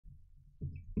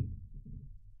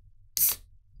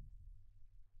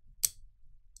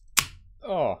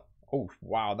Oh,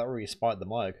 wow, that really spiked the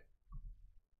mic.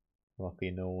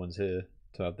 Luckily no one's here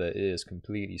to have their ears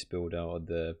completely spilled out of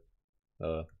their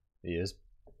ears.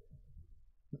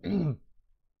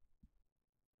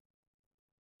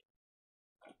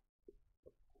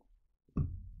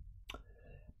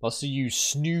 I'll see you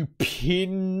snooping.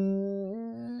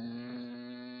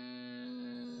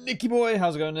 Nicky boy,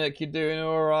 how's it going, Nick? You doing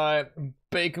alright?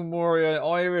 Bacon Warrior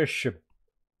Irish. Hope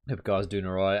you guys doing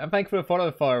alright. And thank you for the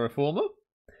follow, Fire Reformer.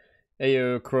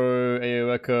 Ayo Crow,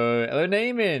 Ayo Echo. Hello,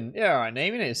 Naming. Yeah, alright,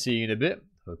 Naming. Ain't see you in a bit.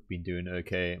 Hope you've been doing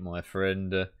okay, my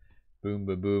friend. Boom,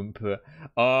 boom, boom.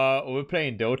 We're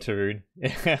playing Deltarune.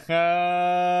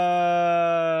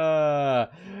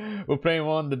 We're playing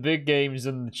one of the big games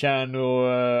on the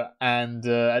channel, and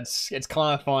it's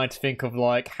kind of fun to think of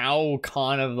like how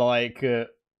kind of like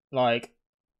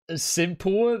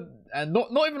simple and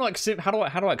not even like simple. How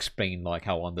do I explain like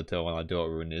how Undertale and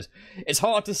Deltarune is? It's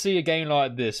hard to see a game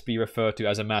like this be referred to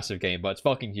as a massive game, but it's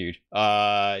fucking huge.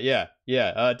 Deltarune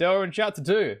Chapter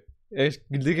 2. It's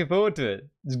looking forward to it.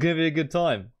 It's gonna be a good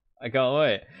time. I can't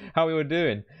wait. How we were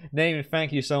doing? Naming,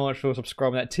 thank you so much for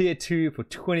subscribing. That tier 2 for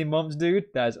 20 months, dude.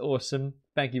 That is awesome.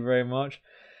 Thank you very much.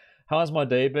 How's my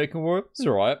day, Bacon War? It's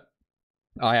alright.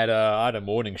 I had a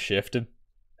morning shift,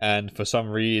 and for some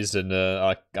reason,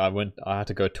 I had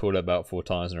to go toilet about 4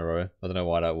 times in a row. I don't know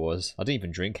why that was. I didn't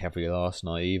even drink heavily last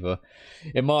night either.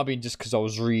 It might have been just because I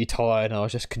was really tired and I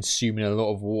was just consuming a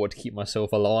lot of water to keep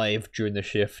myself alive during the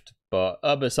shift. But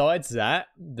besides that,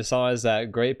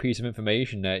 great piece of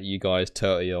information that you guys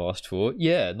totally asked for,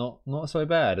 yeah, not so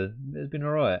bad. It's been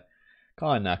alright.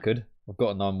 Kind of knackered. I've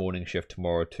got another morning shift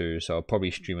tomorrow too, so I'll probably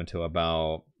stream until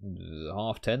about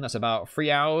 10:30. That's about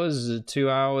 3 hours, 2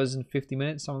 hours and 50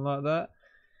 minutes, something like that.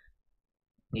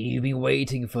 You've been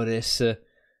waiting for this.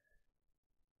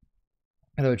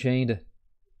 Hello, Chained.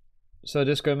 So,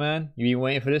 Disco Man, you been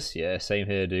waiting for this? Yeah, same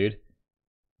here, dude.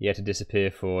 You had to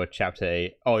disappear for Chapter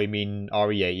 8. Oh, you mean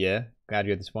RE8, yeah? Glad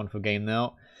you had this wonderful game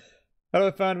now.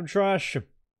 Hello, Phantom Trash.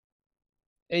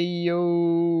 Hey,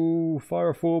 yo, Fire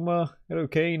Reformer. Hello,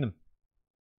 Kane.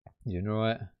 You doing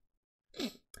alright?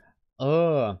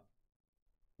 Oh.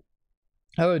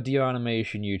 Hello, Dear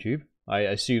Animation YouTube. I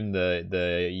assume the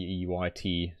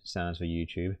EYT stands for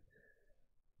YouTube.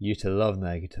 Used to love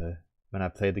Nagito. When I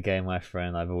played the game, my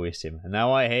friend, I voiced him. And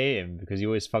now I hate him because he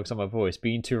always fucks up my voice.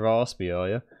 Being too raspy, are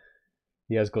you?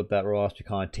 He has got that raspy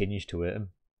kind of tinge to it,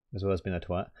 as well as being a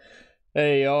twat.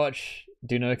 Hey, Arch.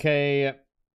 Doing okay?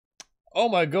 Oh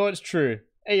my god, it's true.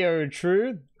 Ayo,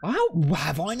 true. How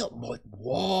have I not... What?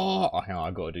 Oh, hang on,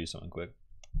 I've got to do something quick.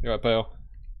 You alright, pal?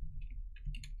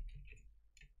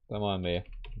 Don't mind me.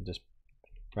 I'm just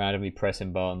randomly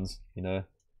pressing buttons, you know?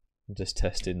 I'm just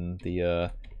testing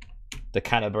the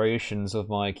calibrations of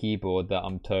my keyboard that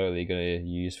I'm totally gonna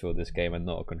use for this game and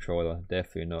not a controller.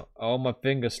 Definitely not. Oh, my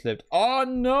finger slipped. Oh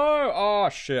no! Oh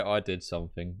shit, I did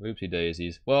something. Oopsie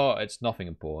daisies. Well, it's nothing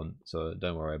important, so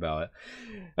don't worry about it.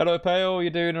 Hello, Pale, you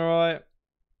doing alright?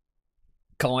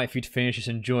 Can't wait for you to finish this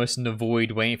and join us in the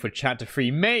void waiting for Chapter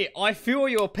 3. Mate, I feel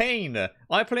your pain.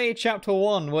 I played Chapter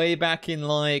 1 way back in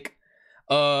like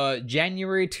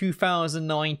January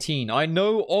 2019. I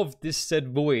know of this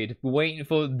said void. We're waiting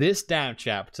for this damn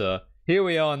chapter. Here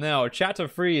we are now. Chapter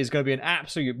 3 is going to be an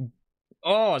absolute...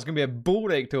 Oh, it's going to be a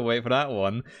ball ache to wait for that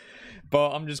one.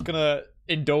 But I'm just going to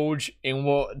indulge in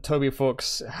what Toby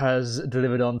Fox has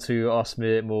delivered onto us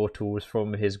mere mortals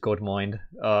from his god mind.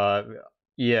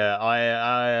 Yeah,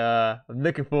 I'm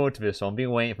looking forward to this one. I've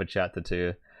been waiting for Chapter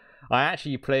 2. I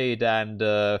actually played and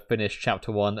finished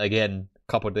Chapter 1 again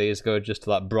couple of days ago just to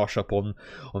like brush up on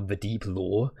the deep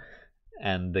lore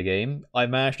and the game. I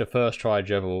managed to first try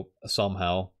Jevil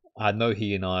somehow. I had no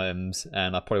healing items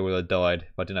and I probably would have died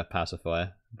if I didn't have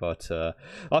pacifier. But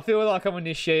I feel like I'm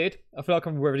initiated. I feel like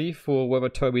I'm ready for whether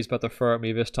Toby's about to throw at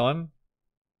me this time.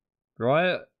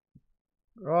 Right?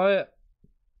 Right?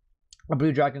 A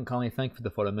Blue Dragon Connie, thank you for the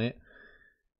follow, mate.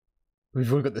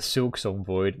 We've already got the Silk Song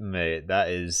void, mate. That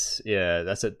is, yeah,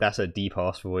 that's a deep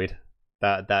ass void.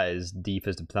 That is deep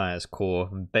as the planet's core.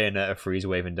 Bayonetta 3's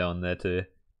waving down there too.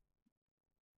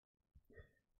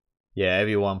 Yeah,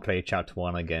 everyone played Chapter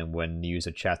 1 again when news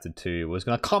of Chapter 2 was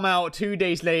gonna come out 2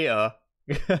 days later.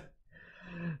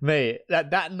 Mate,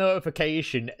 that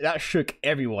notification, that shook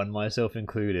everyone, myself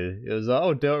included. It was like,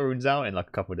 oh, Deltarune's out in like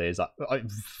a couple of days. Like,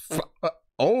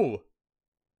 oh,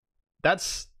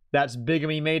 that's bigger than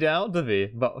me made it out to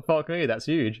be. But fuck me, that's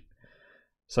huge.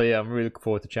 So yeah, I'm really looking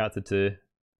forward to Chapter 2.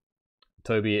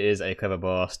 Toby is a clever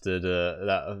bastard.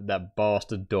 That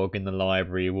bastard dog in the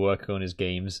library working on his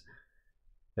games.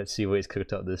 Let's see what he's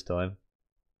cooked up this time.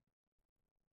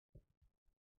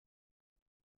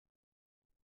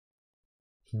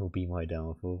 Will be my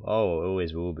downfall. Oh, it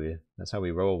always will be. That's how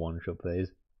we roll one-shot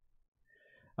plays.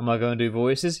 Am I going to do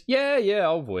voices? Yeah,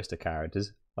 I'll voice the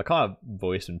characters. I can't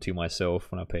voice them to myself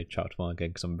when I play Pt1 again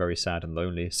because I'm very sad and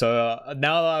lonely. So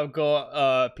now that I've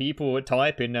got people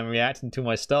typing and reacting to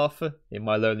my stuff in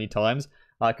my lonely times,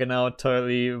 I can now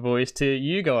totally voice to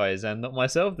you guys and not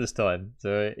myself this time.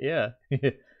 So yeah.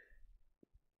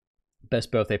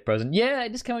 Best birthday present. Yeah,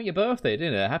 it just came out your birthday,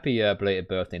 didn't it? Happy belated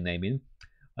birthday, Naming.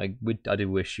 I did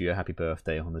wish you a happy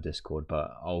birthday on the Discord,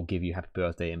 but I'll give you happy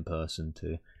birthday in person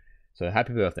too. So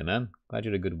happy birthday, man. Glad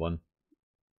you had a good one.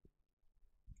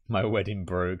 My wedding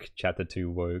broke. Chapter 2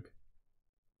 woke.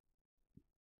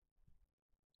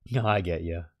 I get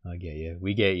you.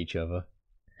 We get each other.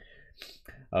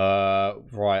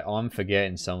 Right, I'm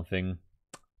forgetting something.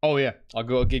 Oh yeah, I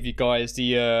gotta give you guys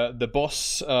the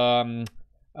boss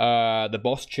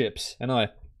chips, and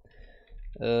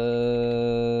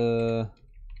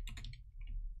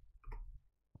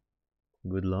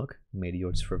good luck. May the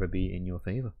odds forever be in your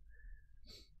favor.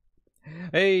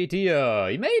 Hey dear,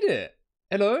 you made it!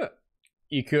 Hello!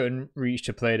 You couldn't reach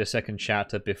to play the second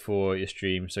chapter before your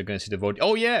stream, so going to see the VOD.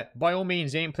 Oh yeah, by all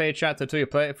means, you ain't played chapter 2,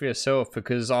 play it for yourself,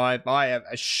 because I am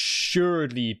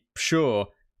assuredly sure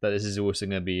that this is also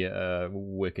going to be a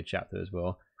wicked chapter as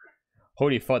well.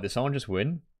 Holy fuck, did someone just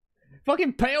win?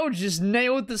 Fucking Pale just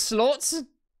nailed the slots!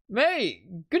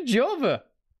 Mate, good job!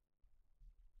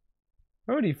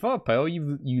 Holy fuck, Pale,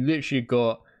 you literally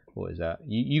got... What is that?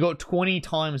 You got 20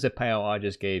 times the payout I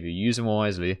just gave you. Use them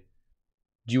wisely.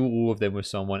 Duel all of them with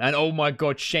someone. And oh my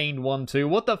god, Shane won too.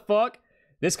 What the fuck?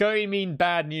 This can only mean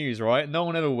bad news, right? No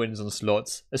one ever wins on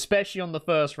slots. Especially on the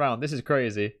first round. This is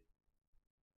crazy.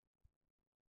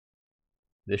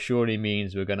 This surely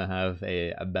means we're gonna have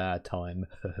a bad time.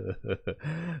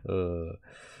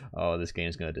 Oh, this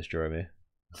game's gonna destroy me.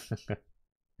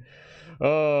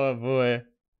 Oh boy.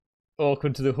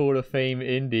 Welcome to the Hall of Fame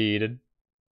indeed.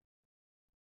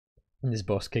 This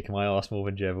boss kicking my ass more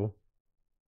than Jevil.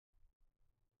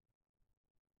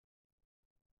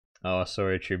 Oh,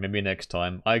 sorry, true. Maybe next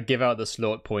time. I give out the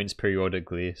slot points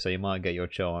periodically, so you might get your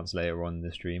chance later on in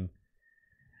the stream.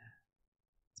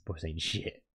 This boss ain't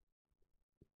shit.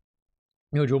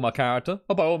 You'll draw my character?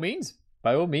 Oh, by all means.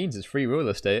 By all means, it's free real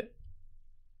estate.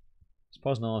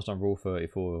 Suppose no one's done rule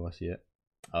 34 with us yet.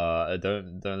 I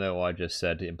don't know what I just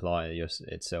said to imply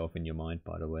itself in your mind,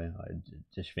 by the way. I'm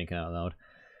just thinking out loud.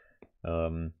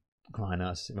 When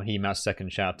he matched second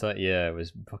chapter, yeah, it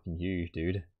was fucking huge,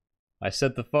 dude. I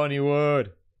said the funny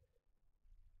word.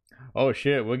 Oh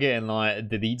shit, we're getting like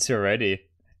deletes already.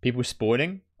 People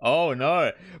spoiling? Oh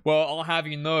no. Well, I'll have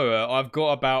you know, I've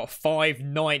got about 5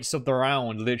 knights of the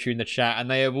round literally in the chat, and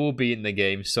they have all beaten the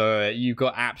game. So you've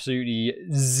got absolutely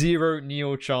zero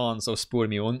nil chance of spoiling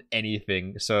me on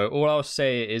anything. So all I'll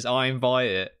say is I invite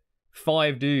it.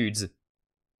 5 dudes.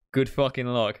 Good fucking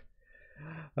luck.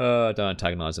 Don't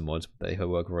antagonize the mods. They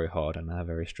work very hard and have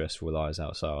very stressful lives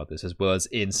outside of this, as well as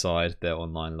inside their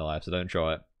online life. So don't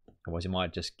try it. Otherwise, you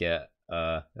might just get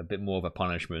a bit more of a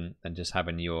punishment than just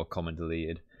having your comment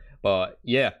deleted. But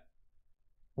yeah,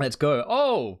 let's go.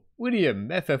 Oh, William,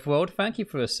 FF World, thank you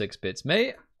for the 6 bits,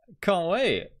 mate. Can't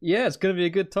wait. Yeah, it's gonna be a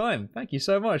good time. Thank you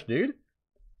so much, dude.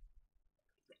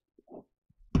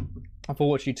 I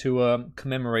thought you to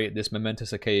commemorate this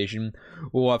momentous occasion.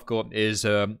 All I've got is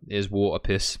water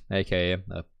piss, aka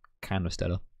a can of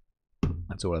Stella.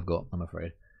 That's all I've got, I'm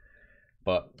afraid.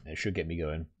 But it should get me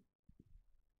going.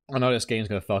 I know this game's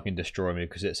gonna fucking destroy me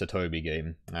because it's a Toby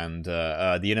game, and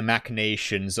the inner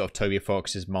machinations of Toby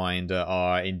Fox's mind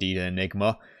are indeed an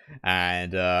enigma.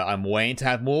 And I'm waiting to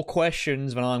have more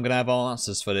questions when I'm gonna have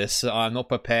answers for this. I'm not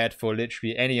prepared for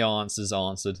literally any answers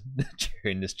answered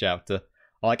during this chapter.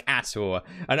 Like, at all.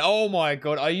 And oh my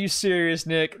god, are you serious,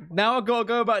 Nick? Now I've got to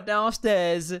go back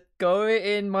downstairs, go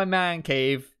in my man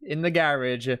cave, in the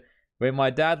garage, where my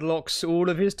dad locks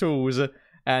all of his tools,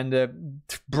 and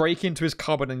break into his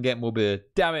cupboard and get more beer.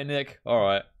 Damn it, Nick.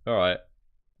 Alright. We're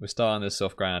starting this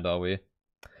off grand, are we?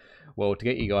 Well, to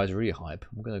get you guys really hype,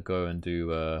 I'm going to go and do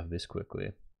this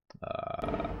quickly.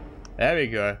 There we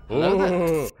go.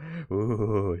 Ooh,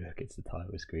 look, it's the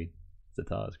title screen. It's the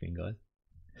title screen, guys.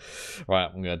 Right,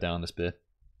 I'm gonna down this beer.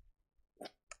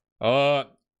 To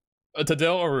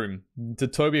Deltarune, to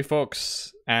Toby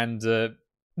Fox, and the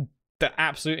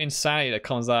absolute insanity that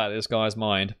comes out of this guy's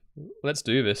mind. Let's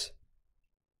do this.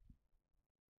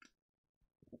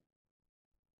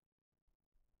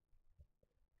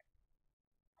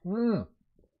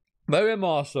 Very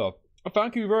master.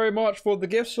 Thank you very much for the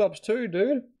gift subs too,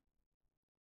 dude.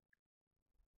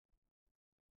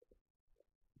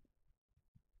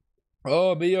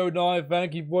 Oh, Mio9,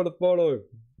 thank you for the follow.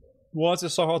 Why is it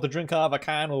so hard to drink out of a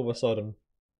can all of a sudden?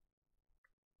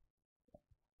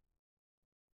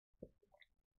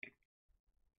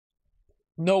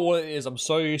 You know what it is? I'm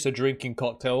so used to drinking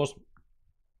cocktails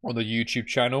on the YouTube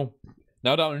channel.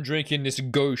 Now that I'm drinking this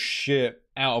ghost shit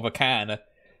out of a can,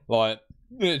 like,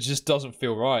 it just doesn't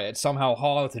feel right. It's somehow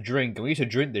harder to drink. And we used to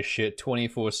drink this shit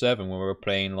 24/7 when we were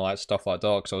playing like stuff like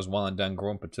Dark Souls 1 and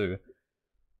Danganronpa 2.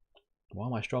 Why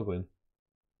am I struggling?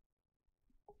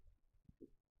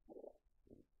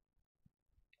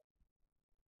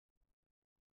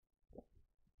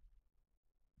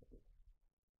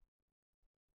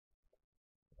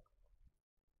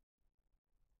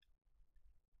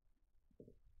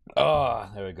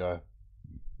 Ah, there we go.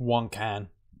 One can.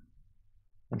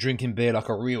 I'm drinking beer like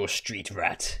a real street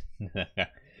rat.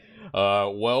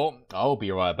 Well, I'll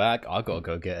be right back. I gotta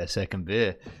go get a second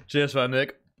beer. Cheers, man,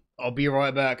 Nick. I'll be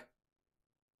right back.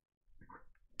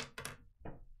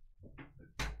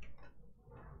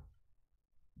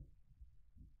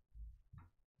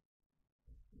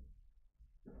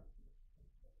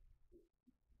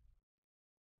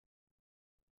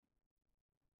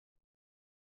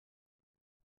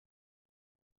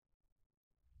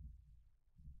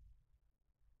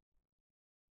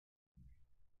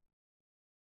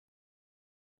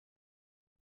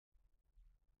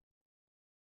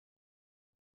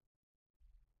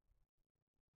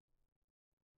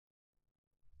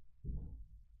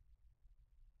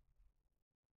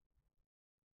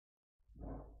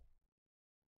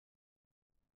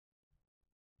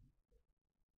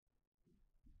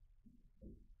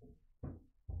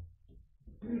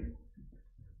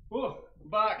 Oh, I'm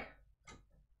back.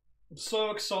 I'm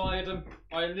so excited.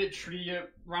 I literally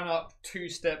ran up 2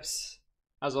 steps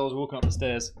as I was walking up the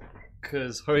stairs.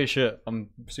 Because, holy shit, I'm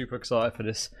super excited for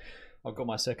this. I've got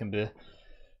my second beer.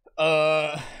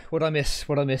 What'd I miss?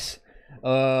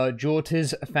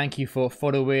 Jortis, thank you for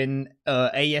following.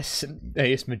 AS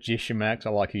Magician Max,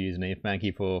 I like your username. Thank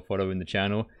you for following the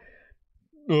channel.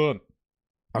 I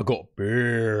got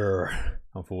beer,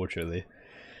 unfortunately.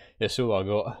 That's all I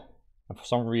got. And for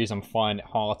some reason, I'm finding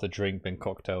it hard to drink than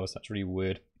cocktails. That's really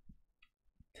weird.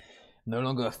 No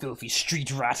longer a filthy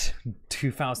street rat.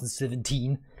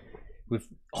 2017. With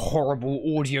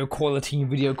horrible audio quality and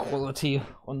video quality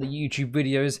on the YouTube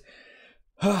videos.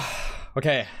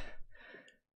 Okay.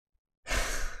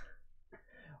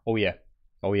 Oh yeah.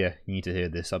 You need to hear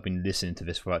this. I've been listening to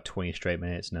this for like 20 straight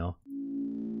minutes now.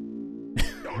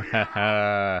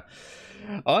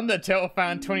 Undertale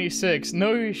fan 26.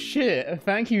 No shit.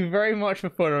 Thank you very much for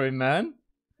following, man.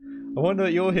 I wonder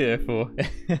what you're here for.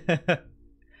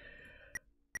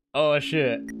 Oh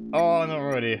shit. Oh, I'm not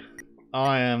ready.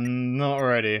 I am not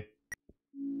ready.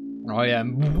 I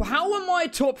am. How am I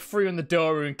top 3 on the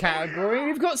Deltarune category?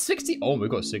 We've got 60. Oh, we've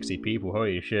got 60 people.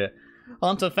 Holy shit.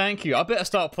 Hunter, thank you. I better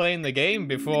start playing the game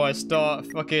before I start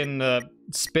fucking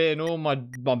spitting all my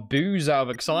booze out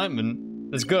of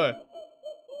excitement. Let's go.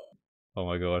 Oh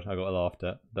my god, I got laughed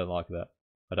at. Don't like that.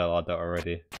 I don't like that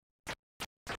already.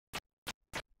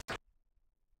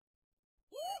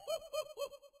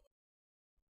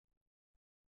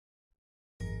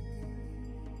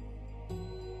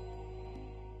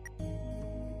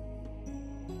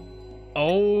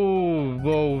 Oh,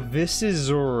 well, this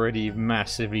is already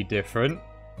massively different.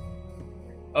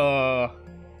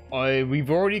 We've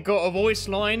already got a voice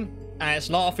line, and it's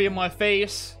laughing in my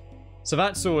face. So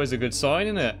that's always a good sign,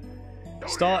 isn't it?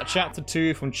 Start chapter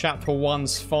 2 from chapter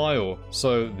 1's file.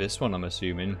 So this one, I'm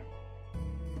assuming.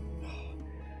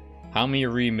 How many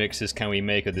remixes can we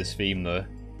make of this theme, though?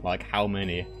 Like, how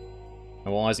many?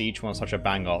 And why is each one such a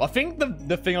banger? I think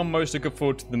the thing I'm most looking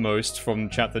forward to the most from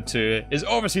chapter 2 is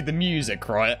obviously the music,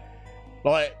 right?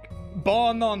 Like,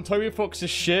 bar none, Toby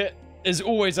Fox's shit is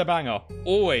always a banger.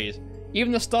 Always.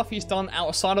 Even the stuff he's done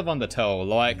outside of Undertale,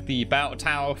 like the Battle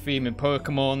Tower theme in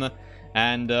Pokemon,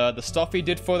 and the stuff he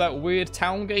did for that weird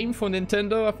town game for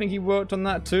Nintendo. I think he worked on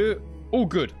that too. All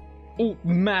good. All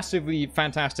massively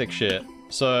fantastic shit.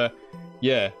 So,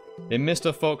 yeah. In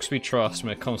Mr. Fox we trust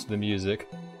when it comes to the music.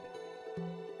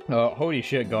 Holy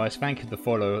shit, guys. Thank you for the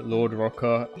follow. Lord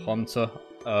Rocker, Hunter.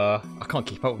 I can't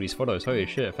keep up with these follows. Holy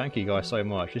shit. Thank you guys so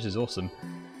much. This is awesome.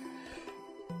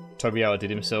 Toby outdid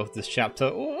himself this chapter.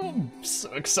 Oh, I'm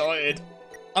so excited.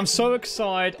 I'm so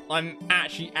excited. I'm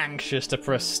actually anxious to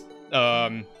press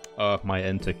my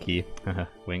enter key.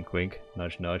 Wink wink,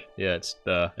 nudge nudge. Yeah,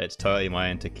 it's totally my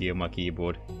enter key on my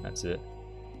keyboard. That's it.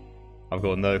 I've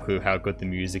got no clue how good the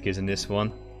music is in this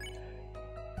one.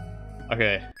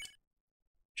 Okay.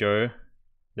 Joe,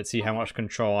 let's see how much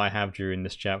control I have during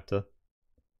this chapter.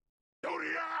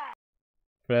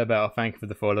 Fair battle, thank you for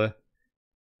the follow.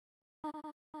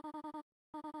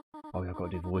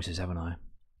 got to do voices, haven't I?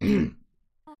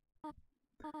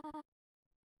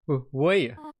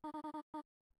 Wait.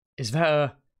 Is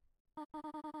that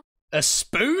a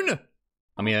spoon?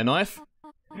 I mean a knife?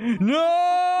 No!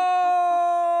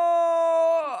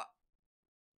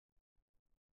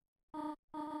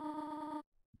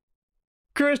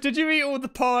 Chris, did you eat all the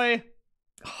pie?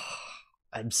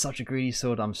 I'm such a greedy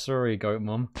sod. I'm sorry, Goat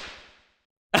Mom.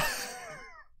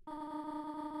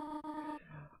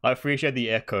 I appreciate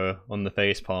the echo on the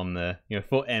facepalm there. You know,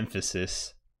 for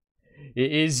emphasis.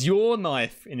 It is your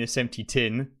knife in this empty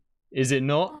tin, is it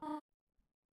not?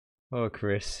 Oh,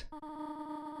 Chris.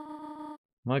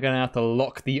 Am I gonna have to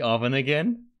lock the oven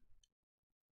again?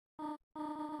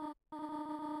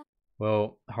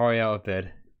 Well, hurry out of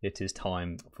bed. It is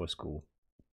time for school.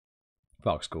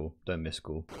 Fuck school. Don't miss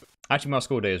school. Actually, my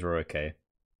school days were okay. It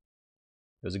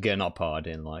was a getting up part I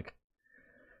didn't like.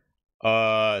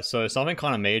 So something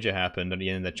kind of major happened at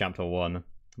the end of chapter 1.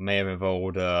 May have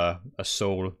involved a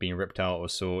soul being ripped out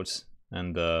of sorts,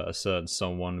 and a certain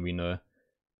someone we know.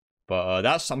 But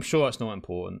I'm sure that's not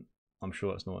important. I'm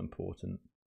sure it's not important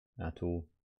at all.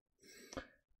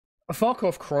 Fuck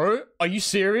off, Crow. Are you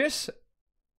serious?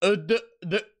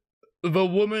 The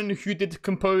woman who did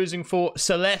composing for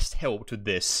Celeste helped with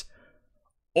this.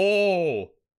 Oh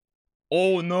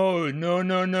no.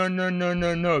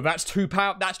 That's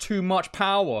too much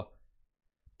power.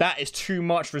 That is too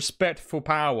much respectful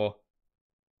power.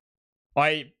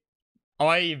 I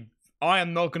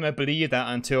am not gonna believe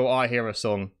that until I hear a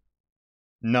song.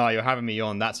 No, you're having me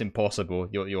on. That's impossible.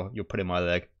 You're putting my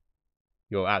leg.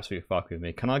 You're absolutely fucking with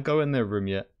me. Can I go in their room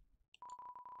yet?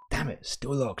 Damn it,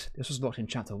 still locked. This was locked in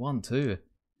chapter 1 too.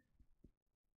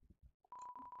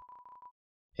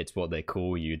 It's what they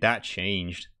call you. That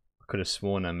changed. I could have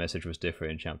sworn that message was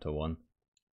different in chapter 1.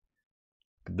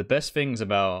 The best things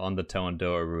about Undertale and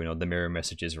Deltarune are the mirror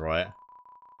messages, right?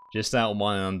 Just that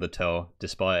one Undertale,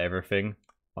 despite everything.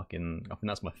 I think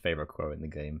that's my favorite quote in the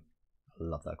game. I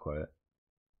love that quote.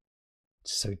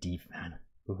 It's so deep, man.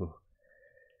 Ooh.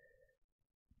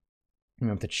 I'm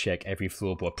going to have to check every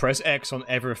floorboard. Press X on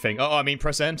everything. Oh, I mean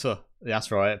press enter.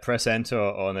 That's right. Press enter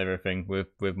on everything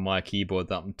with my keyboard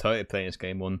that I'm totally playing this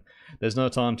game on. There's no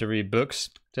time to read books,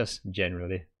 just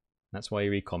generally. That's why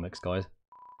you read comics, guys.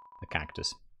 A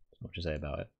cactus. That's what you say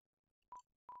about it.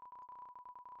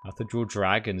 I have to draw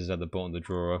dragons at the bottom of the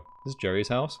drawer. This is Jerry's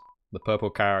house. The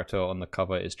purple character on the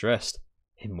cover is dressed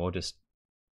immodest.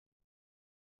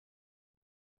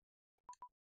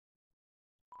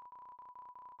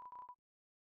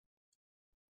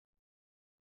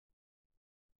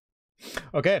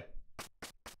 Okay.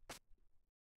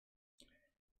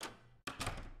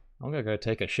 I'm gonna go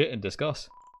take a shit and discuss.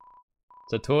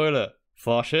 It's a toilet.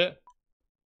 Flush it.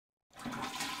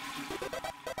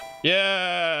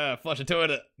 Yeah! Flush a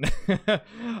toilet.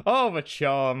 Oh, the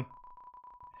charm.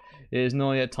 It is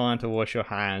not yet time to wash your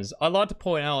hands. I'd like to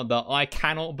point out that I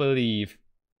cannot believe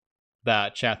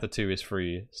that chapter 2 is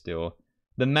free still.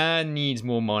 The man needs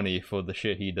more money for the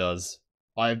shit he does.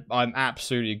 I'm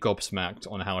absolutely gobsmacked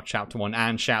on how chapter 1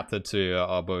 and chapter 2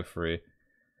 are both free.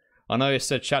 I know it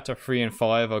said chapter 3 and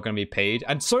 5 are going to be paid,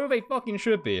 and so they fucking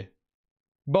should be.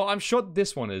 But I'm sure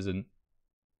this one isn't.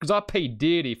 Because I paid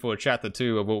dearly for chapter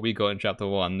 2 of what we got in chapter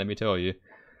 1, let me tell you.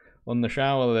 On the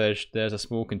shower ledge, there's a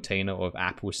small container of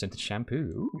apple-scented shampoo.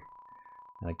 Ooh.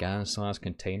 And a gallon-sized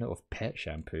container of pet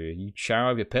shampoo. You shower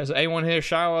with your pets? Anyone here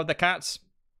shower with the cats?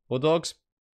 Or dogs?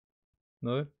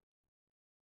 No?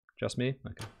 Just me?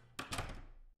 Okay.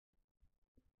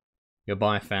 You're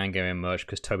buying Fangaming merch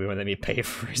because Toby won't let me pay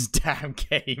for his damn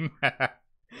game.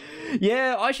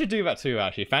 Yeah, I should do that too,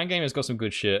 actually. Fangamer's got some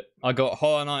good shit. I got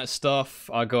Hollow Knight stuff.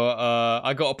 I got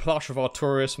a plush of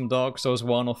Artorias from Dark Souls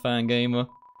 1 off Fangamer.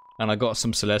 And I got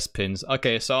some Celeste pins.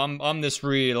 Okay, so I'm this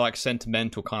really like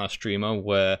sentimental kind of streamer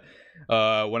where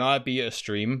when I beat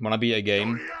a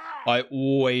game, I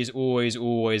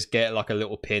always get like a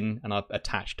little pin and I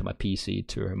attach to my PC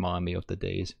to remind me of the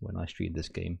days when I streamed this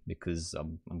game because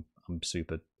I'm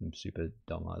super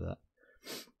dumb like that.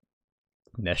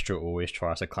 Nestra always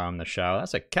tries to climb the shower.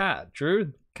 That's a cat,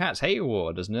 Drew. Cats hate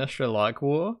water. Does Nestra like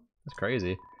water? That's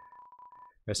crazy.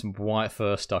 There's some white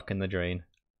fur stuck in the drain.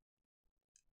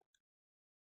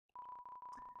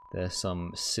 There's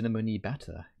some cinnamony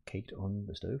batter caked on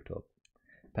the stovetop.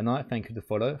 Penite, thank you for the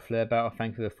follow. Flare Battle,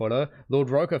 thank you for the follow. Lord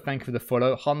Roker, thank you for the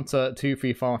follow.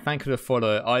 Hunter235, thank you for the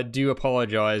follow. I do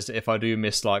apologise if I do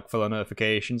miss like follow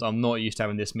notifications. I'm not used to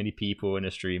having this many people in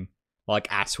a stream.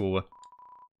 Like at all.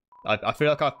 I feel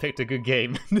like I've picked a good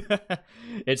game.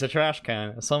 It's a trash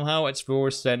can. Somehow its viewer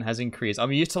percent has increased.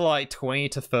 I'm used to like 20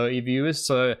 to 30 viewers,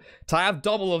 so to have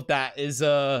double of that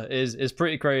is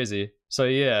pretty crazy. So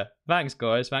yeah, thanks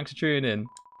guys, thanks for tuning in.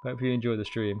 Hope you enjoyed the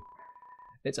stream.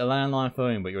 It's a landline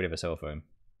phone, but you already have a cell phone.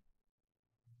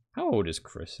 How old is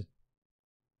Chris?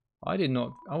 I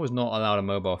was not allowed a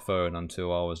mobile phone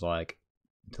until I was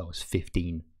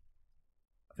 15.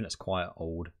 I think that's quite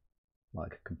old,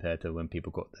 like compared to when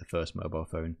people got their first mobile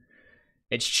phone.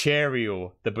 It's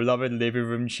Cheerial, the beloved living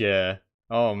room chair.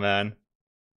 Oh man,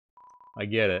 I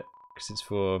get it, because it's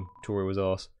for Toriel's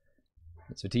ass.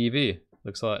 It's a TV.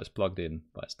 Looks like it's plugged in,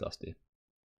 but it's dusty.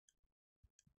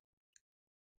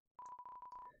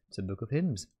 It's a book of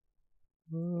hymns.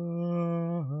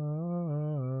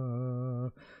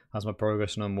 How's my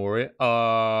progress on Mori? I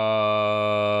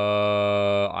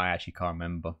actually can't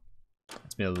remember.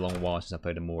 It's been a long while since I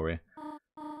played a Mori.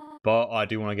 But I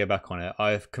do want to get back on it.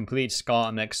 I've completed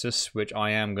Scar Nexus, which I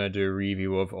am going to do a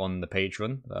review of on the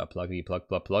Patreon. Plug.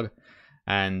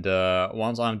 And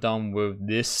once I'm done with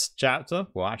this chapter,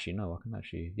 well, actually, no, I can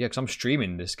actually, yeah, because I'm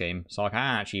streaming this game, so I can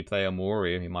actually play a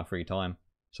Mori in my free time.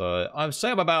 So I've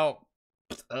said about,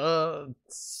 I've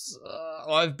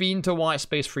been to White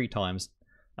Space 3 times.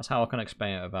 That's how I can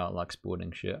explain it without like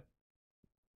spoiling shit.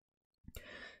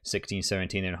 16,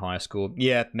 17 in high school.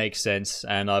 Yeah, makes sense.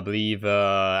 And I believe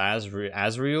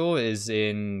Azriel is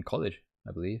in college,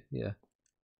 I believe. Yeah.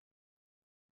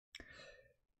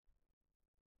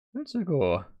 Let's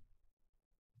go.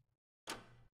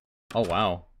 Oh,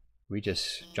 wow. We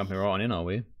just jumping right on in, are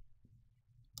we?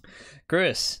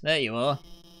 Chris, there you are.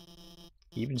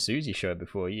 Even Susie showed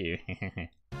before you.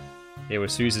 Yeah, well,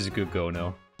 Susie's a good girl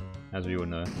now, as we all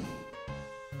know.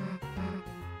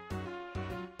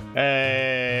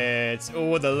 Hey, it's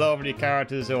all the lovely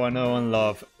characters who I know and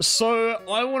love. So,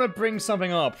 I want to bring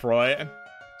something up, right?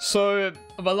 So,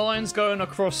 the lines going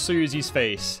across Susie's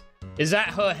face. Is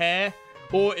that her hair?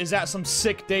 Or is that some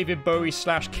sick David Bowie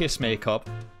 / Kiss makeup?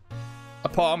 A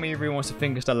part of me really wants to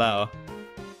think it's the latter.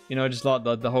 You know, just like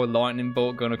the whole lightning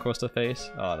bolt going across her face.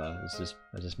 Oh no, it's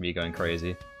just me going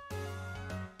crazy.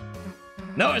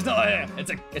 No, it's not her hair.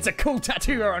 It's a cool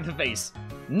tattoo around her face.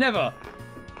 Never.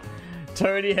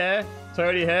 Totally hair.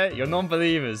 You're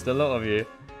non-believers, the lot of you.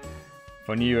 If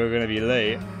I knew you were gonna be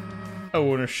late, I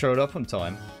wouldn't have showed up on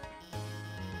time.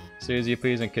 Susie,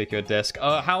 please don't kick your desk.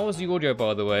 How was the audio,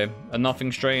 by the way?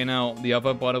 Nothing straining out the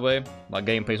other, by the way? Like,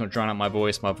 gameplay's not drowning out my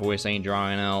voice ain't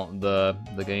drowning out the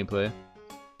gameplay.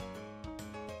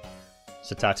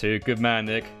 It's a tattoo. Good man,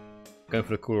 Nick. Going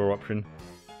for the cooler option.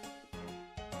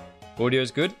 Audio's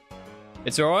good?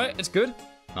 It's alright? It's good?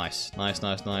 Nice.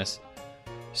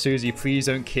 Susie, please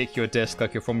don't kick your desk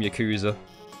like you're from Yakuza.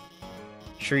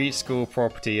 Treat school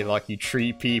property like you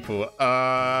treat people.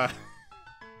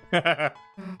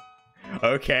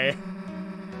 Okay.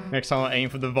 Next time I aim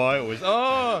for the vitals.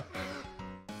 Oh!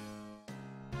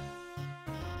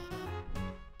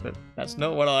 But that's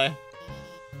not what I...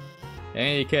 In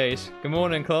any case, good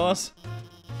morning, class.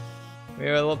 We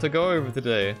have a lot to go over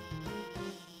today.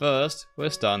 First, we're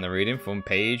starting the reading from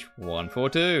page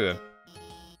 142.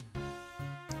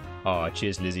 Oh,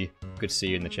 cheers, Lizzie. Good to see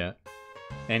you in the chat.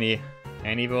 Any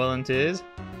volunteers?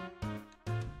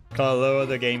 Can I lower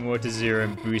the game mode to 0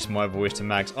 and boost my voice to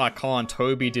max? I can't.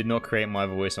 Toby did not create my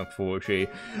voice, unfortunately.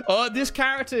 This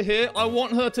character here, I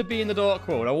want her to be in the Dark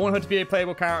World. I want her to be a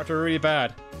playable character really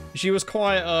bad. She was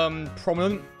quite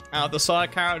prominent out of the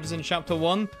side characters in chapter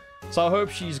 1. So I hope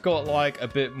she's got like a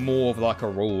bit more of like a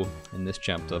role in this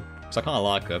chapter. Because I kind of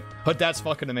like her. Her dad's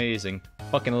fucking amazing.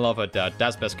 Fucking love her dad.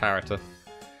 Dad's best character.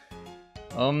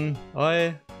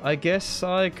 I guess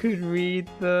I could read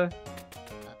the...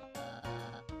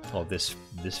 Oh, this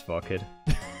fuckhead.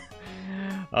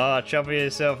 Trouble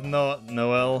yourself not,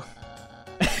 Noel.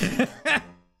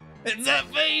 It's that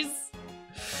face!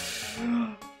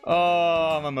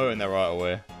 Oh, I'm emoting that right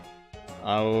away.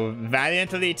 I will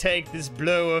valiantly take this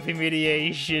blow of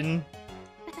humiliation.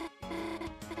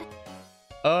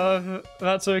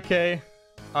 That's okay.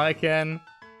 I can.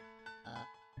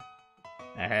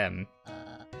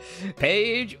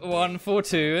 Page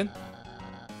 142.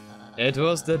 It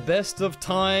was the best of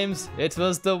times, it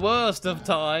was the worst of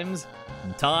times.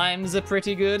 Times are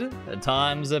pretty good,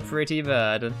 times are pretty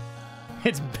bad.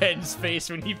 It's Ben's face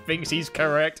when he thinks he's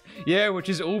correct. Yeah, which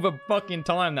is all the fucking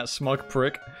time, that smug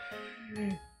prick.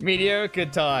 Mediocre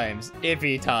times,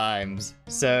 iffy times,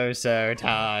 so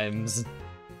times.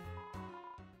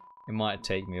 It might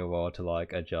take me a while to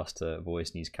like adjust to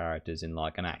voicing these characters in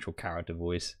like an actual character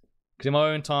voice. Because in my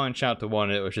own time in chapter 1,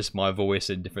 it was just my voice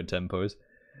in different tempos.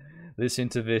 Listen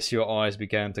to this, your eyes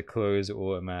began to close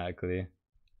automatically.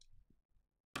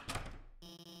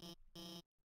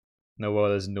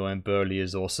 Noel is annoying, Burley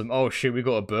is awesome. Oh shit, we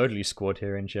got a Birdly squad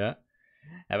here in chat.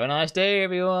 Have a nice day,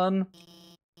 everyone.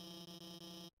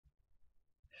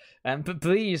 And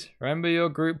please remember your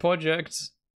group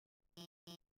projects.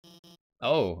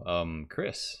 Oh,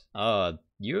 Chris.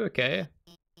 You okay?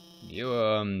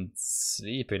 You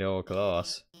sleeping all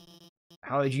class.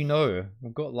 How did you know?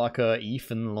 I've got like a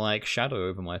Ethan-like shadow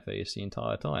over my face the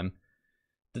entire time.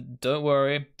 Don't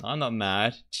worry, I'm not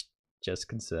mad. Just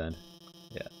concerned.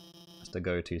 Yeah, that's the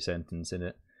go-to sentence in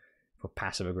it for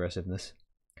passive aggressiveness.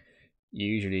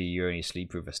 Usually you only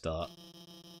sleep with a start.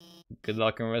 Good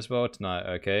luck and rest well tonight,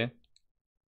 okay?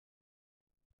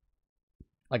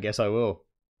 I guess I will.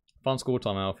 Fun school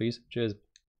time, Alfies. Cheers.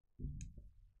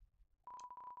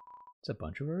 It's a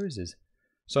bunch of roses.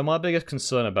 So my biggest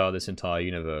concern about this entire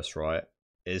universe, right,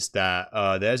 is that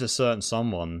there's a certain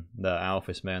someone that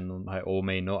Alphys may or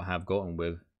may not have gotten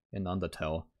with in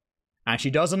Undertale. And she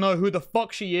doesn't know who the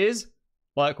fuck she is?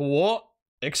 Like, what?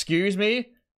 Excuse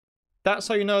me? That's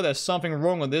how you know there's something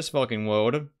wrong with this fucking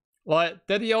world. Like,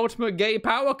 they're the ultimate gay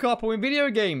power couple in video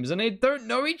games, and they don't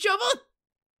know each other?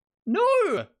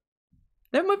 No!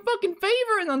 They're my fucking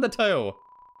favorite in Undertale!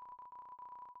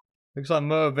 Looks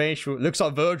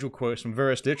like Virgil quotes from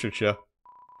various literature.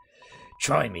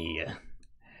 Try me.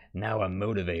 Now I'm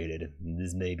motivated.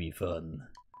 This may be fun.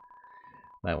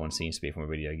 That one seems to be from a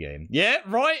video game. Yeah,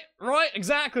 right,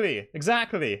 exactly.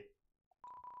 The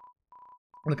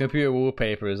computer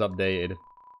wallpaper is updated.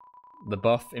 The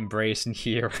buff embracing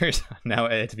heroes are now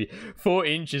aired to be 4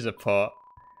 inches apart.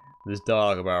 This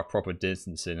dark about proper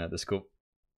distancing at the school.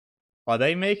 Are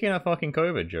they making a fucking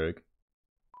COVID joke?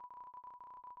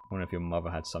 I wonder if your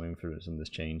mother had some influence on this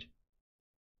change.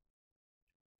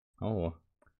 Oh,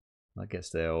 that gets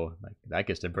their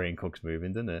brain cocks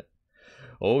moving, doesn't it?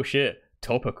 Oh shit,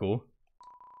 topical.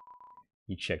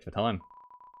 You checked for time.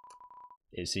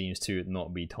 It seems to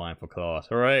not be time for class.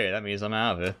 Alright, that means I'm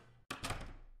out of here.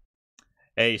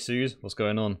 Hey, Suze, what's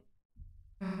going on?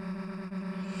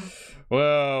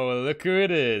 Well, look who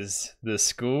it is. The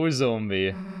school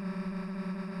zombie.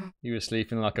 You were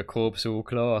sleeping like a corpse all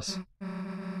class.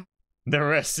 The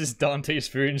rest is Dante's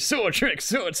spoon. Sword trick,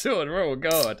 sword, oh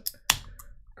god.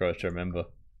 Gotta try to remember.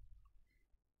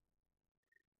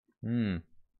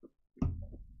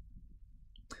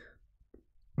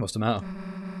 What's the matter?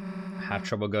 Had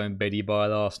trouble going Betty by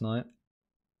last night?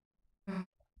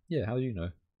 Yeah, how do you know?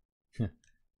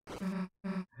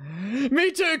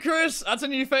 Me too, Chris! That's a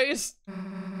new face!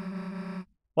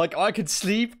 Like, I could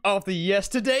sleep after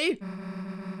yesterday?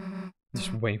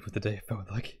 Just waiting for the day it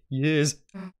felt like years.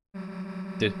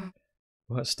 Did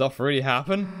what stuff really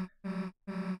happen?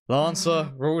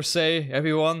 Lancer, Rose,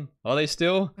 everyone, are they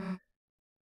still?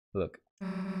 Look,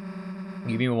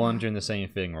 you've been wondering the same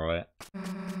thing, right?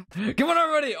 Come on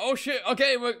already! Oh shit,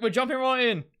 okay, we're jumping right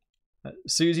in.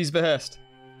 Susie's behest.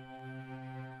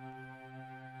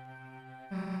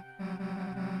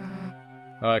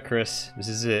 Alright, Chris, this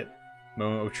is it.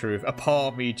 Moment of truth. A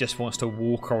part of me just wants to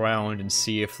walk around and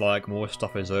see if like more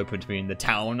stuff is open to me in the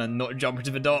town and not jump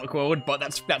into the dark world, but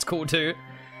that's cool too.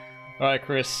 Alright,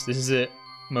 Chris, this is it.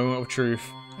 Moment of truth.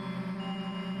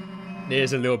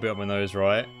 Here's a little bit on my nose,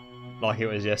 right? Like it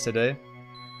was yesterday.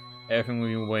 Everything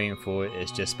we've been waiting for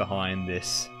is just behind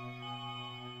this.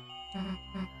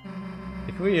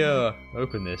 If we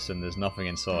open this and there's nothing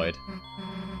inside,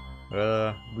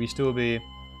 we still be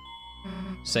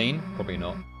sane? Probably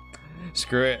not.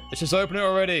 Screw it. Let's just open it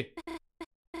already.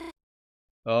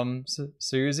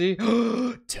 Susie?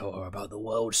 Tell her about the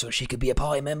world so she could be a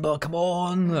party member. Come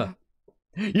on.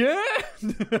 Yeah!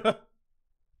 The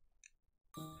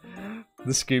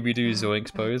Scooby-Doo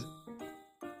Zoinks pose.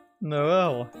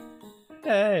 Noelle.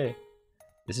 Hey.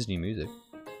 This is new music.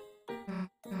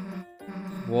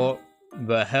 What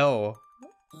the hell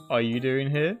are you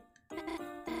doing here?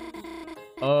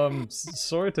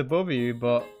 Sorry to bother you,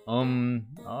 but,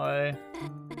 I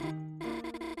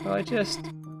just...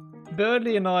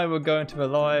 Birdley and I were going to the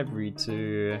library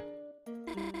to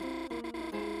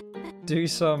do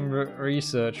some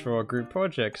research for our group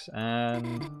projects,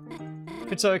 and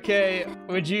if it's okay,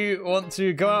 would you want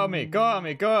to go out with me? Go out with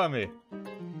me, go out with me!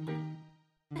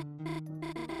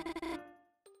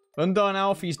 Undine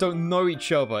Alfies don't know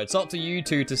each other, it's up to you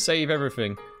two to save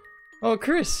everything. Oh,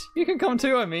 Chris, you can come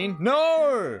too, I mean.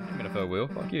 No! I'm gonna throw a wheel,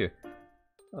 fuck you.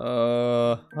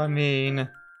 I mean...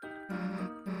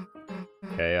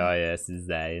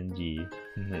 K-I-S-Z-I-N-G.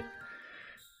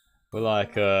 We're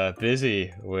like,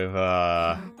 busy with,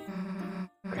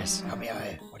 Chris, help me out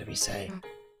here. What did we say?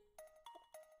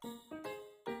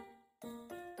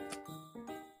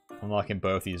 I'm liking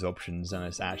both these options, and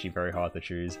it's actually very hard to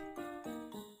choose.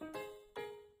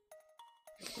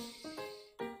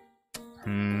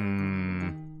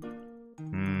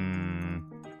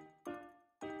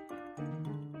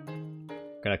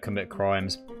 Gonna gonna commit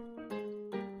crimes.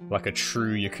 Like a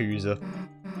true Yakuza.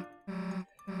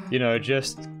 You know,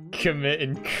 just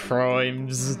committing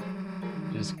crimes.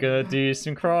 Just gonna do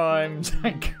some crimes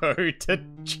and go to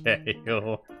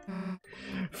jail.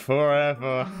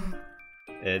 Forever.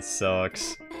 It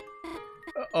sucks.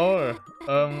 Oh,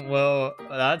 well,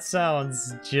 that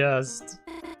sounds just...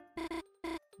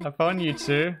 Have fun, you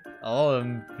two. I'll,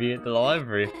 be at the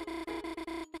library.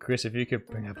 Chris, if you could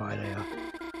bring her by later,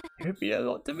 it would be a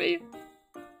lot to me.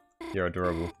 You're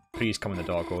adorable. Please come in the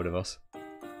dark world with us.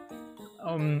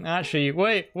 Actually,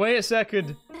 wait a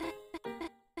second.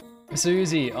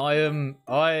 Susie,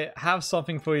 I have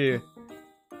something for you.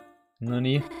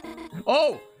 Nani?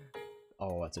 Oh!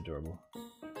 Oh, that's adorable.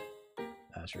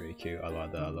 That's really cute. I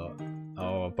like that a lot.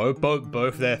 Oh,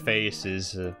 both their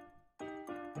faces.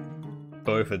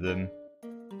 Both of them.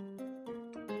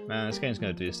 Man, this game's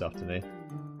gonna do stuff to me.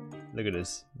 Look at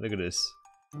this. Look at this.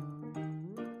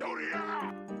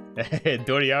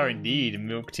 Doria indeed.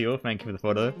 Milk Teal, thank you for the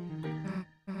photo.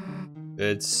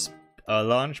 It's a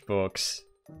lunchbox.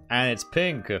 And it's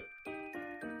pink.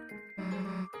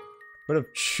 What a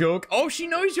choke. Oh, she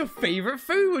knows your favorite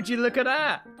food. Would you look at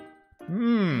that?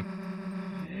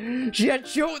 She had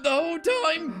choke the whole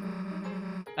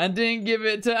time. And didn't give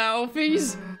it to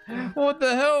Alfie's. What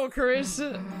the hell, Chris?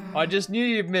 I just knew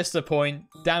you'd missed the point.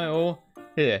 Damn it all.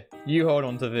 Here, you hold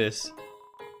on to this.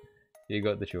 You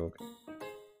got the chalk.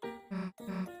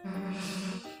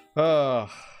 Oh.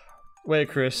 Wait,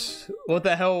 Chris. What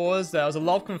the hell was that? That was a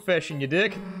love confession, you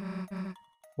dick.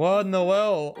 What,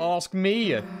 Noelle? Ask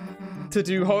me to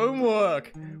do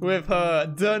homework with her.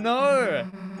 Dunno.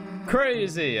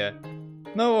 Crazy.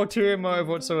 No ulterior motive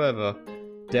whatsoever.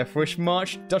 Death wish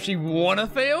much? Does she wanna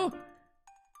fail?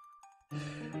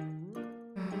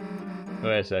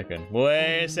 Wait a second.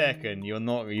 Wait a second. You're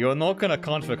not gonna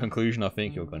come to a conclusion I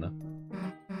think you're gonna.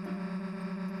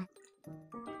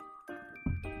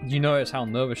 You notice how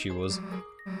nervous she was.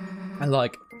 And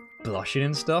like, blushing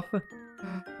and stuff?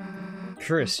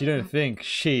 Chris, you don't think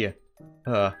she...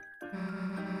 Yep.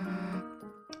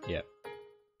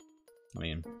 I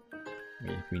mean,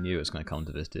 we knew it was gonna come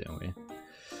to this, didn't we?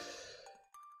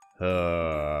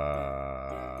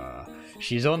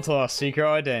 She's onto our secret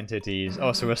identities.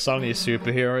 Oh, so we're suddenly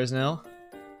superheroes now?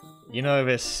 You know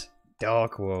this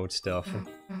dark world stuff.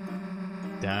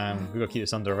 Damn, we gotta keep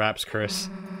this under wraps, Chris.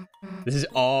 This is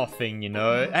our thing, you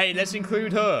know? Hey, let's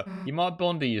include her! You might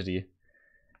bond easily.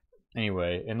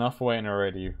 Anyway, enough waiting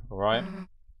already, alright?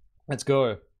 Let's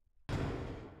go.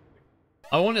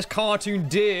 I want this cartoon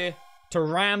deer to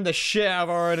ram the shit out of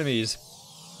our enemies.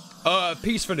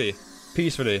 Peacefully.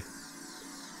 Peacefully.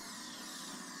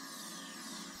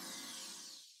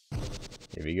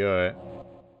 Here we go.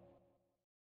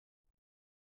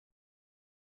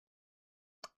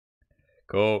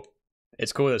 Cool.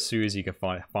 It's cool that Susie can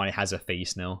finally has a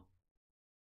face now.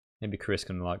 Maybe Chris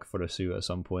can like follow suit at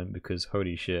some point because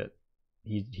holy shit,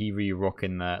 he really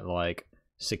rocking that like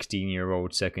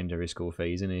 16-year-old secondary school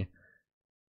phase, isn't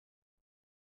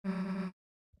he?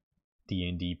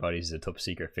 D&D buddies is a top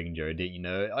secret thing, Joe. Didn't you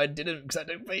know? I didn't because I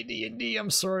don't play D&D.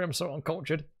 I'm sorry, I'm so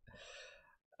uncultured.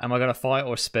 Am I gonna fight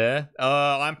or spare?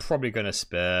 I'm probably gonna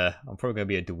spare. I'm probably gonna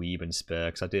be a dweeb and spare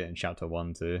because I did it in chapter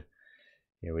 1 too.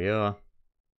 Here we are.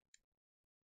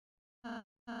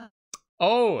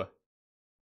 Oh!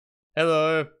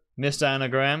 Hello, Mr.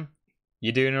 Anagram.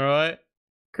 You doing alright?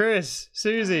 Chris,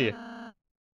 Susie.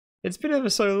 It's been ever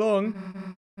so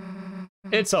long.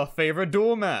 It's our favourite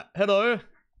doormat. Hello.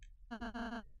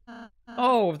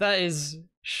 Oh, that is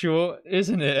short,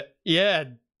 isn't it? Yeah.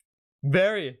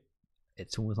 Very.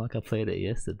 It's almost like I played it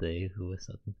yesterday or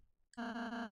something.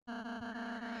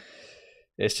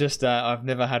 It's just that I've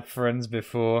never had friends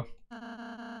before.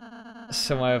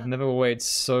 So I've never waited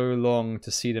so long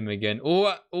to see them again.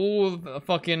 All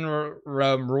fucking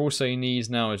Rosé needs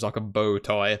now is like a bow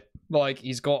tie. Like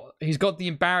he's got the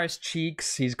embarrassed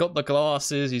cheeks, he's got the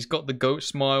glasses, he's got the goat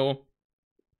smile.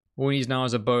 All he needs now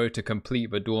is a bow to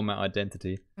complete the doormat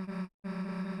identity.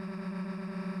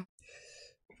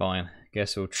 Fine.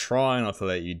 Guess we'll try not to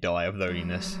let you die of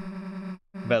loneliness.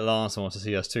 Bet Lancer wants to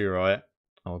see us too, right?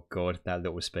 Oh god, that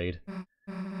little spade.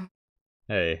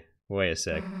 Hey, wait a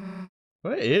sec.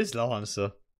 Where is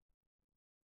Lancer?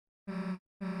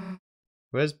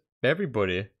 Where's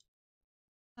everybody?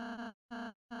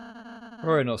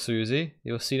 Alright, not Susie.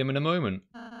 You'll see them in a moment.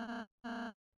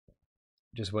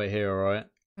 Just wait here, alright?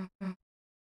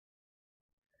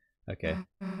 Okay.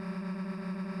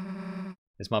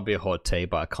 This might be a hot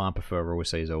take, but I can't prefer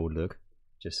Rosé's old look.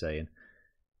 Just saying.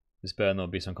 This better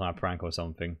not be some kind of prank or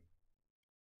something.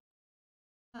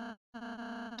 I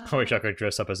wish I could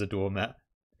dress up as a doormat.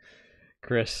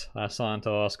 Chris, I have something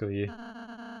to ask of you.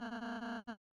 I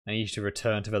need you to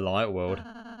return to the light world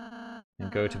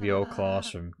and go to the old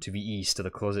classroom to the east of the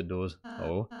closet doors.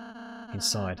 Oh,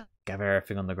 inside, gather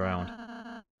everything on the ground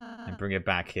and bring it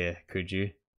back here, could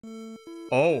you?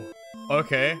 Oh,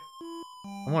 okay.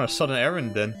 I'm on a sudden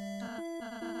errand then.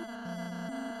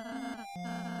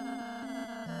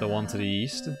 The one to the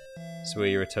east? It's where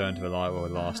you returned to the light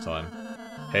world last time.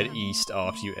 Head east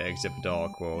after you exit the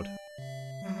dark world.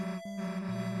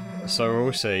 So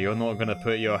also, you're not gonna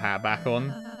put your hat back on?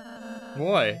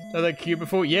 Why? Did I cute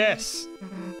before? Yes!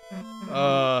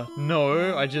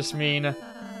 No, I just mean...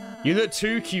 You look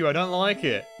too cute, I don't like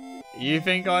it. You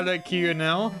think I look cute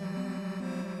now?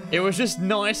 It was just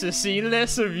nicer seeing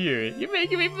less of you. You're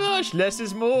making me blush. Less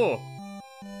is more.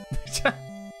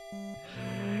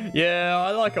 Yeah,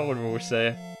 I like old rules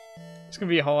there. It's gonna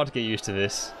be hard to get used to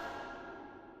this.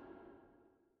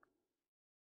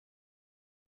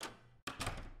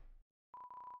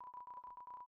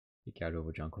 You carried all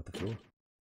the junk off the floor.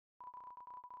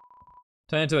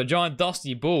 Turn into a giant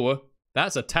dusty ball.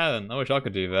 That's a talent. I wish I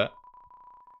could do that.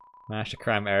 Managed to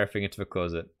cram everything into the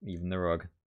closet, even the rug.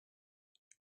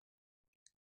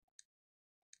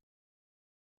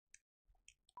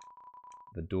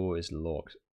 The door is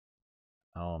locked.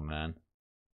 Oh man.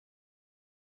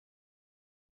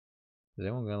 Is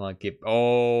anyone gonna like get...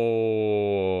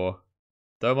 Oh!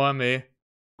 Don't mind me.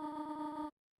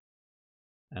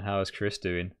 And how is Chris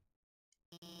doing?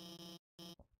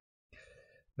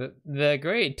 They're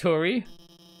great, Tori.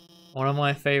 One of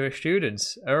my favorite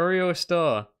students. A real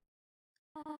star.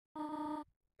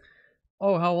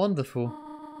 Oh, how wonderful.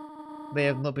 They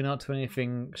have not been up to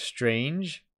anything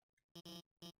strange?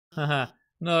 Haha.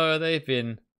 No, they've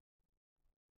been...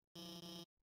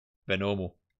 They're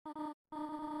normal.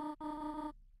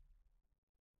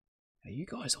 Are you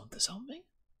guys onto something?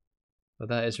 But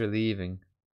that is relieving.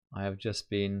 I have just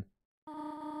been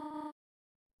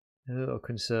a little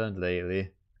concerned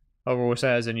lately. Overall, it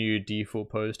has a new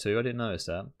default pose too. I didn't notice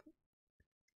that.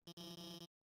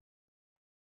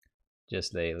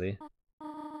 Just lately.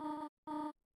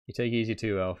 You take it easy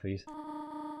too, Alfie.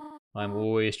 I'm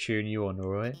always cheering you on,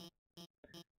 alright?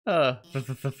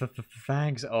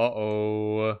 Thanks.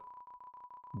 Uh-oh.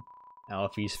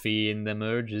 Alfie's feeling them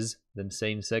urges. Them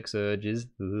same-sex urges.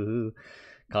 Come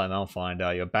on, find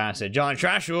out your bastard giant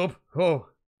trash orb. Oh.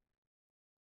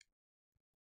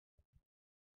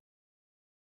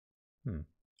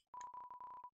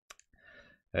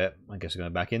 I guess we're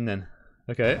going back in then.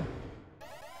 Okay.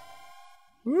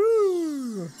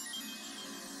 Woo!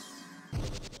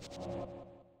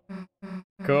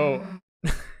 Cool.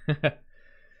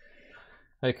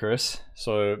 Hey Chris,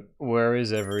 so where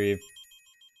is everyone?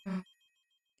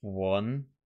 What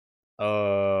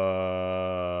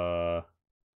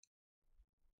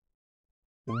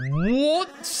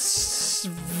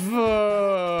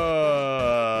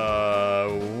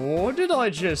did I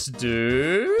just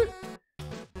do?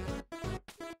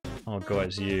 Oh god,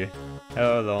 it's you.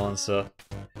 Hello, Lancer.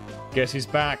 Guess who's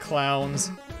back,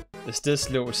 clowns? It's this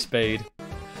little spade.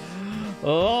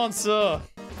 Lancer!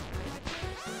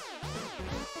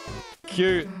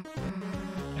 Cute.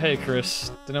 Hey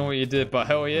Chris, don't know what you did, but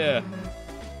hell yeah.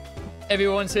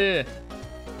 Everyone's here.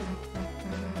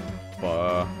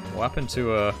 But what happened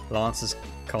to Lancer's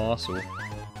castle? Did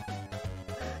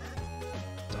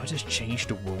I just change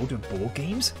the world of board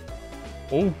games?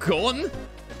 All gone?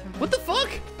 What the fuck?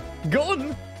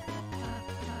 Gone?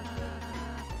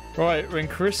 Right, when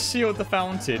Chris sealed the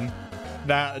fountain,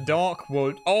 that dark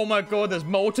world... Oh my god, there's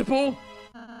multiple?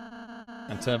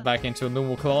 And turned back into a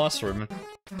normal classroom.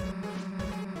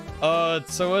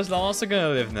 So where's Lancer gonna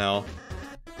live now?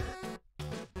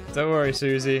 Don't worry,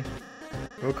 Susie.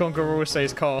 We'll conquer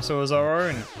Rulesay's castle as our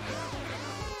own.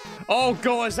 Oh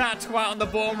god, is that twat on the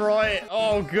bottom right?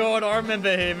 Oh god, I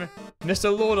remember him.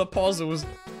 Mr. Lord of Puzzles.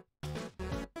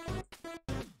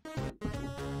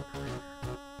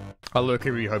 I look, I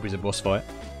really hope he's a boss fight.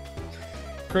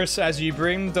 Chris, as you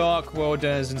bring Dark World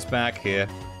denizens back here,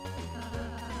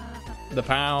 the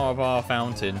power of our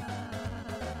fountain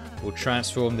will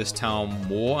transform this town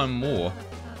more and more.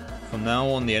 From now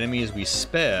on, the enemies we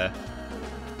spare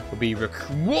will be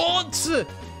What?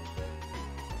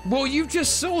 Well, you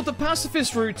just sold the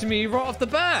pacifist route to me right off the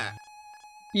bat.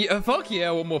 Yeah, fuck yeah,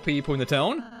 I want more people in the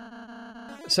town.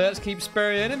 So let's keep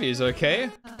sparing enemies, okay?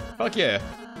 Fuck yeah.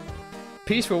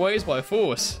 Peaceful ways by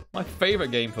force. My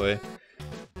favorite gameplay.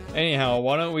 Anyhow,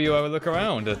 why don't we have a look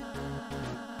around?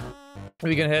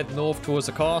 We can head north towards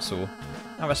the castle.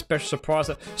 Have a special surprise.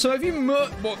 So have you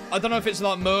I don't know if it's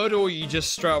like murder or you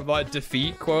just straight up like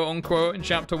defeat, quote unquote, in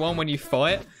chapter 1 when you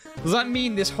fight. Does that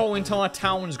mean this whole entire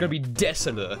town is going to be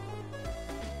desolate?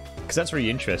 Because that's really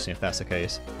interesting if that's the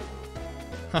case.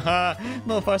 Haha,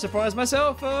 not if I surprise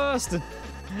myself first.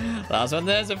 That's when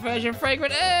there's a fresh and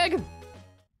fragrant egg.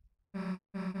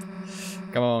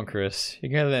 Come on, Chris.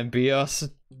 You're going to let them beat us.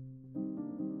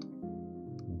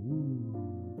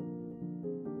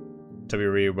 Toby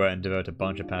really went and developed a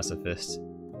bunch of pacifists.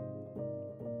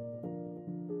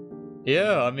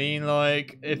 Yeah, I mean,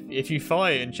 like, if you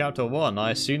fight in Chapter 1,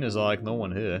 I assume there's, like, no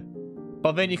one here.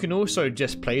 But then you can also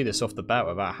just play this off the bat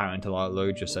without having to, like,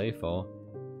 load your save file.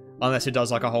 Unless it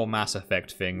does, like, a whole Mass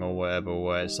Effect thing or whatever,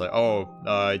 where it's like, oh,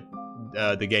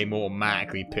 the game will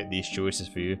automatically pick these choices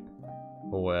for you.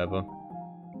 Or whatever.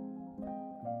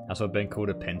 That's what Ben called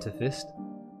a pentafist.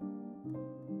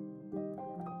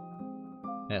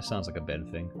 Yeah, it sounds like a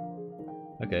Ben thing.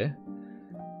 Okay.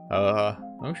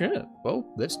 Oh shit. Well,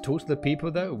 let's talk to the people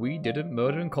that we didn't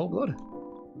murder in cold blood.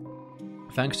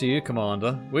 Thanks to you,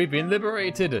 Commander, we've been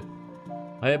liberated.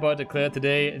 I hereby declare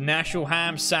today National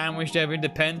Ham Sandwich Day of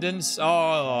Independence.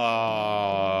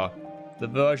 Oh, the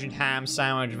Virgin Ham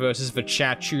Sandwich versus the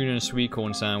chat tuna and sweet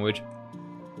corn sandwich.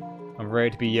 I'm ready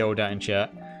to be yelled at in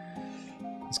chat.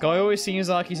 This guy always seems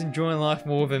like he's enjoying life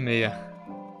more than me.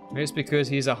 Maybe it's because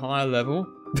he's a higher level.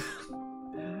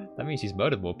 That means he's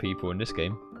murdered more people in this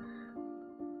game.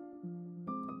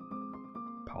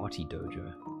 Party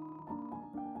Dojo.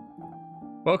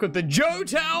 Welcome to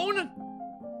Joetown!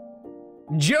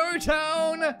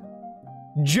 Joetown!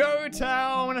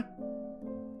 Joetown!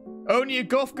 Only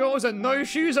goth girls and no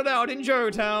shoes allowed in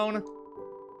Joetown!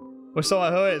 Or so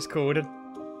I heard it's called.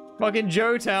 Fucking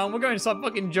Joetown. We're going to some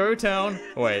fucking Joetown.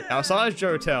 Wait, outside is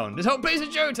Joetown. This whole place is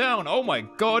Joetown! Oh my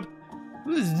god!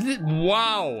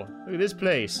 Wow! Look at this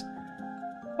place.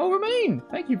 Oh, Remain!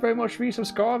 Thank you very much for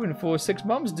resubscribing for 6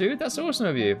 months, dude. That's awesome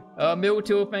of you.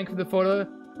 Miltil, thank you for the follow.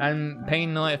 And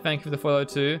Pain Knight, thank you for the follow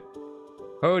too.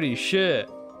 Holy shit.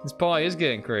 This party is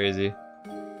getting crazy.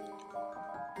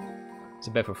 It's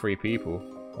a bet for 3 people.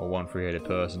 Or 1 3-headed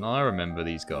person. I remember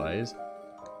these guys.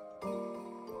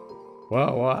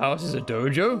 Wow, our house is a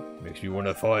dojo? Makes me want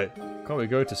to fight. Can't we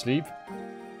go to sleep?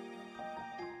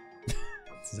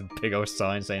 There's a big old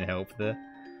sign saying help there.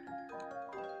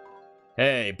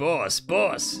 Hey, boss,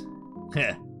 boss!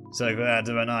 Heh, so glad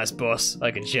to have a nice boss.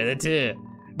 I can shed a tear.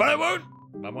 But I won't!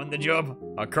 I'm on the job.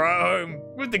 I'll cry at home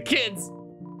with the kids.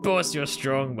 Boss, you're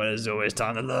strong, but there's always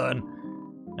time to learn.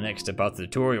 The next step after the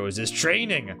tutorials is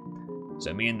training.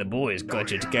 So me and the boys got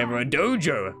you together a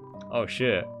dojo. Oh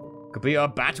shit. Complete our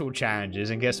battle challenges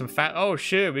and get some fat. Oh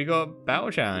shit, we got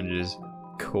battle challenges.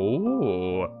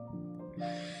 Cool.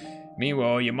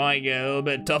 Meanwhile, you might get a little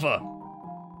bit tougher.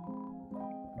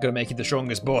 Gotta make you the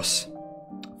strongest boss.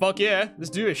 Fuck yeah,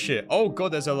 let's do this shit. Oh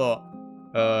god, there's a lot.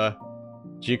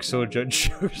 Jigsaw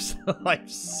shows life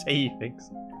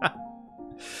savings.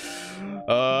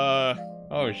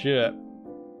 Oh shit.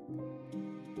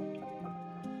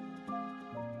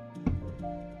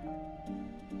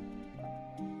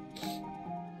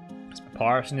 Is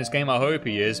Papyrus in this game? I hope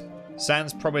he is.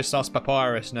 Sans promised us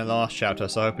Papyrus in the last chapter,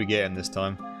 so I hope we get him this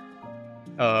time.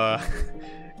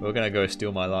 We're gonna go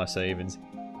steal my life savings.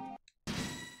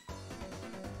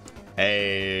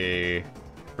 Hey,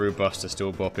 Brewbuster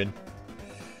still bopping.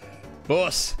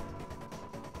 Boss!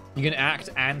 You can act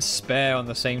and spare on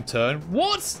the same turn.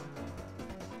 What?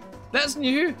 That's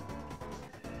new.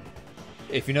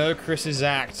 If you know Chris's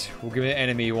act will give an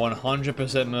enemy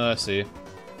 100% mercy.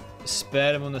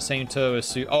 Spare them on the same turn as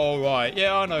Sue. Oh, right.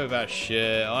 Yeah, I know that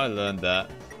shit. I learned that.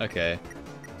 Okay.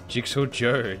 Jigsaw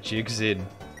Joe. Jigs in.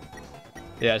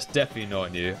 Yeah, it's definitely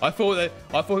not new. I thought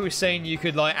he was saying you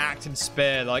could, like, act and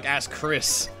spare, like, as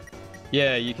Chris.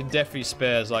 Yeah, you can definitely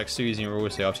spare as, like, Susie and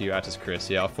Rosie after you act as Chris.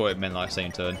 Yeah, I thought it meant, like,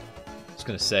 same turn. I was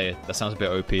gonna say, that sounds a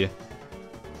bit OP.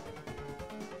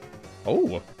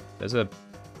 Oh, there's a...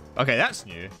 Okay, that's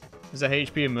new. There's a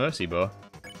HP and Mercy bar.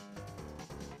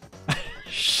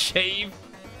 Shave.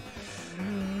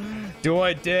 Do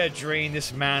I dare drain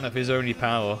this man of his only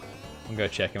power? I'm gonna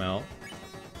check him out.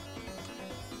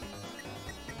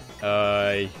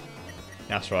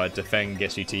 That's right, defend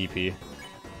gets you TP.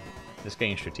 This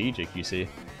game's strategic, you see.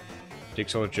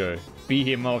 Jigsaw Joe. Beat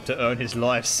him up to earn his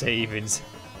life savings.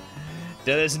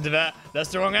 Don't listen to that. That's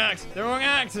the wrong act. The wrong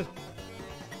act.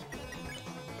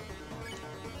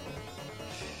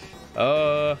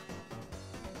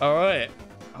 Alright.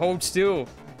 Hold still,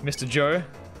 Mr. Joe.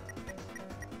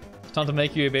 It's time to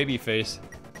make you a baby face.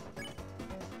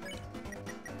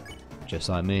 Just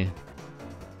like me.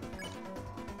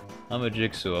 I'm a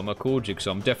Jigsaw. I'm a cool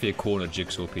Jigsaw. I'm definitely a corner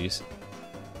Jigsaw piece.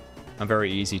 I'm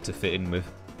very easy to fit in with.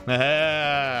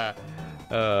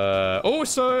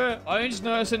 Also, I just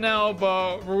noticed it now,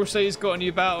 but Rulsey's got a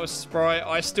new battle sprite.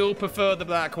 I still prefer the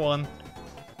black one.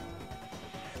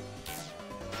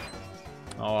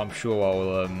 Oh, I'm sure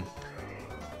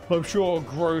I'll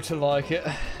grow to like it.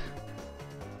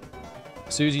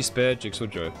 Susie spared Jigsaw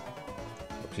Joe.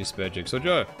 She spared Jigsaw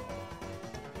Joe.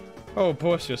 Oh,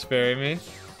 boss, you're sparing me.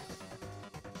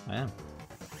 I am.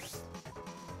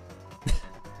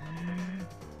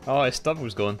 Oh, his stump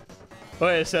was gone.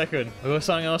 Wait a second, I've got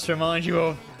something else to remind you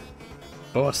of.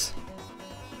 Boss,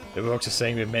 the rocks are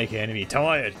saying we make an enemy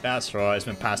tired. That's right, it's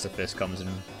when Pacifist comes in.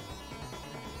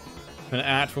 When an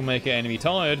act will make an enemy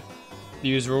tired, the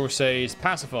user will say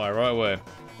pacify right away.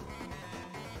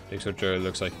 Jigsaw Joe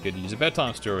looks like he could use a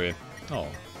bedtime story. Oh.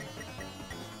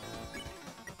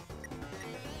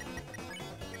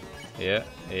 Yeah.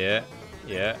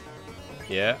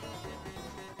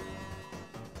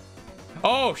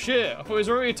 Oh shit, I thought he was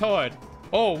already tired.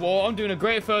 Oh, well, I'm doing a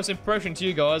great first impression to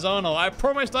you guys, aren't I? I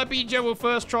promised I'd beat Joe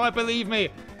first try, believe me.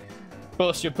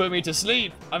 Boss, you put me to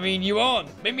sleep. I mean, you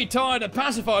aren't. Make me tired and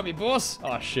pacify me, boss.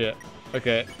 Oh, shit.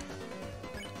 Okay.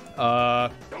 Oh.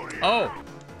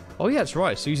 Oh, yeah, that's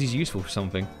right. Susie's useful for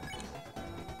something.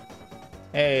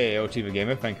 Hey, Ultima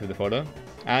Gamer, thank you for the follow.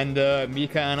 And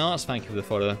Mika and Arts, thank you for the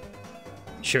follow.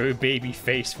 Show baby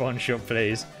face one shot,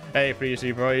 please. Hey, please,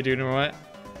 bro, you doing alright?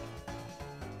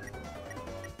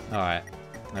 Alright.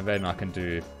 And then I can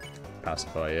do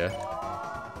pacify, yeah.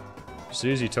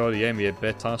 Susie told the enemy a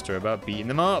bedtime story about beating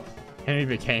them up. Henry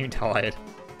became tired.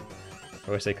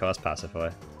 Or they cast pacify.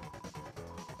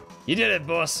 You did it,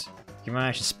 boss! You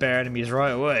managed to spare enemies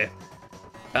right away.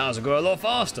 Battles will go a lot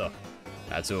faster.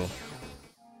 That's all.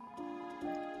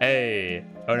 Hey,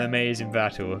 an amazing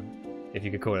battle, if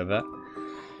you could call it that.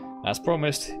 As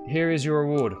promised, here is your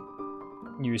reward.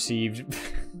 You received...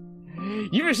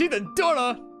 You received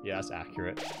 $1! Yeah, that's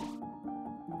accurate.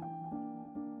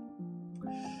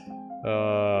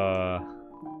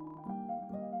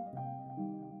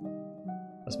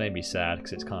 That's made me sad,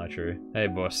 because it's kind of true. Hey,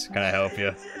 boss, can I help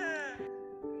you?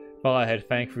 Firehead,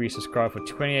 thank you for resubscribe for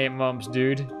 28 months,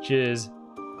 dude. Cheers.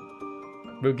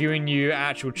 We're giving you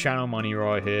actual channel money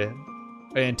right here.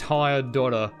 An entire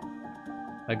 $1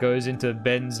 that goes into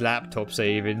Ben's laptop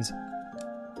savings.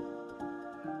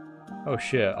 Oh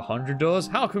shit, $100?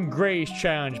 How can Gray's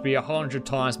challenge be 100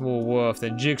 times more worth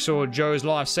than Jigsaw Joe's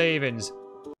life savings?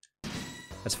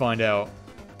 Let's find out.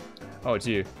 Oh, it's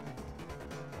you.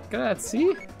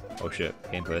 Grazie. Oh shit,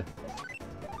 gameplay.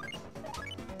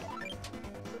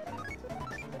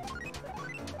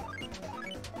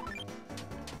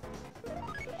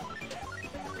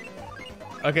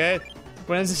 Okay,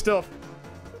 when does it stop?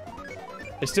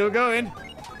 It's still going.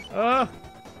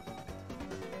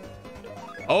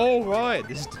 Oh, right,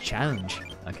 this is the challenge.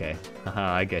 Okay,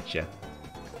 haha, I get you.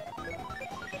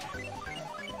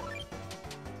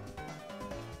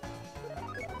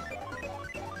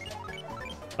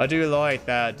 I do like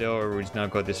that Deltarune's now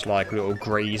got this like little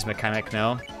graze mechanic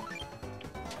now.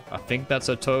 I think that's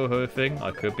a Toho thing.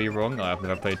 I could be wrong. I've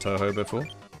never played Toho before.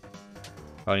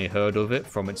 I only heard of it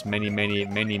from its many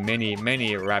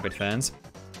rabbit fans.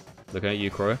 Looking at you,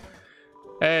 Crow.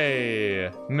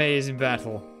 Hey, amazing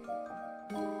battle.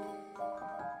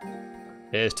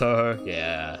 Here's Toho.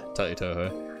 Yeah, totally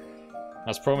Toho.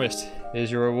 As promised,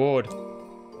 here's your reward.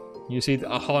 You see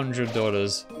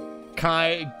 $100. Can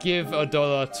I give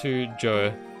 $1 to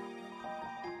Joe?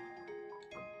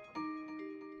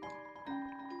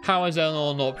 How is that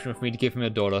not an option for me to give him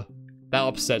 $1? That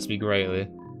upsets me greatly.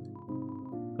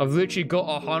 I've literally got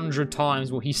 100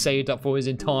 times what he saved up for his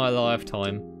entire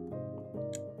lifetime.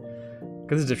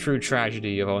 Because it's a true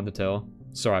tragedy of Undertale.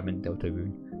 Sorry, I meant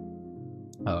Deltarune.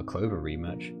 Oh, Clover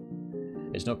rematch.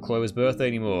 It's not Clover's birthday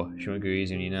anymore. She won't go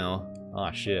easy on you now.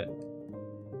 Ah, shit.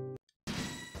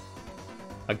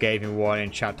 I gave him one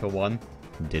in chapter 1.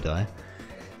 Did I?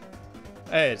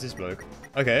 Hey, it's this bloke.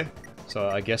 Okay. So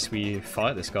I guess we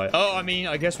fight this guy. Oh, I mean,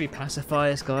 I guess we pacify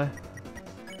this guy.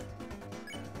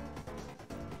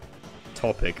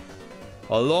 Topic.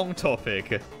 A long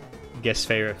topic. Guess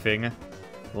favorite thing.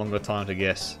 Longer time to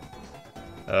guess.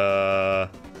 Yeah,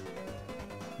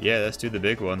 let's do the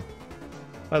big one.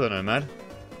 I don't know, man.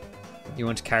 You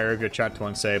want to carry over your chapter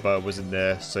 1 save, but I wasn't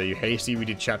there, so you hastily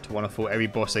redid chapter 1 and fought every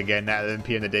boss again at 11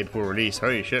 PM the day before release.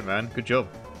 Holy shit, man. Good job.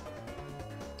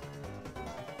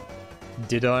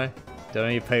 Did I? Did I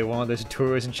only play one of those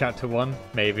tutorials in chapter 1?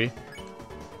 Maybe.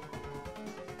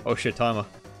 Oh shit, timer.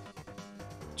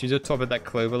 Choose a topic that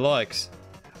Clover likes.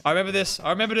 I remember this. I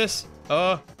remember this.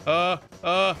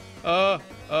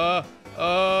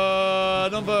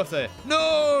 Non-birthday.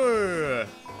 No!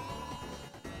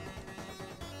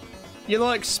 You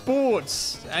like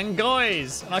sports and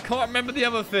guys, and I can't remember the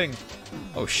other thing.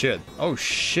 Oh shit. Oh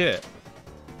shit.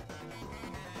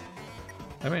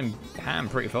 I mean, ham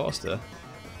pretty fast there.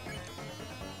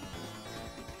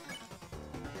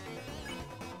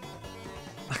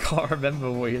 I can't remember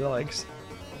what he likes.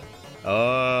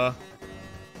 Oh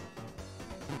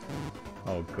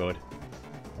god.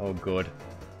 Oh god.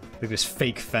 Look at this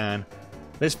fake fan.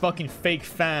 This fucking fake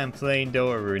fan playing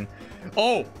Deltarune.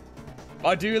 Oh!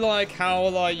 I do like how,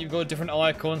 like, you've got different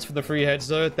icons for the three heads,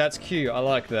 though. That's cute. I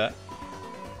like that.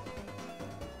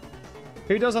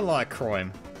 Who doesn't like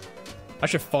crime? I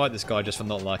should fight this guy just for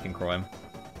not liking crime.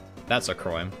 That's a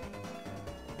crime.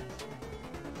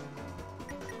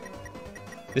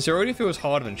 This already feels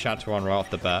harder than Chapter 1 right off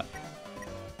the bat.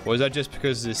 Or is that just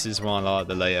because this is one of like,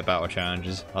 the later battle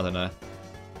challenges? I don't know.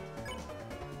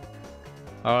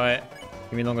 Alright.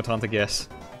 Give me a longer time to guess.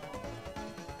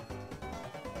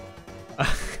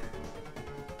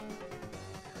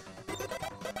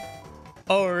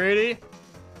 Oh, really?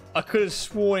 I could have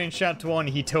sworn in Chapter 1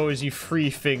 he tells you 3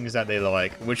 things that they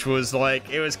like, which was like,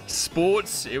 it was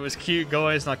sports, it was cute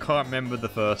guys, and I can't remember the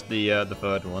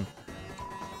third one.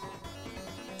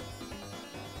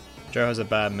 Joe has a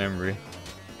bad memory.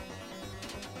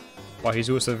 But he's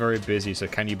also very busy, so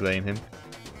can you blame him?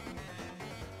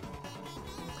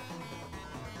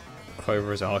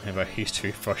 Clover is arguing about whose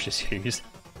toothbrush is whose.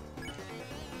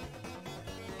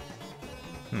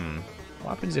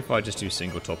 What happens if I just do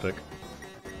single topic?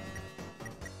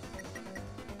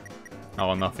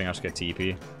 Oh, nothing, I'll just get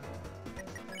TP.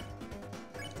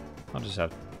 I'll just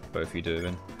have both of you do it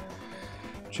then.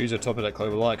 Choose a topic that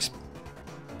Clover likes.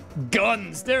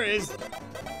 Guns! There it is!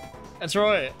 That's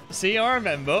right. See, I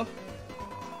remember.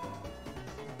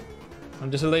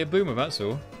 I'm just a late boomer, that's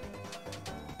all.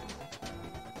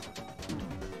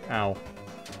 Ow.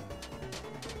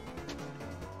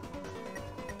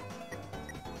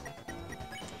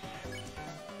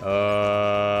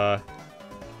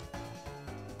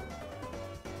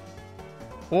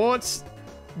 What?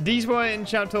 These were in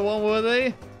Chapter 1, were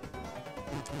they?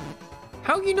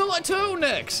 How can you not like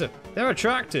turtlenecks? They're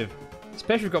attractive.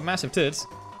 Especially if you've got massive tits.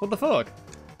 What the fuck?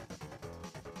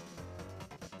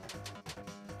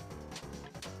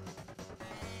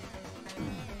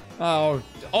 Oh,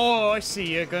 I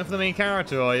see you. Going for the main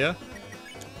character, are you?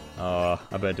 Oh,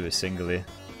 I better do it singly.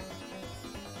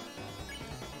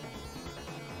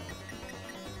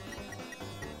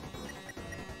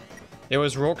 It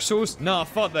was Rock Sauce? Nah,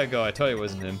 fuck that guy. I tell you it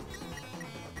wasn't him.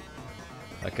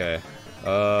 Okay.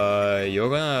 You're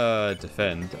gonna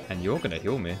defend, and you're gonna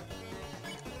heal me.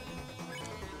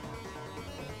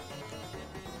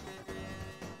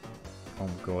 Oh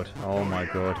my god. Oh my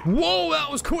god. Whoa, that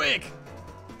was quick!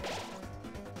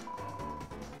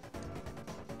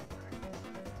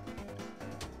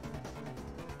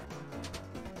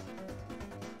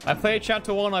 I played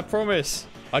Chapter 1, I promise.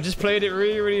 I just played it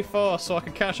really, really fast so I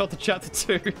could catch up to Chapter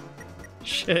 2.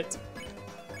 Shit.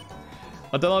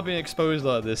 I don't like being exposed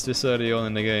like this early on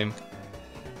in the game.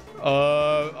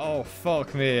 Oh,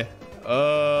 fuck me.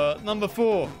 Number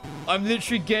 4. I'm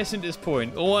literally guessing at this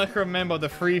point. All I can remember are the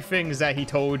 3 things that he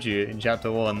told you in Chapter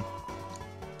 1.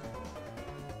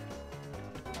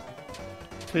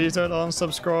 Please don't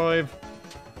unsubscribe.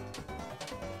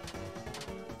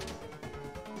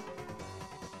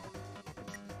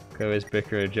 Where's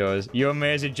Bicker and Joe's? You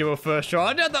amazing Joe first try.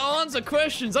 I didn't have to answer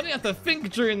questions. I didn't have to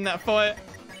think during that fight.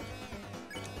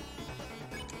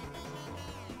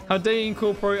 How dare you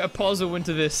incorporate a puzzle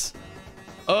into this?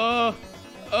 If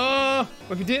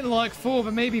you didn't like 4,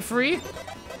 but maybe 3?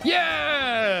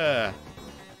 Yeah!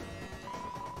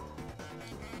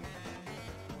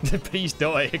 Please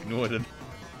die, ignore them.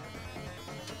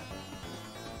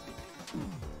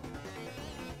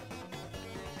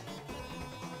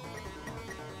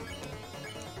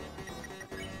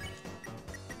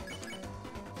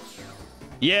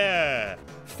 Yeah!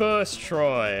 First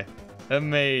try.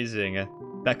 Amazing.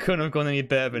 That couldn't have gone any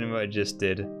better than what I just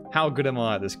did. How good am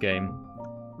I at this game?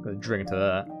 I'm gonna drink to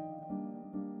that.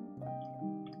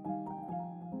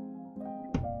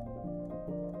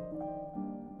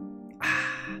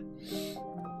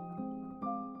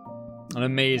 An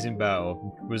amazing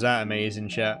battle. Was that amazing,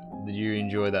 chat? Did you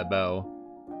enjoy that battle?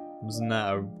 Wasn't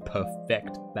that a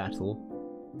perfect battle?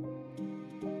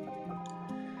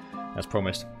 As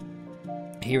promised.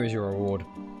 Here is your reward.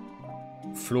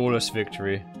 Flawless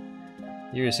victory.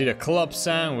 You can see the club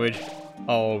sandwich.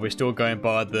 Oh, we're still going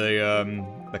by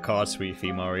the card suite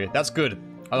theme, are we? That's good.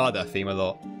 I like that theme a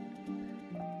lot.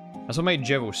 That's what made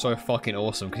Gerald so fucking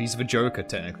awesome, because he's the Joker,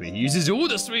 technically. He uses all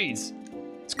the sweets!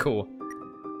 It's cool.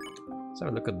 Let's have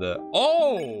a look at the...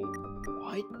 Oh!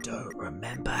 I don't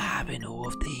remember having all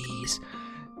of these.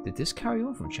 Did this carry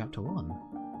on from chapter 1?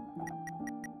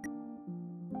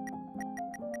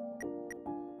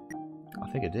 I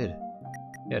think it did.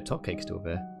 Yeah, top cake's still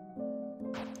there.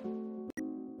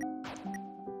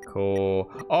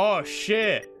 Cool. Oh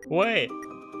shit! Wait!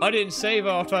 I didn't save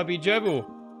after I beat Jebel.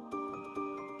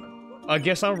 I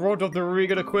guess I'm robbed of the really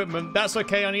good equipment. That's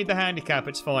okay, I need the handicap,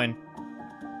 it's fine.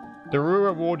 The real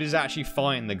reward is actually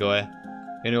fighting the guy,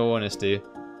 in all honesty.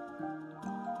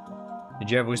 The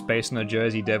Jebel is based on a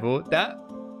Jersey Devil. That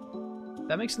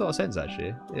makes a lot of sense,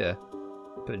 actually. Yeah.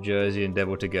 Put Jersey and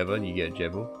Devil together and you get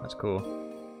Jebel. That's cool.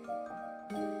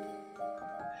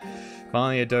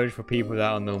 Finally a dojo for people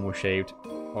that are normal shaped.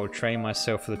 I'll train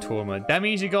myself for the tournament. That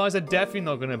means you guys are definitely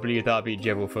not going to believe that I beat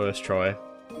Jebel first try.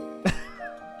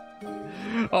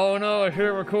 Oh no, I should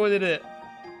have recorded it.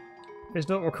 It's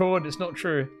not recorded, it's not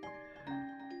true.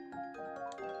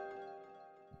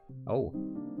 Oh.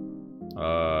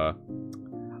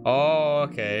 Oh,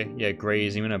 okay. Yeah,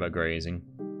 grazing. We know about grazing.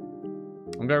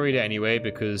 I'm gonna read it anyway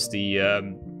because the,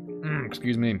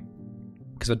 excuse me.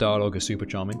 Because the dialogue is super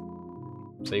charming.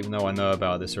 So even though I know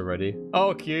about this already.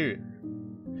 Oh, cute.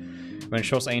 When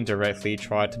shots aim directly,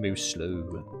 try to move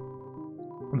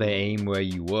slow. They aim where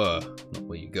you were, not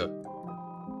where you go.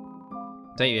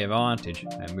 Take the advantage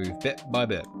and move bit by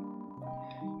bit.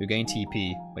 You gain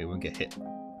TP, but you won't get hit.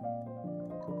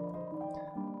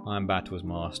 I'm Battles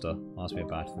Master. Ask me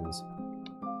about battles.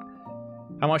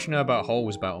 How much you know about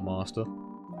Holes, Battle Master?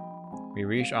 We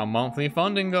reached our monthly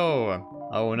funding goal.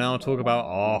 I will now talk about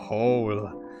our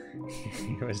hole.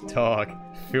 It was dark,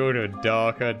 filled with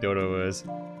darker dollars.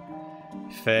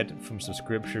 Fed from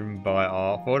subscription by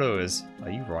our followers.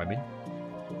 Are you rhyming?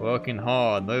 Working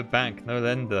hard, no bank, no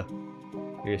lender.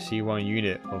 You see 1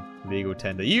 unit of legal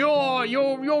tender. You're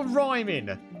rhyming.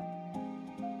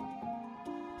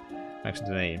 Thanks for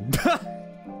the name.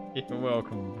 You're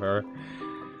welcome, bro.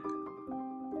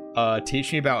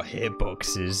 Teach me about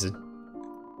hitboxes.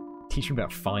 Teach me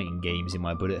about fighting games in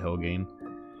my bullet hell game.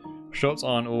 Shots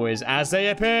aren't always as they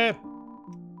appear.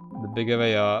 The bigger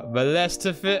they are, the less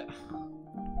to fit.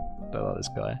 Don't like this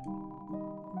guy.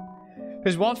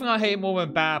 There's one thing I hate more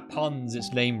than bad puns,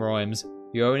 it's lame rhymes.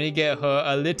 You only get hurt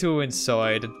a little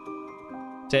inside.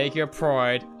 Take your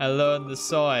pride and learn the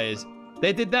size.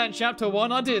 They did that in chapter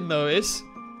 1, I didn't notice.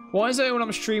 Why is it when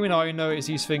I'm streaming I notice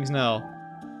these things now?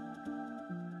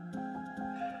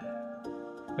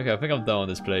 Okay, I think I'm done with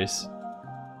this place.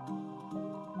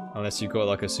 Unless you've got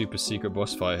like a super secret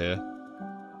boss fight here.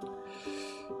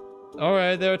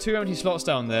 Alright, there are 2 empty slots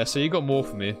down there, so you got more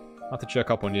for me. I have to check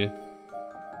up on you.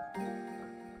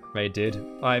 They did.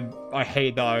 I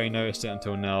hate that I only noticed it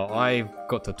until now. I've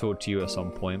got to talk to you at some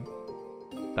point.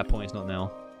 That point is not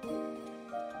now.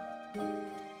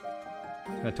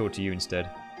 I'm gonna talk to you instead.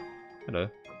 Hello.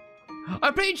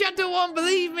 I played chapter 1,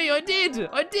 believe me, I did!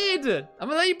 I did!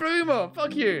 I'm a late bloomer,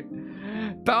 fuck you!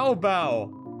 Bow bow.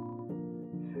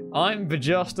 I'm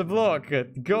just a block.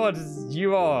 God,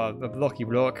 you are a blocky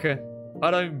block.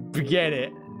 I don't get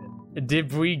it.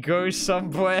 Did we go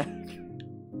somewhere?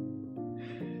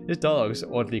 This dialogue's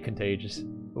oddly contagious.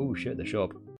 Oh shit, the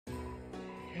shop.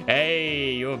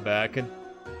 Hey, you're back.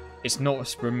 It's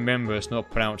not, remember, it's not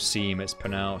pronounced seam, it's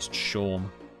pronounced shawm.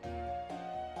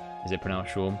 Is it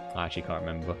pronounced shawm? I actually can't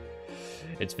remember.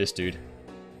 It's this dude.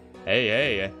 Hey,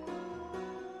 hey.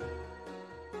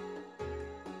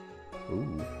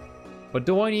 Ooh. But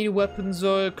do I need weapons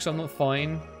though? Because I'm not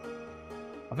fine.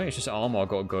 I think it's just armor I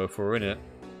gotta go for, innit?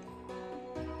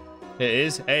 It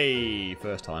is? Hey,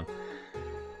 first time.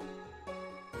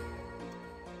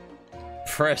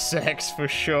 Press X for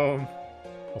sure.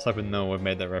 I was hoping no one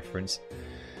made that reference.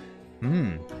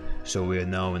 So we're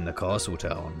now in the castle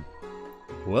town.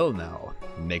 Well now,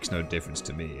 it makes no difference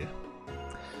to me.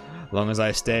 Long as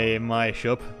I stay in my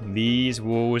shop, these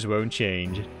walls won't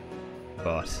change.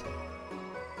 But,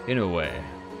 in a way,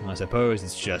 I suppose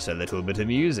it's just a little bit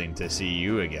amusing to see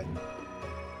you again.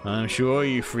 I'm sure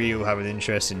you three will have an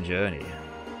interesting journey.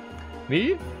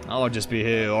 Me? I'll just be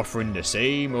here offering the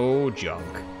same old junk.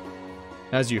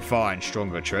 As you find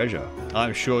stronger treasure,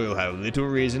 I'm sure you'll have little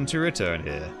reason to return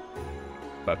here.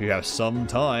 But if you have some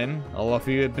time, I'll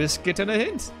offer you a biscuit and a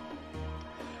hint.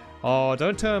 Oh,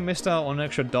 don't tell me I missed out on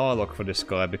extra dialogue for this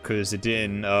guy because it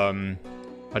didn't, I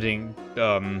didn't,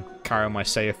 carry on my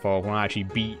save file when I actually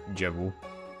beat Jebel.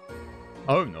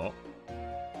 I hope not.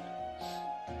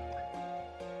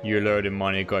 You loaded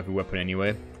money, got every weapon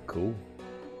anyway. Cool.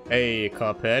 Hey,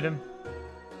 Carped.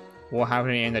 What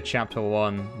happened in the chapter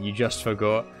 1? You just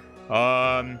forgot.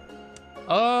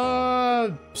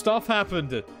 Stuff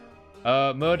happened.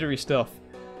 Murdery stuff.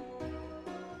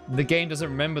 The game doesn't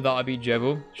remember that I beat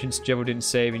Jevil, since Jevil didn't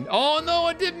save. Oh no,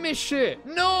 I did miss shit!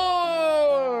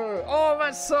 No! Oh,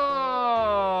 that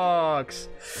sucks!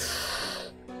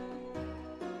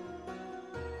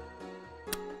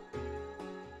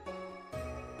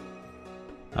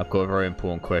 I've got a very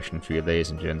important question for you,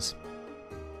 ladies and gents.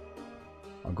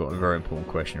 I've got a very important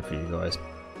question for you guys.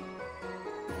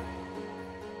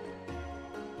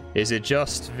 Is it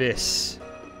just this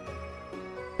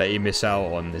that you miss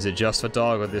out on? Is it just the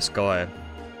dog or this guy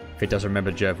if it doesn't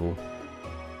remember Jevil?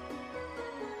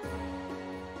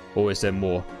 Or is there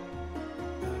more?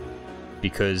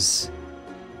 Because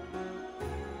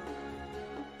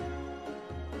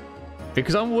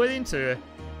I'm willing to,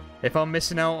 if I'm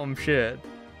missing out on shit.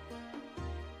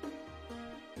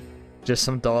 Just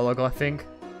some dialogue, I think.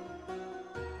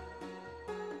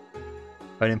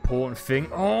 An important thing.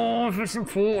 Oh, if it's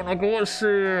important, I gotta see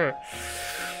it.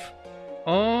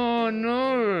 Oh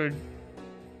no.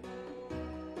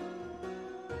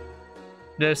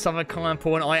 There's something kind of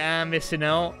important I am missing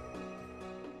out.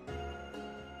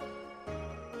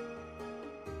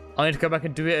 I need to go back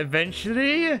and do it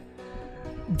eventually.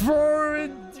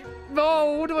 Bro,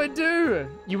 no, what do I do?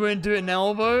 You wouldn't do it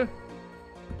now, though?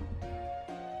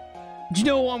 Do you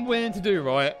know what I'm willing to do,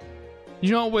 right?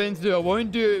 You know what I'm willing to do? I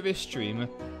won't do it this stream.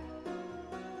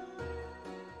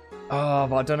 Oh,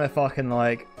 but I don't know if I can,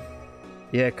 like...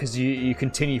 Yeah, because you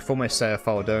continue from a save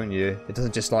file, don't you? It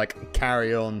doesn't just, like,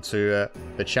 carry on to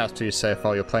the chat to your save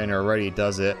file you're playing already,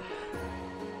 does it?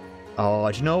 Oh,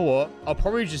 do you know what? I'll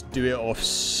probably just do it off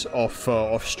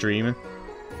stream.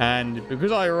 And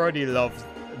because I already love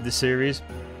the series,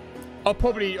 I'll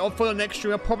probably, for the next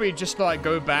stream, I'll probably just, like,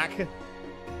 go back.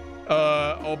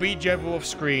 I'll beat Jevil off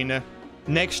screen.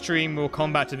 Next stream, we'll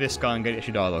come back to this guy and get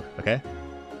issue dialogue, okay?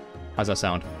 How's that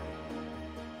sound?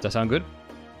 Does that sound good?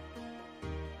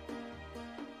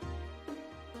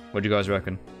 What do you guys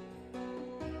reckon?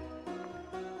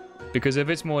 Because if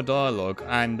it's more dialogue,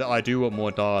 and I do want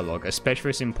more dialogue, especially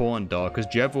if it's important dialogue,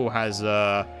 because Jevil has,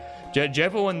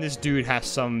 Jevil and this dude has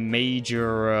some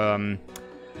major,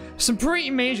 some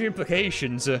pretty major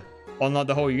implications on, like,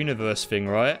 the whole universe thing,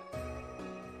 right?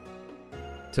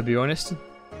 To be honest.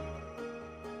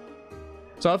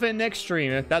 So I think next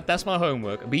stream, that's my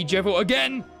homework. Beat Jevil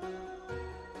again!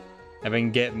 And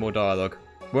then get more dialogue.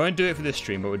 We won't do it for this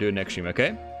stream, but we'll do it next stream,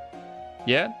 okay?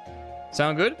 Yeah?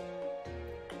 Sound good?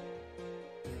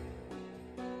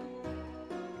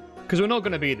 Because we're not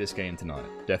going to beat this game tonight.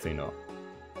 Definitely not.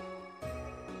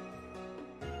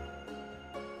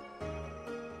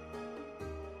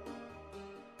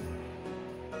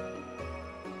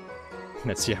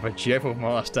 Let's see how a Jevil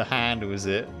Master handles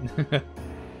it.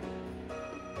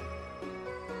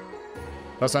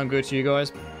 That sound good to you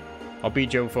guys? I'll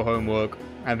beat Jevil for homework,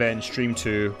 and then stream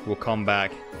 2, we'll come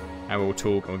back, and we'll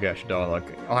talk, and we'll get your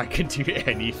dialogue. I can do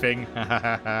anything.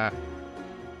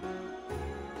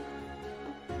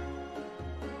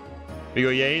 We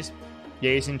got yays?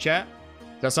 Yays in chat?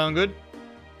 Does that sound good?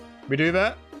 We do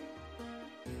that?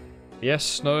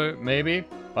 Yes, no, maybe?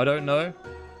 I don't know.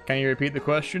 Can you repeat the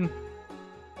question?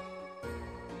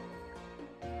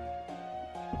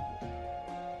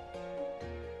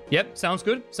 Yep, sounds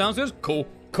good. Sounds good. Cool.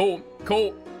 Cool.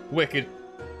 Cool. Wicked.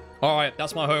 Alright,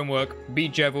 that's my homework.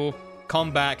 Beat Jevil.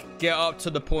 Come back. Get up to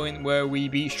the point where we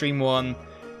beat stream 1.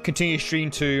 Continue stream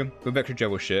 2 with extra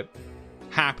Jevil shit.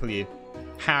 Happily.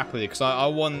 Happily. Because I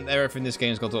want everything this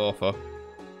game's got to offer.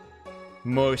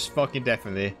 Most fucking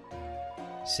definitely.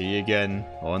 See you again.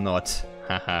 Or not.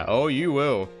 Haha. Oh, you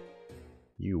will.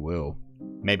 You will.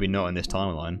 Maybe not in this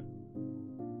timeline.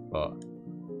 But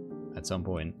at some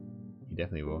point. You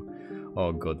definitely will.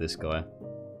 Oh god, this guy.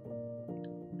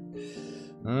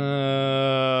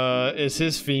 Is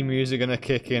his theme music gonna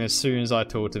kick in as soon as I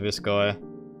talk to this guy?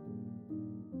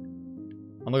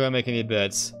 I'm not gonna make any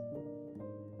bets.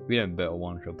 We don't bet on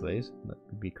 1Shot, please. That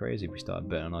would be crazy if we started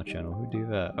betting on our channel. Who'd do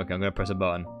that? Okay, I'm gonna press a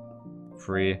button.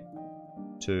 3,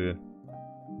 2,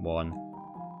 1.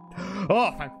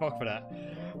 Oh, thank fuck for that.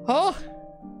 Oh!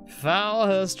 Thou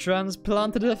hast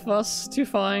transplanted us to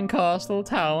fine Castle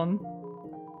Town.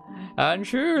 And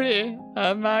truly,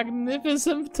 a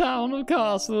magnificent town of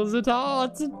castles at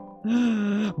art.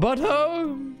 But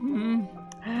oh,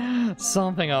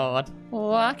 something odd,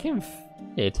 lacking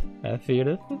it, I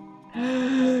feeleth.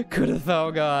 Could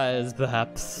thou guys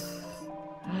perhaps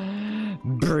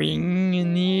bring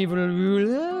an evil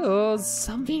ruler or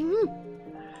something?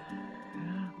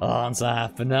 Answer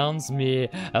hath pronounced me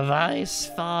vice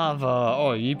father.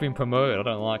 Oh, you've been promoted, I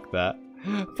don't like that.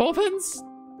 Fourpence?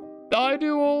 I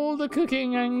do all the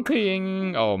cooking and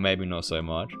cleaning. Oh, maybe not so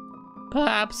much.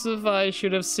 Perhaps if I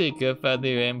should have seeketh a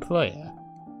new employer.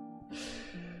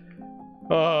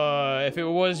 If it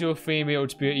was your theme, it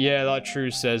would be... Yeah, like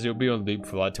True says, it'll be on loop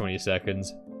for like 20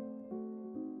 seconds.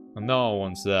 And no one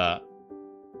wants that.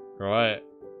 Right?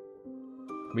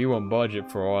 We want budget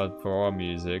for our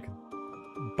music.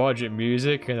 Budget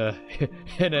music in a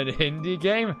in an indie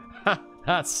game?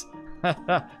 That's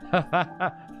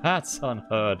that's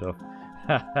unheard of.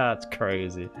 That's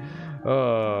crazy.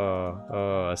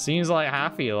 Oh, seems like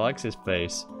Happy likes this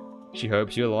place. She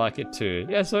hopes you'll like it too.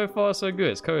 Yeah, so far so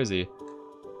good. It's cozy.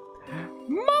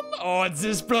 Mum! Oh, it's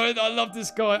this bloke. I love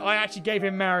this guy. I actually gave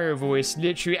him Mario voice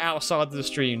literally outside the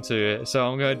stream too, so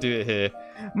I'm gonna do it here.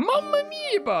 Mamma mia!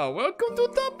 Welcome to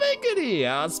the bakery.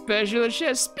 Our special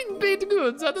chef spin baked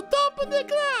goods at the top of the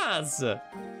class.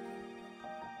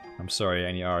 I'm sorry,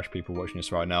 any Irish people watching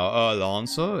this right now.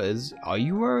 Lancer, are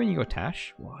you wearing your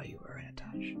tash? Why are you wearing a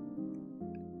tash?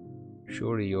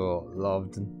 Surely you're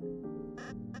loved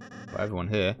by everyone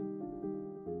here.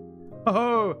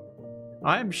 Oh,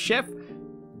 I'm chef.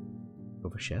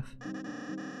 Over chef.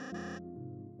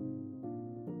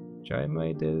 Try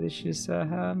my delicious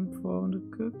hand-formed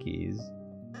cookies.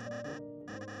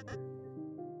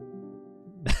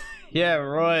 Yeah,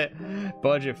 right.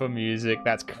 Budget for music.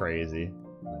 That's crazy.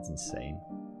 That's insane.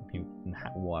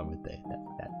 Why would they?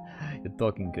 You're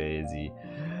talking crazy.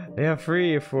 They are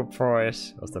free for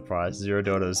price. What's the price?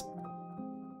 $0.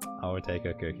 I would take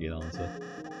a cookie, Lancer.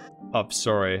 Oh,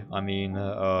 sorry. I mean,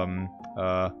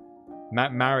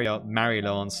 Mary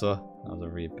Lancer. That was a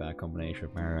really bad combination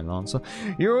of Mary and Lancer.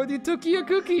 You already took your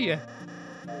cookie!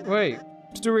 Wait,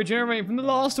 still regenerating from the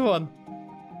last one.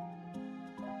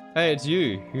 Hey, it's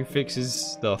you who fixes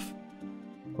stuff.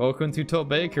 Welcome to Top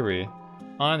Bakery.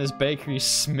 I'm this bakery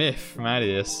smith from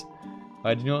Adius.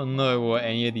 I do not know what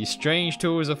any of these strange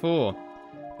tools are for.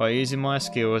 By using my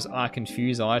skills, I can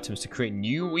fuse items to create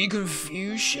new... We can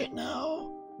fuse shit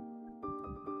now.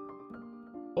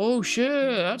 Oh shit,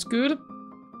 that's good.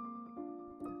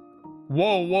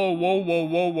 Whoa.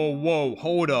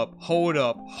 Hold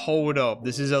up.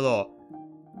 This is a lot.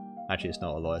 Actually, it's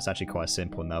not a lot. It's actually quite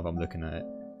simple now that I'm looking at it.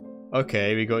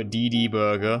 Okay, we got DD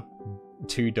Burger.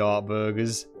 2 Dart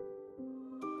Burgers.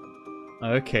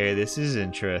 Okay, this is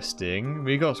interesting.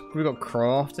 We got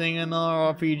crafting in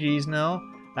our RPGs now.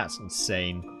 That's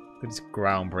insane. Look at this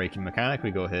groundbreaking mechanic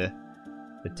we got here.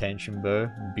 The tension bow,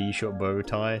 B-shot bow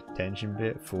tie, tension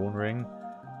bit, thorn ring.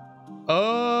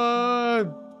 I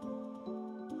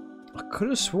could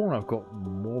have sworn I've got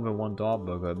more than 1 Dart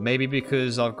Burger. Maybe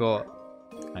because I've got...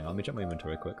 Hang on, let me check my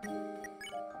inventory quick.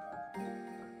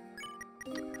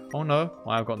 Oh no,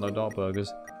 I've got no Dart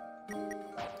Burgers.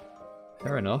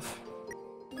 Fair enough.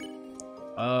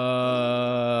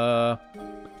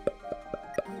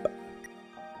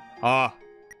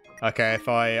 Okay, if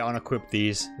I unequip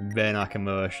these, then I can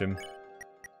merge them.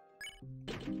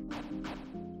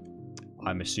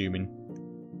 I'm assuming.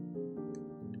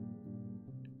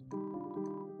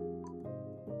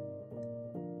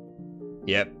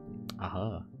 Yep.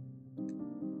 Aha.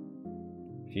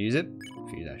 Fuse it.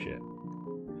 Fuse that shit.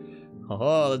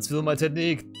 Haha, let's feel my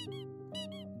technique.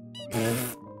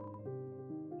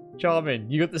 Charming,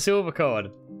 you got the silver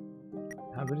card.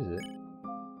 How good is it?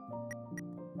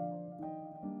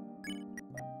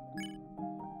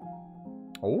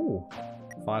 Oh,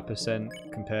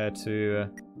 5% compared to...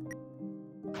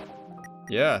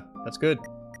 Yeah, that's good.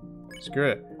 Screw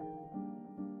it.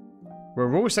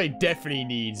 Rule say definitely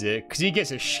needs it, because he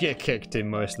gets a shit kicked in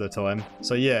most of the time.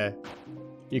 So yeah,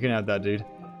 you can have that, dude.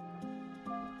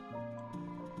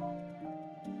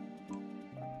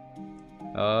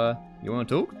 You want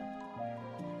to talk?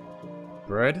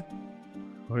 Bread?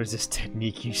 What is this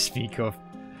technique you speak of?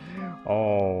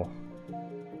 Oh.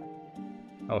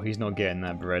 Oh, he's not getting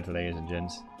that bread, ladies and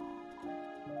gents.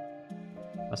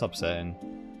 That's upsetting.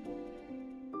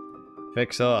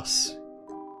 Fix us.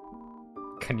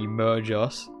 Can you merge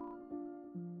us?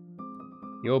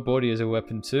 Your body is a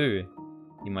weapon too.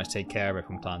 You must take care of it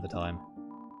from time to time.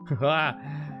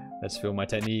 Let's feel my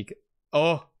technique.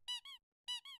 Oh!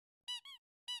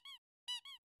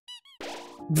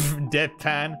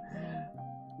 Deadpan.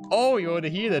 Oh, you're the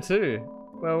healer too.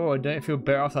 Well, don't you feel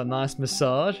better after that nice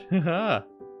massage?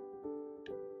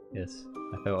 Yes,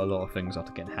 I felt a lot of things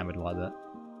after getting hammered like that.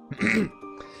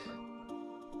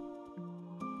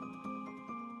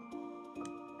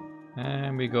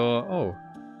 And we go, oh,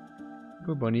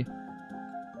 good bunny.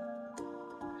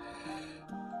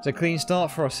 It's a clean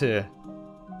start for us here.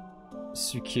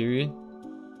 Sukiri.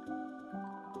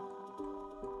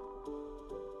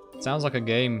 Sounds like a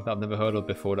game that I've never heard of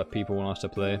before that people want us to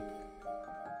play.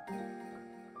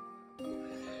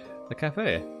 The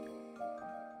cafe.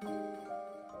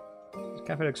 This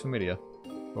cafe looks familiar.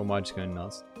 Or am I just going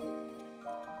nuts?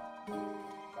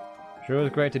 Sure, it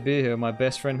was great to be here. My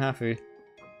best friend, Happy.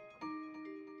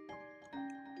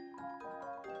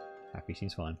 Happy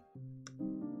seems fine.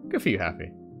 Good for you,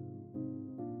 Happy.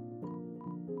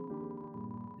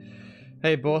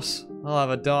 Hey, boss. I'll have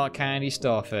a dark candy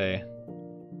starfy.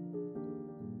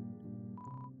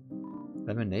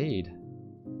 Lemonade.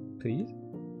 Please?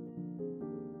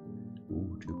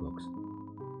 Ooh, jukebox.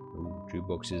 Ooh,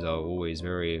 jukeboxes are always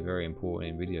very, very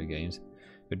important in video games.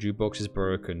 The jukebox is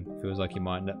broken. Feels like you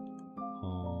might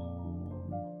oh.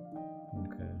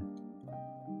 Okay.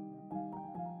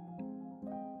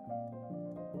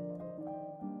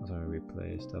 I was gonna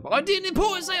replay stuff. I didn't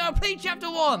import say I played chapter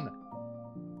 1!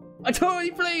 I totally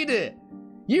played it!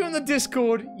 You on the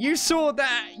Discord, you saw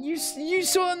that. You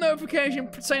saw a notification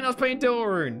saying I was playing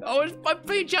Deltarune. I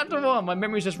played chapter 1. My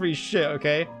memory's just really shit,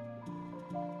 okay?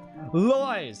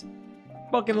 Lies.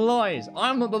 Fucking lies.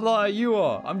 I'm not the liar, you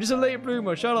are. I'm just a late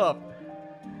bloomer, shut up.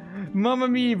 Mamma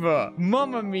Mia.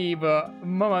 Mamma Mia.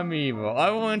 Mamma Mia. I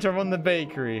wanted to run the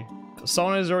bakery.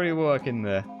 Sona's already working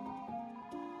there.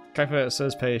 Cafe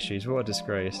says pastries. What a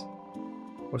disgrace.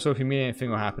 What sort of humiliating thing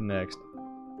will happen next?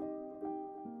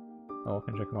 Oh, I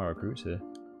can check my recruits here.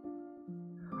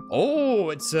 Oh,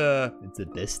 it's a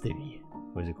bestiary.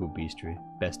 What is it called? Beastery.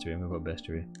 Bestiary. I've got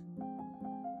bestiary.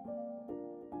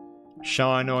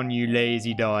 Shine on, you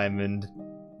lazy diamond.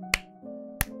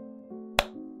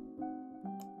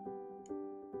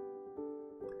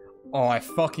 Oh, I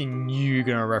fucking knew you were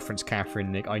gonna reference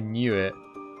Catherine, Nick. I knew it.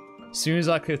 As soon as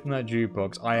I clicked on that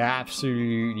jukebox, I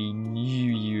absolutely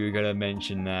knew you were gonna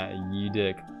mention that. You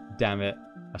dick. Damn it.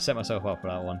 I set myself up for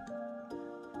that one.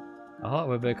 A heart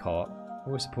with a big heart.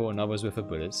 Always supporting others with the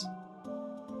bullets.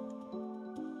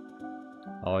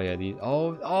 Oh yeah, these.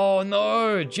 Oh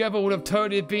no! Jebba would have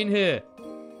totally been here.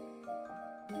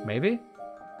 Maybe.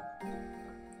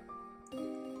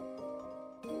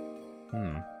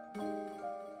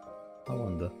 I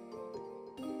wonder.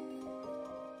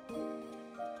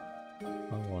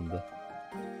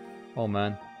 Oh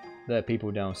man, there are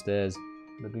people downstairs.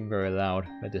 They're being very loud.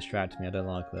 They distract me. I don't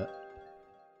like that.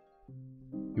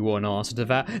 You want an answer to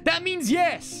that? That means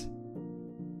yes!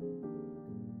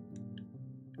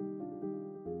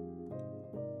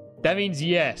 That means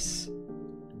yes.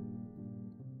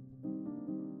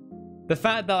 The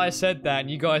fact that I said that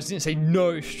and you guys didn't say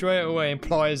no straight away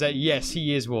implies that yes,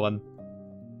 he is one.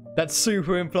 That's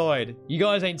super implied. You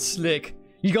guys ain't slick.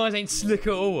 You guys ain't slick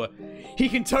at all. He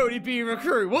can totally be a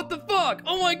recruit. What the fuck?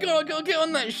 Oh my god, I gotta get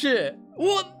on that shit.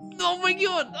 What? Oh my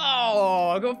god. Oh,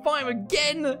 I gotta find him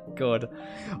again. God.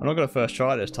 I'm not gonna first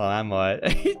try this time, am I?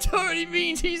 It totally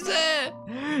means he's there.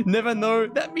 Never know.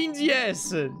 That means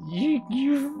yes.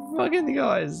 You fucking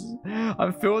guys.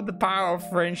 I'm filled with the power of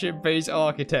friendship-based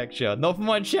architecture. Not for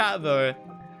my chat, though.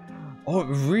 Oh, it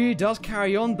really does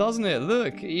carry on, doesn't it?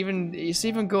 Look, it's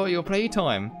even got your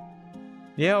playtime.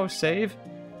 Yeah, I'll save.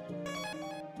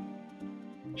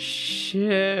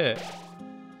 Shit.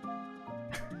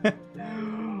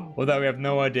 Although we have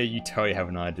no idea, you totally have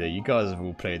an idea. You guys have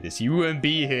all played this. You wouldn't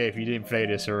be here if you didn't play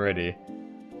this already.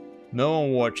 No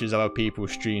one watches other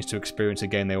people's streams to experience a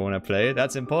game they want to play.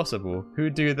 That's impossible.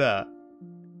 Who'd do that?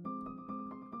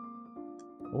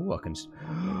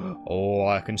 Oh,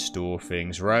 I can store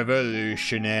things.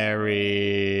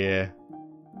 Revolutionary.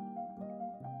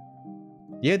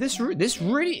 Yeah, this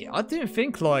really, I didn't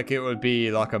think like it would be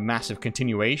like a massive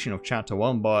continuation of chapter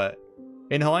 1, but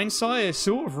in hindsight, it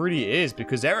sort of really is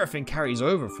because everything carries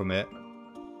over from it.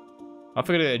 I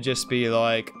figured it'd just be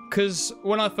like, because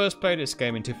when I first played this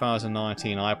game in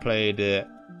 2019, I played it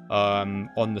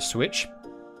on the Switch.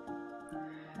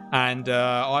 And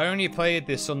I only played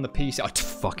this on the PC. I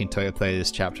fucking totally play this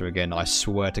chapter again. I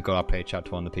swear to God, I played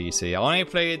chapter 1 on the PC. I only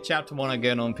played chapter 1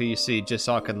 again on PC just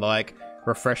so I could like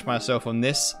refresh myself on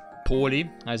this poorly,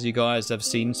 as you guys have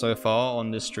seen so far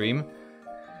on this stream.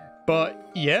 But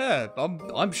yeah,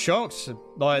 I'm shocked.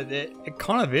 Like it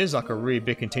kind of is like a really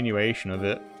big continuation of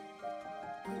it.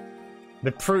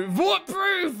 The proof. What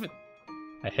proof?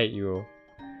 I hate you all.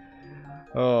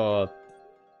 Oh,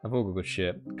 I've all got good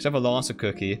shit. Except for Lancer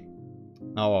cookie.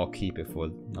 Oh, I'll keep it for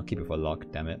luck.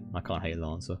 Damn it, I can't hate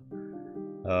Lancer.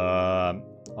 I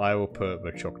will put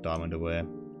the chalk diamond away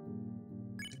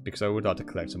because I would like to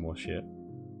collect some more shit.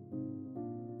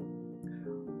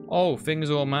 Oh, things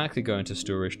automatically go into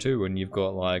storage too when you've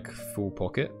got like full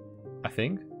pocket, I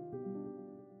think.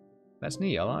 That's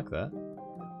neat, I like that.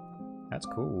 That's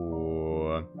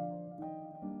cool.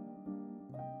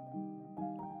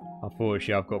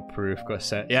 Unfortunately, I've got proof, got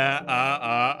sent.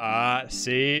 Yeah,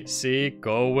 see,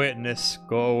 got a witness.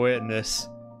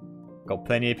 Got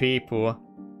plenty of people.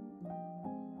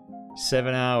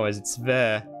 7 hours, it's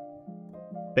there.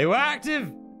 They were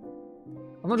active!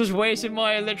 I'm not just wasting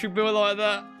my electric bill like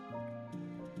that.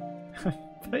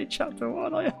 Play chapter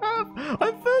 1, I have!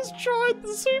 I first tried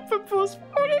the super boss,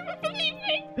 I don't even believe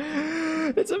me!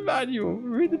 It's a manual,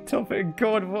 read the topic,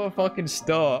 god what a fucking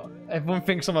start. Everyone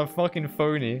thinks I'm a fucking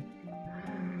phony.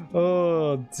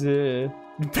 Oh dear.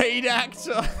 Paid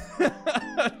actor!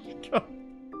 God.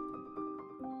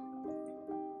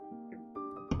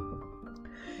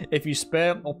 If you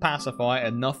spare or pacify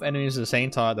enough enemies at the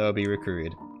same time, they'll be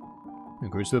recruited.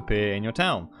 Recruits will appear in your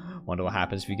town. Wonder what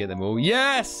happens if you get them all.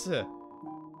 Yes! You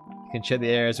can check the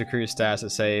area's recruit stats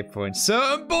at save points.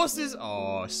 Certain bosses!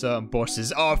 Oh, certain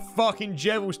bosses. Oh, fucking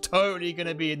Jebel's totally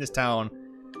gonna be in this town.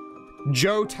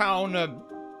 Joe Town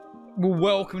will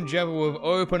welcome Jebel with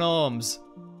open arms.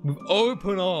 With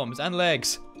open arms and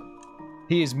legs.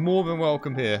 He is more than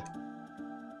welcome here.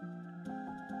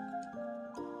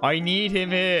 I need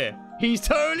him here. He's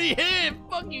totally here.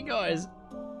 Fuck you guys.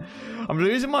 I'm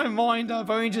losing my mind. I've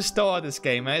only just started this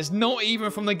game, and it's not even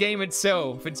from the game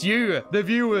itself. It's you, the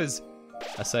viewers.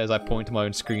 I say as I point to my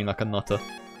own screen like a nutter.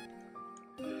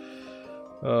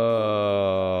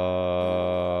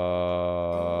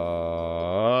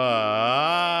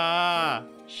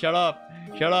 Shut up.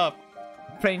 Shut up.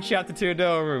 Playing chapter 2 of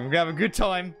Deltarune. We're gonna have a good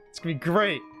time. It's gonna be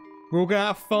great. We're all gonna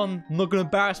have fun. I'm not gonna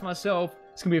embarrass myself.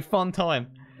 It's gonna be a fun time.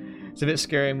 It's a bit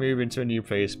scary moving to a new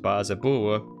place, but as a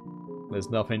bulwark, there's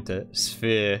nothing to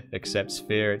sphere except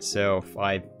sphere itself.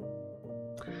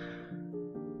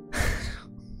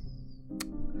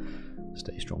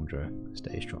 Stay strong, Joe.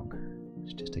 Stay strong.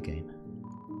 It's just a game.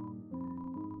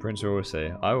 Prince will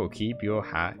say, I will keep your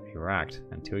hat erect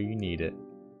until you need it.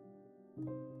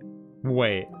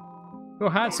 Wait.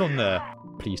 Your hat's on there.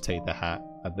 Please take the hat.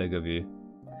 I beg of you.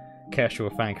 Kestrel,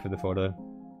 thank you for the photo.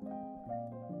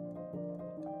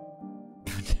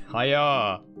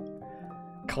 Hiya!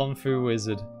 Kung Fu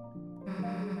Wizard.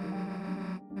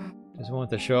 Just wanted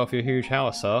to show off your huge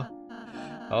house, huh?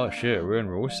 Oh shit, we're in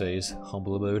Rorsay's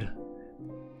humble abode.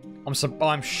 I'm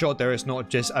shocked there is not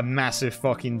just a massive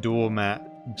fucking doormat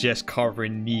just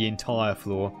covering the entire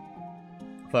floor.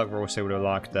 I feel like Rorsay would have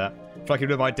liked that. I feel like he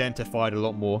would have identified a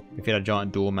lot more if he had a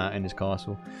giant doormat in his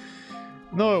castle.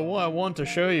 No, what I want to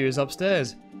show you is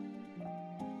upstairs.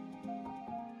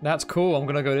 That's cool, I'm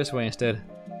gonna go this way instead.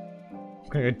 I'm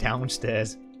gonna go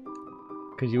downstairs.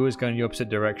 Because you always go in the opposite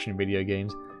direction in video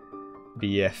games.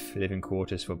 BF, living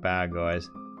quarters for bad guys.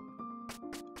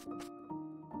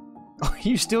 Oh,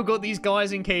 you still got these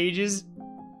guys in cages?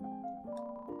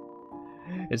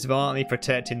 It's violently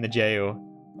protecting the jail.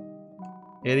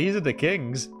 Yeah, these are the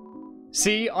kings.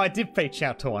 See, I did play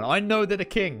chapter 1. I know they're the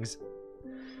kings.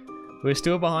 We're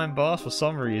still behind bars for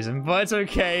some reason, but it's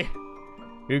okay.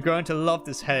 We're going to love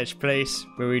this hellish place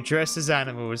where we dress as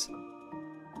animals.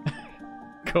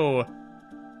 Cool.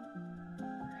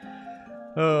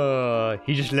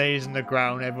 He just lays on the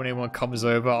ground every anyone comes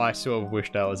over. I sort of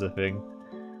wish that was a thing.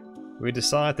 We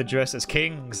decided to dress as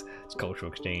kings. It's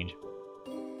cultural exchange.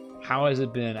 How has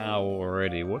it been an hour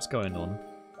already? What's going on?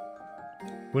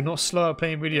 We're not slow at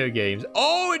playing video games.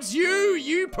 Oh, it's you!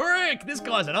 You prick! This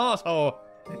guy's an asshole.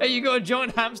 Hey, you got a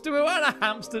giant hamster wheel and a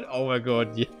hamster. Oh my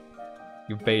god,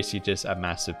 you're basically just a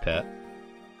massive pet.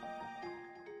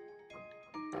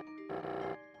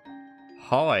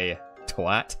 Hi,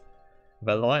 twat.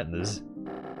 The Lightners.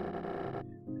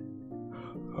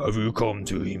 Have you come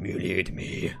to humiliate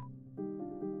me?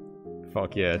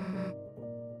 Fuck yeah.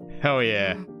 Hell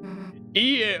yeah.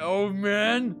 Eat it, old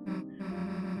man!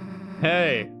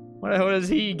 Hey, what the hell does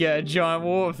he get? A giant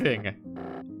water thing?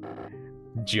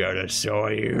 Jealous, saw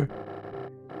you.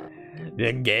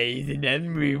 Then gaze and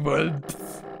then we will.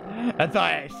 As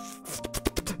I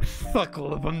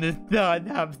suckle from the third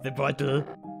half the bottle.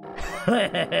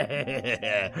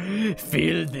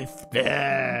 Feel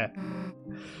despair.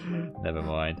 Never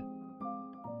mind.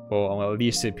 Well, at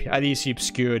least he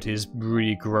obscured his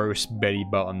really gross belly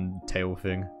button tail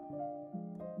thing.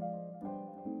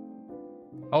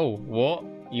 Oh, what?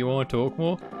 You want to talk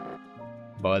more?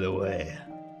 By the way,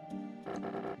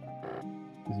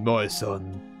 is my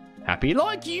son happy?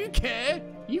 Like you care?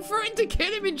 You threatened to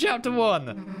kill him in chapter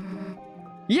 1.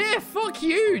 Yeah, fuck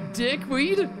you,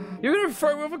 dickweed. You're gonna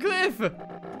throw him off a cliff.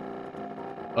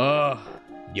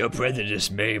 Your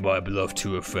prejudice made my bluff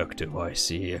too effective, I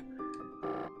see.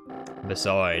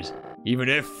 Besides, even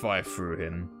if I threw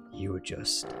him, he would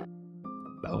just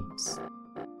bounce.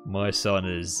 My son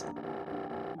is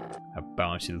a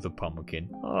bouncy little pumpkin.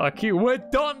 Oh, cute. We're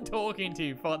done talking to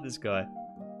you. Fuck this guy.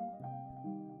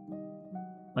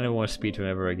 I don't want to speak to him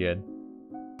ever again.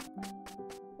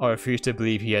 I refuse to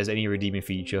believe he has any redeeming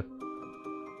feature.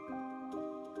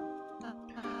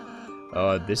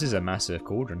 This is a massive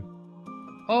cauldron.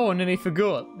 Oh, I nearly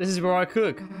forgot. This is where I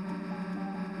cook.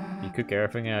 You cook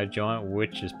everything in a giant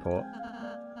witch's pot.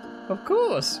 Of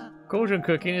course! Cauldron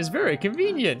cooking is very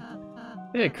convenient.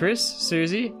 Here, Chris,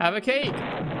 Susie, have a cake.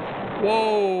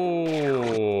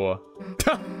 Whoa!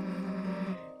 A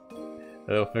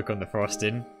little thick on the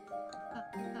frosting.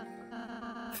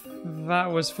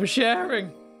 That was for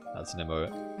sharing. That's an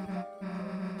emote.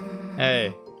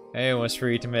 Hey, anyone's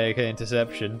free to make an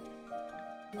interception.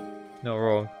 Not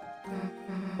wrong.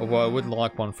 Although I would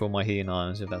like one for my heating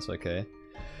irons, if that's okay.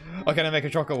 Oh, can I make a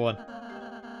chocolate one?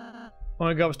 I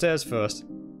want to go upstairs first.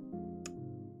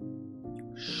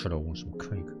 Should I want some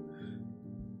cake?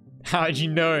 How did you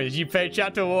know? Did you play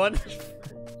chapter 1?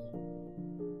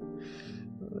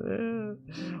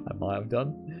 I might have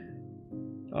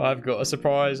done. I've got a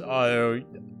surprise.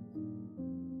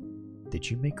 Did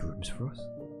you make rooms for us?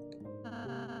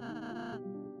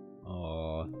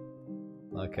 Oh.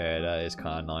 Okay, that is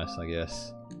kind of nice, I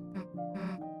guess.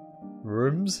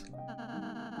 Rooms?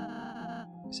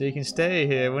 So you can stay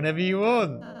here whenever you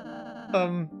want.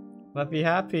 I'd be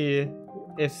happy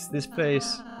if this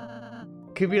place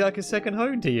could be like a second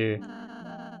home to you.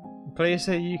 A place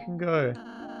that you can go.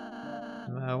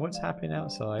 What's happening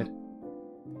outside?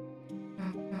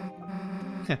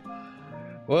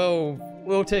 Well,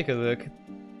 we'll take a look.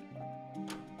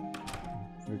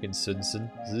 Freaking Sunson.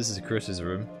 So this is Chris's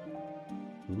room.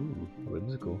 Ooh,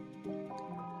 whimsical.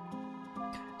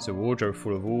 It's a wardrobe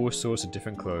full of all sorts of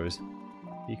different clothes.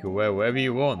 You can wear whatever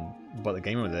you want, but the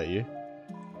game will let you.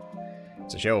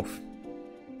 It's a shelf.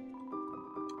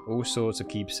 All sorts of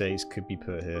keepsakes could be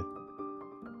put here.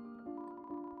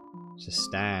 It's a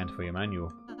stand for your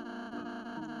manual.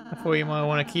 I thought you might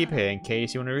want to keep it in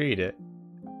case you want to read it.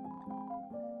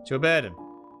 It's your bed. It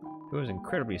was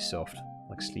incredibly soft,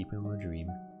 like sleeping on a dream.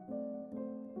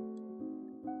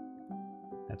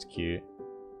 That's cute.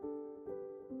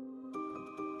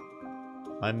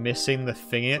 I'm missing the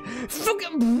thing here.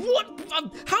 Fucking what?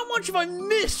 How much have I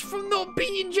missed from not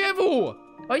beating Jevil?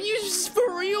 Are you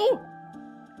for real?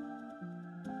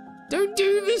 Don't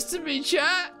do this to me,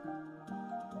 chat.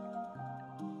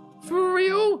 For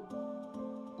real?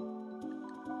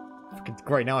 Fucking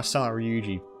great, now I sound like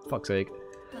Ryuji. Fuck's sake.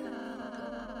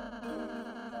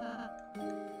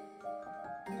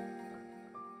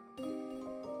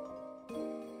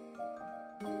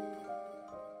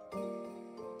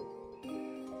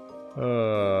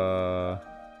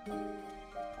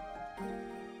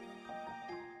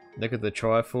 Look at the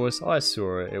Triforce. I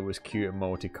saw it. It was cute and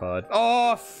multicolored.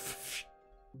 Oh!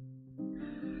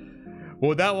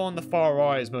 Well, that one on the far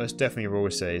right is most definitely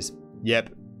Royce's.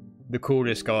 Yep. The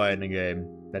coolest guy in the game.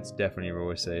 That's definitely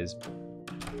Royce's.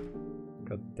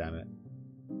 God damn it.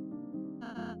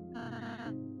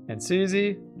 And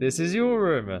Susie, this is your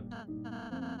room.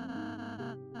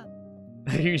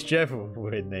 Use Jeffel.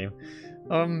 Weird name.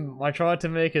 I tried to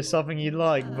make it something you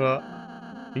like, but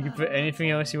you can put anything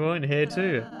else you want in here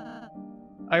too.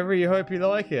 I really hope you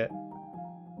like it.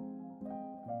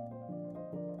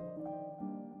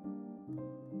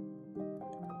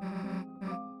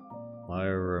 My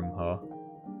room, huh?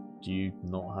 Do you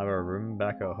not have a room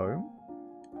back at home?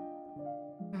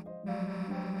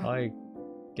 I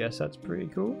guess that's pretty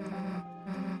cool.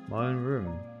 My own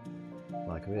room.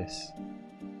 Like this.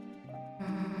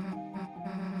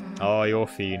 Oh, you're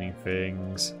feeling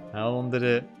things. How long did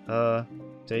it,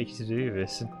 take you to do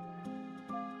this?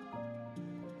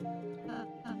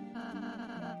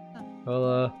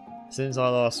 Well, since I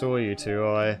last saw you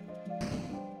two,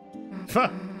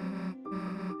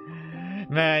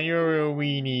 Man, you're a real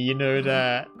weenie, you know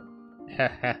that.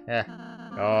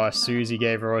 Oh, Susie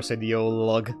gave her also the old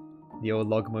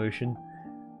log motion.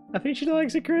 I think she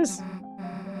likes it, Chris.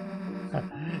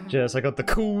 Jess, I got the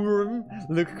cool room.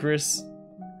 Look, Chris.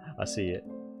 I see it.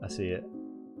 I see it.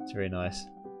 It's very nice.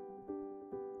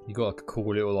 You got like a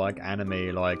cool little like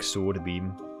anime like sword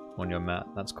beam on your mat.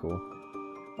 That's cool.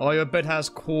 Oh, your bed has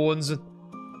corns.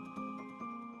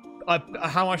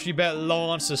 How much do you bet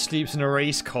Lancer sleeps in a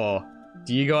race car?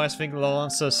 Do you guys think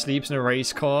Lancer sleeps in a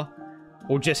race car?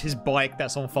 Or just his bike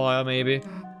that's on fire, maybe?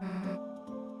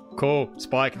 Cool.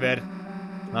 Spike bed.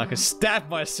 Now I can stab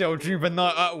myself during the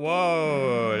night.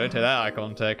 Whoa. Don't take that out of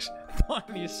context.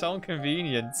 Finally, some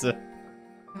convenience.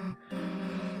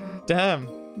 Damn.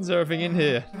 There's everything in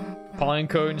here. Pine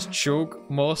cones, chalk,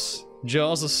 moss,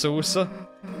 jars of salsa,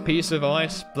 piece of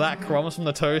ice, black crumbs from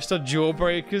the toaster,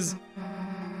 jawbreakers.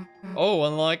 Oh,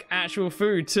 and like actual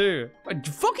food too.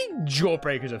 Fucking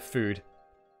jawbreakers are food.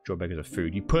 Jawbreakers are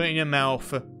food. You put it in your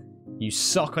mouth, you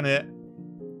suck on it,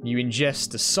 you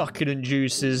ingest the succulent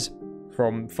juices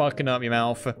from fucking up your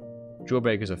mouth.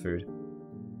 Jawbreakers are food.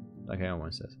 Okay, I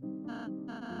want this.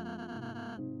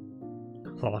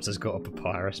 Lancer's got a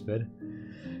papyrus bed.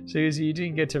 Susie, you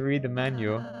didn't get to read the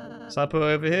manual, so I put it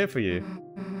over here for you.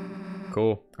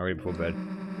 Cool. I'll read it before bed.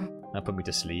 Now put me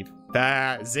to sleep.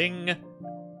 Zing!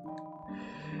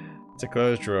 It's a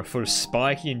clothes drawer full of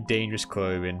spiky and dangerous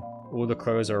clothing. All the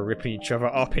clothes are ripping each other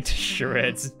up into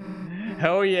shreds.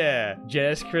 Hell yeah!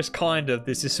 Yes, Chris, kind of.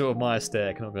 This is sort of my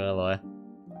aesthetic, not gonna lie.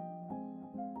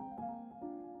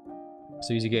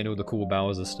 Susie getting all the cool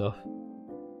Bowser stuff.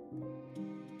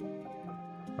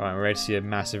 Alright, I'm ready to see a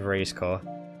massive race car.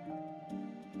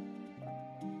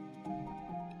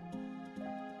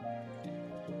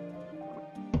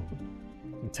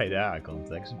 Take that out of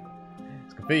context.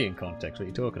 It's completely in context. What are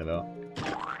you talking about?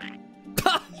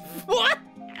 What?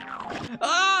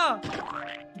 Ah!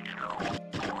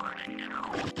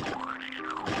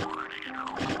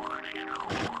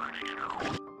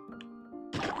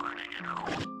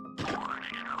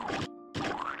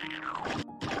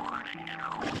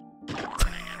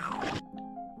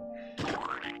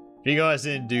 If you guys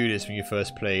didn't do this when you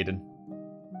first played, and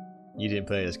you didn't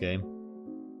play this game.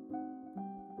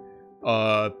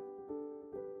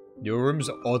 Your room's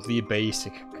oddly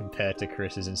basic compared to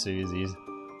Chris's and Susie's.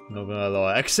 Not gonna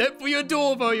lie. Except for your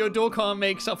door, though. Your door can't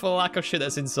make up for the lack of shit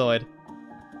that's inside.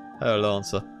 Hello,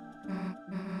 Lancer.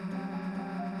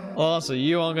 Lancer,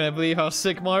 you aren't gonna believe how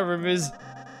sick my room is.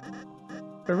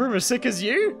 A room as sick as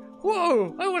you?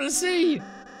 Whoa! I wanna see!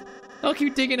 I'll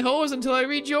keep digging holes until I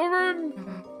reach your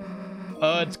room.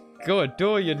 It's got a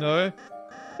door, you know.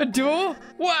 A door?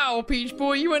 Wow, Peach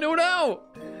Boy, you went all out!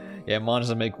 Yeah, mine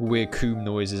doesn't make weird coom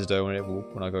noises though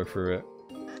when I go through it.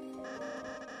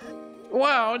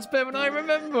 Wow, it's better than I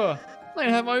remember. I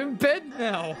have my own bed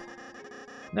now.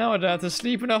 Now I don't have to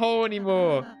sleep in a hole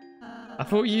anymore. I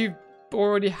thought you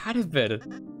already had a bed.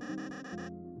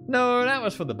 No, that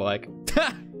was for the bike.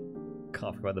 Can't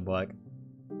forget about the bike.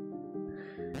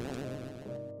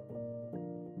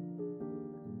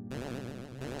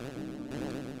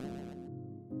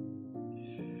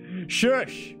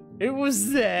 Shush! It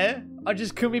was there. I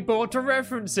just couldn't be bothered to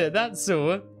reference it, that's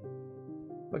all.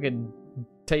 Fucking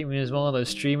take me as one of those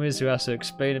streamers who has to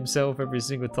explain himself every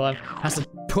single time. Has to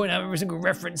point out every single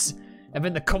reference. And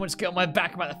then the comments get on my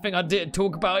back about the thing I didn't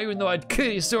talk about, even though I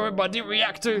clearly saw it, but I didn't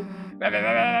react to.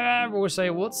 We'll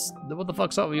say, what the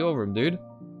fuck's up with your room, dude?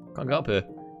 Can't get up here.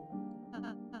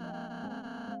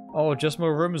 Oh, just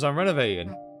more rooms I'm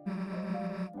renovating.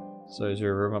 So is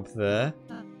there a room up there?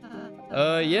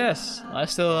 Yes. I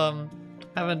still,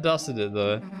 haven't dusted it,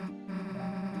 though.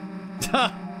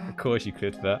 Of course you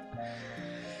clipped that.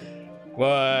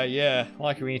 Well, yeah.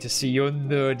 Like we need to see your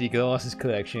nerdy glasses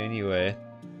collection anyway.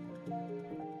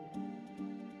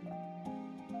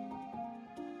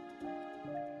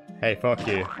 Hey, fuck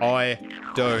you. I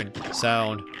don't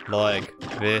sound like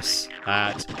this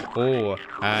at all.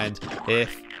 And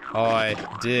if I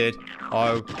did,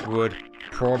 I would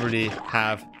probably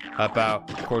have about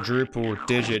quadruple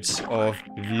digits of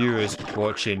viewers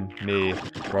watching me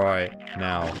right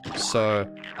now. So,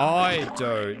 I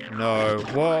don't know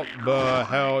what the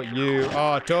hell you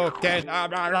are talking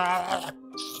about.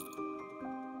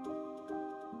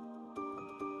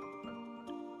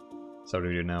 So what do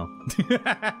we do now?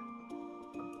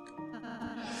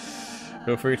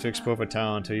 Feel free to explore the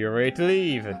town until you're ready to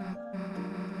leave.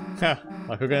 Ha,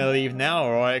 like we're gonna leave now,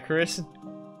 alright, Chris?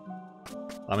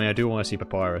 I mean, I do want to see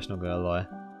Papyrus, not gonna lie.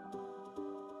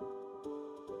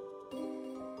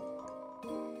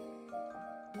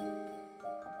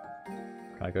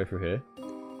 Can I go through here?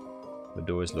 The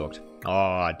door is locked.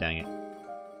 Ah, dang it.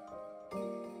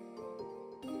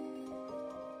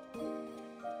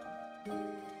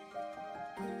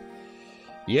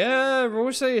 Yeah,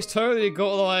 Rose has totally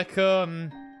got like, yeah,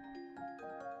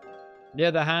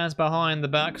 the hands behind the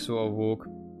back sort of walk.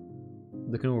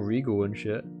 Looking all regal and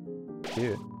shit.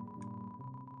 Cute.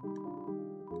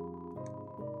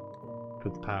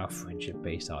 With the power of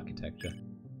friendship-based architecture.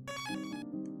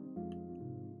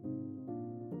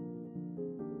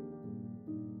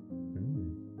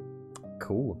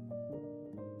 Cool.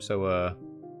 So,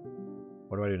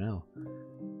 what do I do now?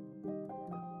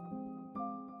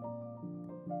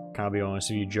 Can I be honest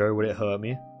with you, Joe? Would it hurt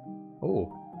me? Oh.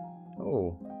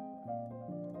 Oh.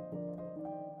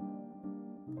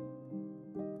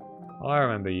 I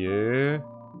remember you.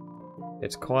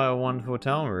 It's quite a wonderful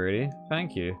town, really.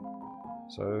 Thank you.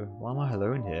 So, why am I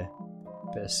alone here?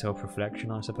 Bit of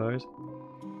self-reflection, I suppose.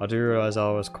 I do realise I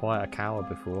was quite a coward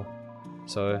before.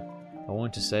 So, I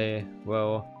want to say,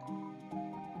 well...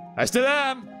 I still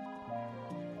am!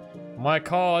 My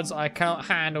cards, I can't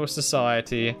handle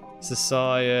society.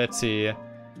 Society.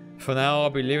 For now, I'll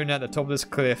be living at the top of this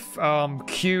cliff.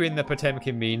 Queuing the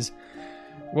Potemkin means.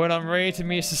 When I'm ready to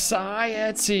meet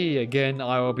society again,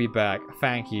 I will be back.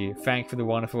 Thank you. Thank you for the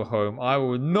wonderful home. I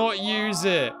will not use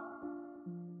it.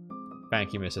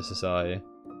 Thank you, Mr. Society.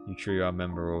 You truly are a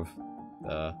member of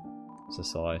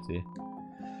society.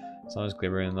 Someone's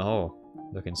glimmering in the hole.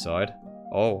 Look inside.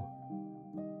 Oh.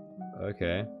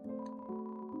 Okay.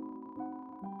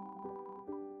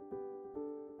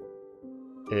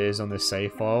 It is on this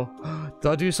save file. Did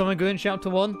I do something good in chapter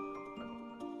 1?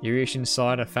 You reached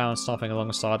inside and found something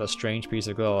alongside a strange piece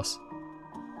of glass.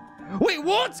 Wait,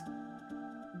 what?!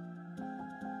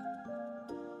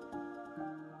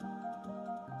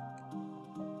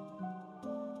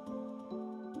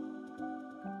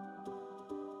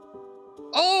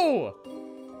 Oh!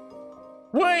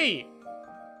 Wait!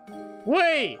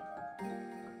 Wait!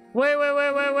 Wait,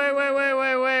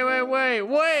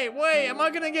 am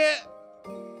I gonna get...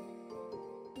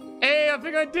 Hey, I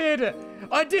think I did!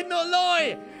 I did not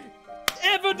lie!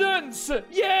 Evidence!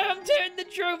 Yeah, I'm telling the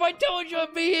truth! I told you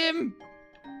I'd be him!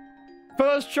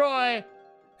 First try!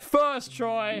 First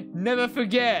try! Never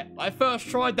forget! I first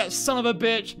tried that son of a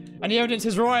bitch, and the evidence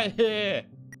is right here!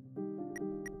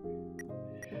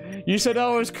 You said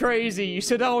I was crazy. You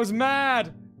said I was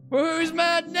mad. Well, who's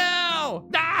mad now?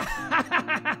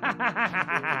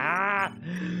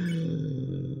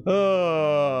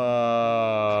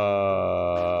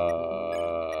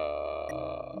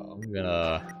 I'm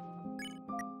gonna...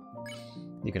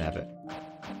 You can have it.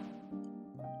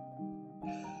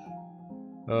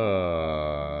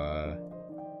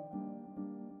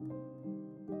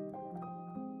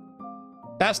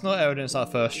 That's not evidence I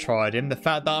first tried him. The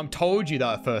fact that I'm told you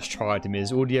that I first tried him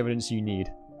is all the evidence you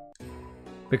need.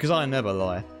 Because I never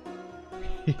lie.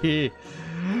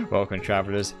 Welcome,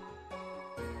 travelers.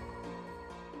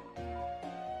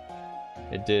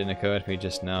 It didn't occur to me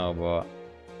just now, but...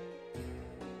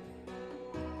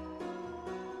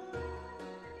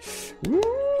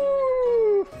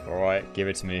 Alright, give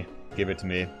it to me. Give it to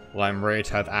me. Well, I'm ready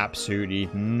to have absolutely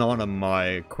none of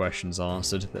my questions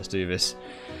answered. Let's do this.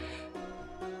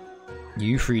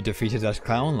 You three defeated that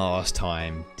clown last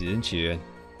time, didn't you?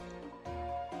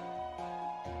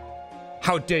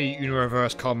 How dare you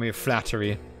Universe call me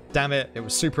flattery? Damn it, it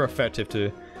was super effective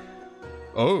too.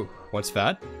 Oh, what's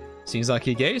that? Seems like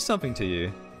he gave something to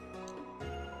you.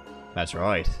 That's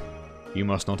right. You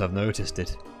must not have noticed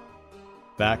it.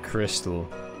 That crystal.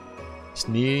 It's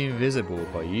nearly invisible,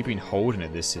 but you've been holding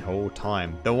it this whole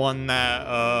time. The one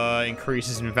that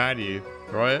increases in value,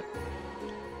 right?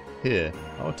 Here,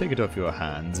 I'll take it off your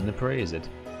hands and appraise it.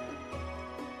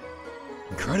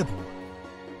 Incredible.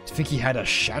 I think he had a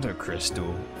shadow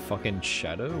crystal. Fucking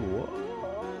shadow? What?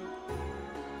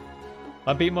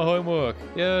 I beat my homework.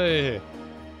 Yay!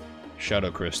 Shadow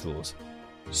crystals.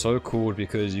 So called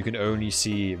because you can only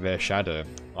see their shadow.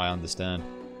 I understand.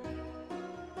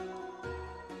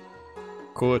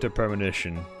 Call it a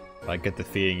premonition. I get the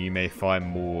feeling you may find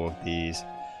more of these.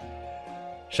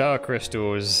 Shadow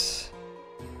crystals.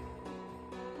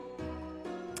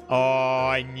 Oh,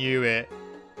 I knew it.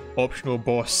 Optional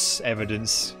boss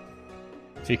evidence.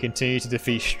 If you continue to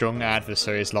defeat strong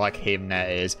adversaries like him, that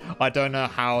is. I don't know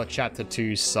how Chapter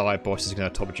 2's side boss is going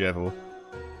to top Jevil.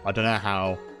 I don't know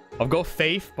how. I've got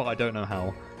faith, but I don't know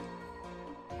how.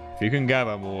 If you can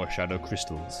gather more shadow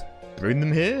crystals, bring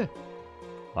them here.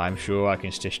 I'm sure I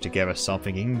can stitch together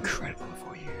something incredible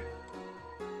for you.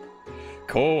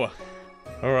 Cool.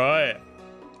 Alright.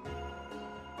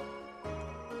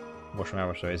 Watch from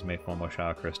adversaries may find more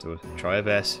shadow crystals. Try your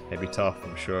best. It'll be tough.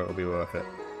 I'm sure it'll be worth it.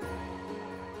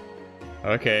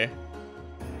 Okay.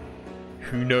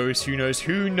 Who knows? Who knows?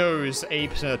 Who knows?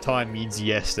 8% of the time means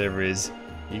yes, there is.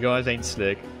 You guys ain't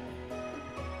slick.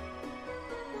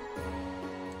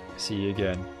 See you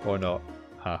again. Or not.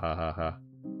 Ha ha ha ha.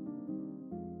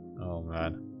 Oh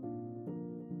man.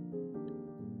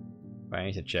 I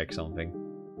need to check something.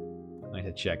 I need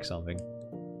to check something.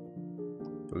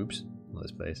 Oops. Not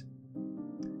this place.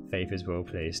 Faith is well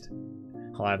placed.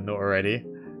 I am not ready.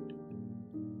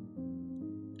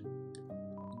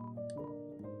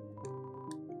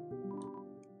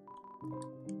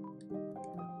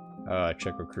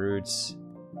 Check recruits.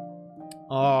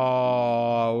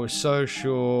 Oh, I was so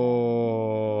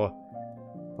sure.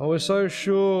 I was so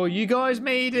sure. You guys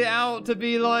made it out to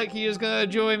be like he was gonna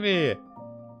join me.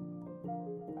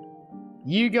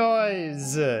 You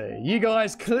guys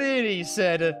clearly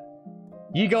said.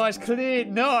 You guys clearly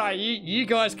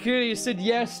said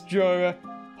yes, Joe.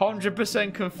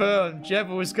 100% confirmed.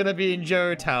 Jevil was gonna be in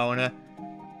Joe Town.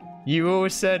 You all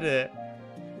said it.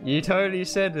 You totally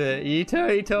said it. You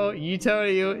totally told. You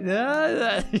totally.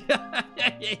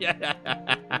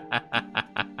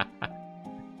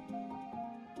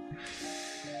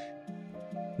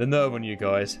 The nerve on you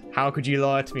guys. How could you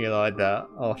lie to me like that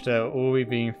after all we've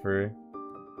been through?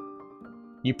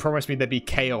 You promised me there'd be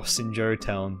chaos in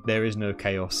Joetown. There is no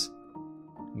chaos.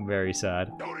 I'm very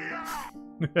sad.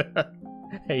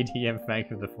 ADM, thank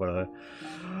you for the follow.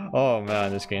 Oh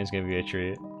man, this game's gonna be a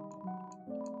treat.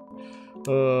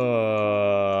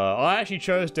 I actually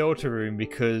chose Deltarune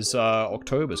because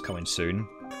October's coming soon,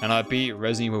 and I beat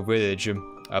Resident Evil Village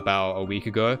about a week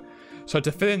ago. So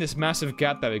to fill in this massive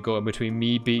gap that we got in between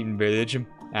me beating Village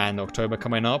and October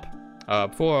coming up,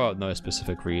 for no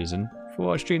specific reason,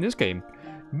 for I stream this game.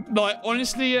 Like,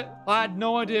 honestly, I had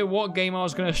no idea what game I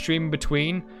was going to stream in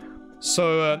between.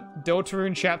 So,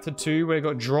 Deltarune Chapter 2, where it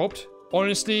got dropped,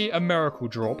 honestly, a miracle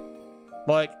drop.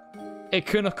 Like, it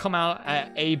couldn't have come out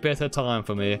at a better time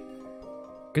for me.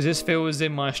 Because this fills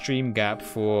in my stream gap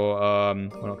for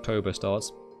when October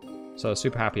starts. So,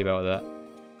 super happy about that.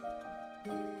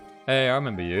 Hey, I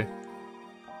remember you.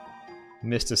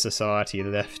 Mr. Society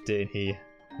left it in here.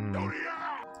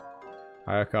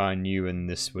 I reckon I knew when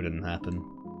this wouldn't happen.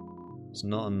 It's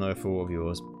not a no fault of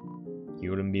yours.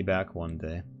 You wouldn't be back one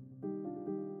day.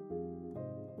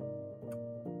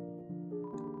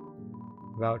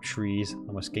 Without trees,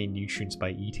 I must gain nutrients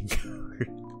by eating code.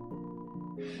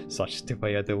 Such the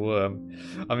way of the worm.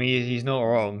 I mean, he's not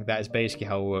wrong. That is basically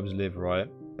how worms live, right?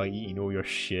 By eating all your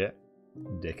shit.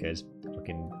 Dickheads.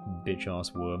 Fucking bitch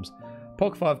ass worms.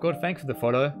 Pog5God, thank you for the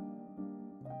follow.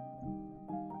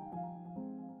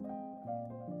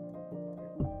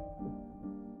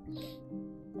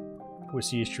 We'll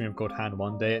see you stream of God Hand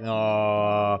one day.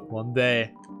 Oh, one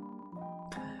day.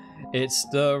 It's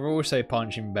the Rose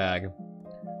punching bag.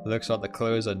 Looks like the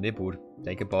clothes are nibbled.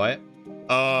 Take a bite.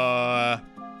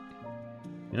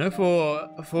 You know,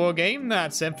 for a game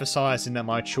that's emphasizing that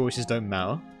my choices don't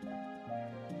matter,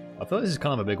 I thought this is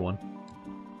kind of a big one.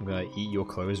 I'm gonna eat your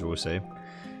clothes, Rose.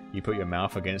 You put your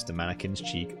mouth against the mannequin's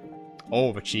cheek.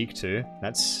 Oh, the cheek too.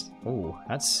 That's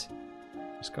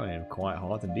going in quite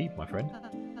hard and deep, my friend.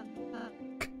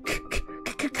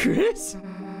 Chris?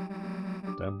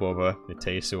 Don't bother, it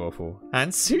tastes so awful.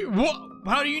 And what?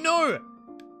 How do you know?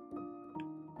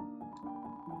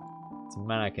 It's a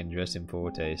mannequin dressed in poor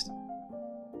taste.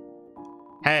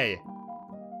 Hey!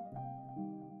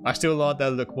 I still like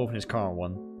that look more than his current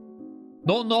one.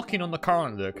 Not knocking on the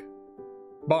current look,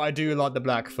 but I do like the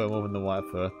black fur more than the white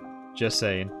fur. Just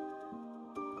saying.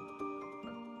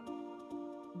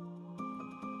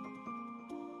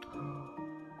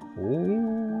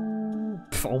 Ooh.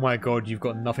 Oh my god, you've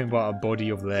got nothing but a body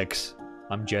of legs.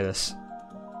 I'm jealous.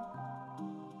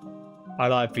 I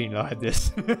like being like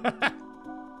this.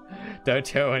 Don't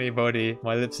tell anybody.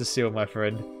 My lips are sealed, my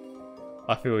friend.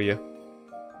 I feel you.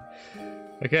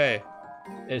 Okay.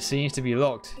 It seems to be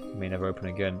locked. It may never open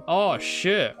again. Oh,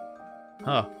 shit.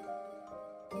 Huh.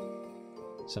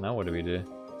 So now what do we do?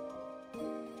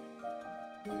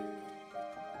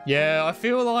 Yeah, I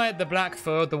feel like the black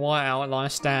fur, the white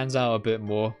outline stands out a bit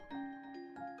more.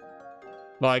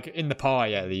 Like, in the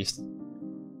pie, at least.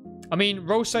 I mean,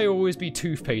 Rose will always be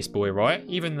Toothpaste Boy, right?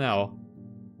 Even now.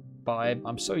 But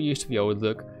I'm so used to the old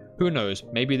look. Who knows?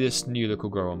 Maybe this new look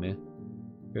will grow on me.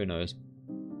 Who knows?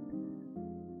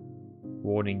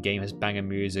 Warning, game has banger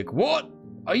music. What?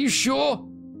 Are you sure?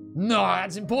 No,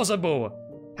 that's impossible.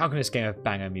 How can this game have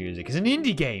banger music? It's an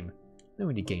indie game. No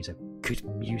indie games have good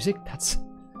music. That's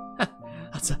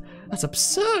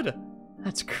absurd.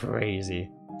 That's crazy.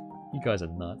 You guys are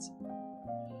nuts.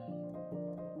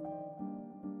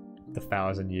 The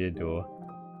 1,000-year door.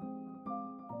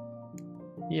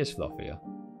 He is fluffier.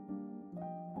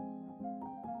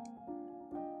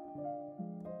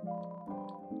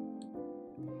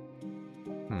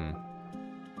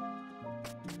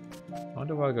 Where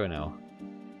do I go now?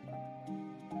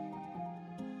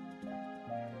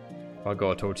 I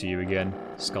gotta talk to you again,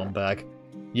 scumbag.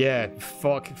 Yeah,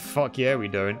 fuck yeah, we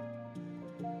don't.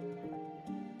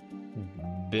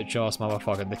 Bitch ass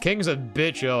motherfucker. The king's a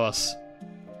bitch ass.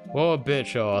 What a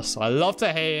bitch ass. I love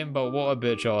to hate him, but what a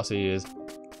bitch ass he is.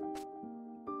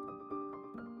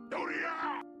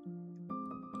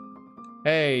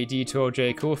 Hey,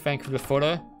 D12J, cool. Thank you for the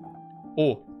follow.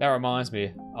 Oh, that reminds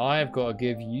me. I've got to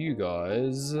give you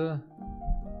guys... You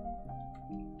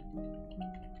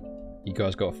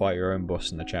guys got to fight your own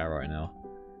boss in the chat right now.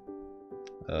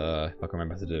 If I can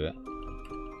remember how to do it.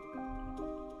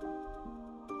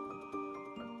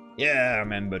 Yeah, I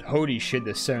remembered. Holy shit,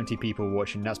 there's 70 people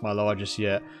watching. That's my largest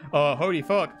yet. Oh, holy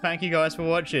fuck. Thank you guys for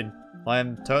watching. I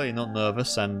am totally not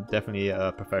nervous and definitely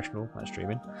a professional at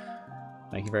streaming.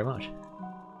 Thank you very much.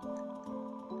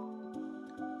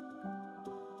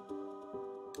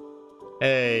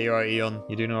 Hey, you alright, Eon?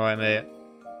 You doing alright, mate?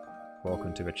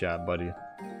 Welcome to the chat, buddy.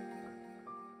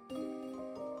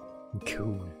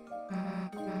 Cool.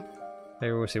 Hey,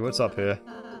 Rosie, what's up here?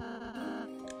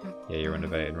 Yeah, you're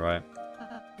innovating, right?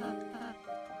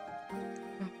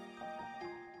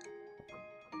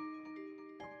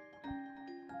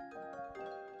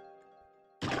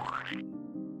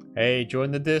 Hey,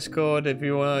 join the Discord if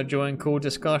you want to join cool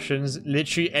discussions.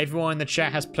 Literally everyone in the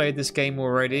chat has played this game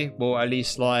already. Well, at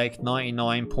least like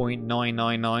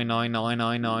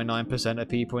 99.9999999% of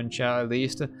people in chat at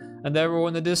least. And they're all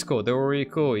in the Discord. They're already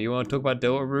cool. You want to talk about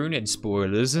Deltarune and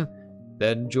spoilers?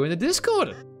 Then join the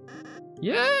Discord.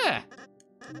 Yeah!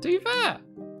 Do that.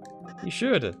 You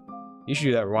should. You should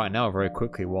do that right now very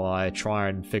quickly while I try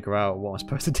and figure out what I'm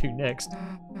supposed to do next.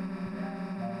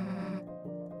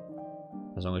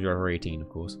 As long as you're over 18, of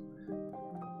course.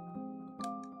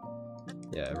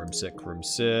 Yeah, room sick, room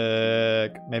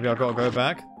sick. Maybe I've got to go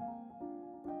back?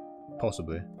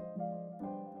 Possibly.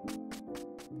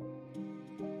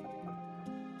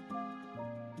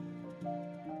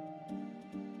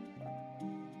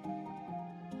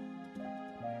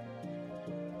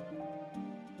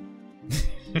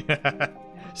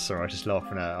 Sorry, I was just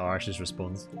laughing at Arish's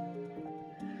response.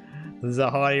 This is a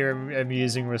highly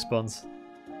amusing response.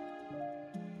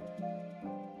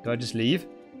 Do I just leave?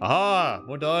 Aha!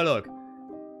 More dialogue.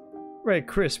 Right,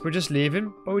 Chris, we're just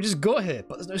leaving, but we just got here,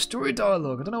 but there's no story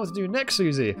dialogue. I don't know what to do next,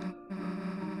 Susie.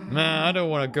 Nah, I don't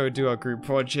want to go do our group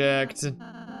project.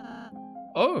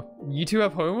 Oh, you two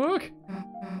have homework?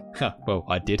 Well,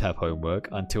 I did have homework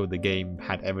until the game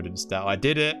had evidence that I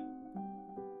did it.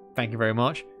 Thank you very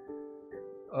much.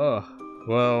 Oh,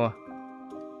 well.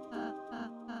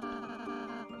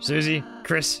 Susie,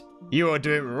 Chris, you ought to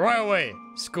do it right away.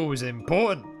 School's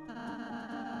important.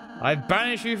 I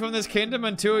banish you from this kingdom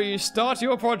until you start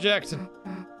your project.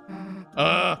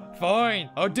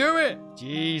 Fine. I'll do it.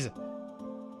 Jeez.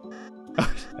 I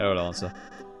will answer.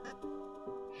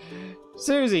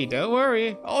 Susie, don't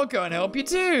worry. I'll go and help you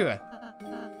too.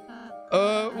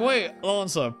 Wait,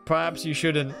 Lancer, perhaps you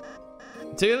shouldn't.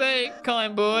 Too late,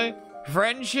 kind boy.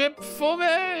 Friendship for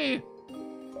me.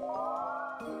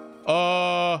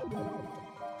 Oh.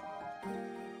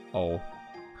 Oh,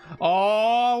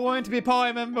 I want to be a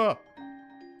party member.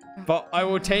 But I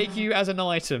will take you as an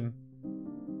item.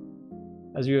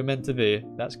 As you were meant to be.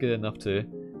 That's good enough too.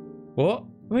 What?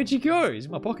 Where'd you go? He's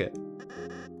in my pocket.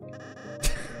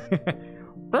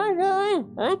 Don't worry,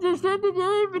 I just entered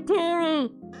your inventory.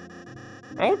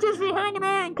 I'll just be hanging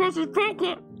out in Chris's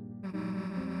pocket.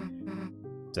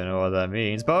 Don't know what that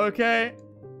means, but okay.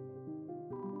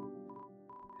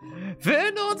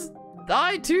 Fear not,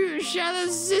 I too shall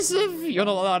assist if you're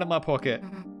not allowed in my pocket.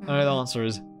 No, the answer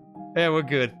is, yeah, we're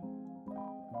good.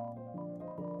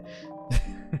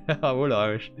 I would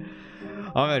Irish.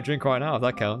 I'm gonna drink right now if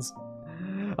that counts.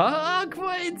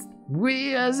 Quite.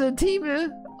 We as a team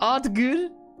aren't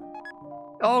good.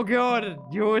 Oh god,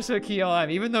 you're so key I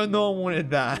am, even though no one wanted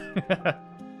that.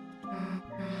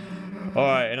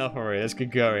 Alright, enough already, let's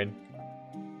get going.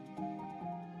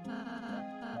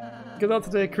 Good luck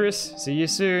today, Chris. See you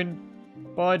soon.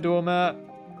 Bye, doormat.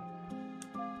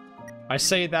 I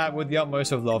say that with the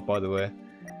utmost of love, by the way.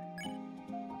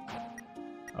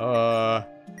 Oh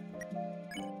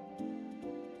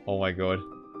my god.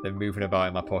 They're moving about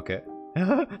in my pocket.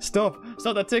 Stop!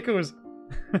 Stop, that tickles!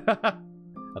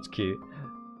 That's cute.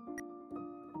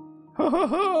 Ho ho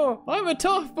ho! I'm a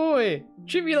tough boy!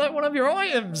 Treat me like one of your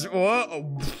items! What?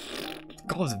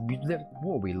 God,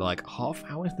 what are we, like, half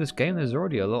hour into this game? There's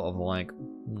already a lot of, like,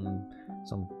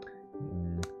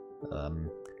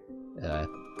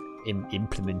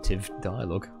 implementive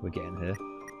dialogue we're getting here.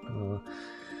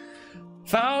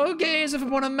 Foul gazeth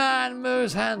upon a man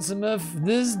most handsome of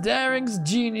this daring's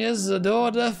genius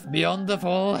adoreth beyond the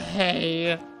full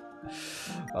hay.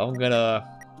 I'm gonna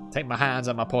take my hands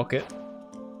out of my pocket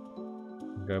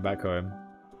and go back home.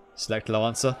 Select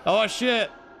Lancer. Oh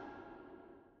shit!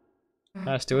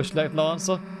 I still select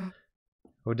Lancer?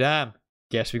 Oh damn.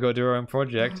 Guess we gotta do our own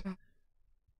project.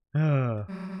 At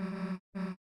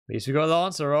least we got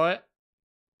Lancer, right?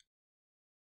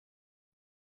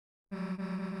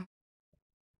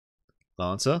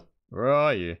 Lancer, where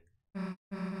are you?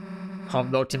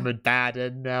 I'm locked in with Dad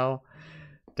in now.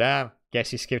 Damn, guess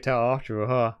he skipped out after all,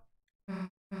 huh?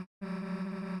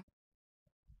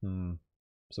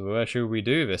 So where should we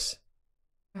do this?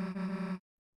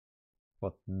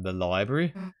 What, the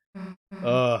library?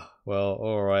 Well,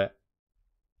 alright.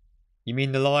 You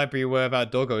mean the library where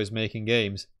that doggo is making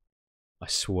games? I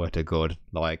swear to God,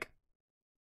 like,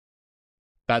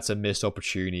 that's a missed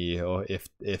opportunity. Or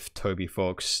if Toby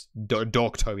Fox,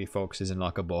 dog Toby Fox, isn't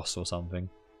like a boss or something.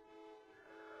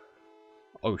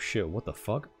 Oh shit! What the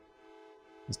fuck?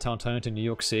 Is town turned into New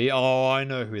York City? Oh, I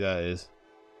know who that is.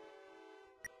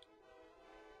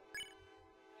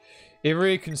 It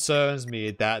really concerns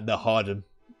me that the HUD,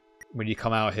 when you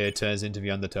come out here, turns into the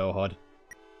Undertale HUD.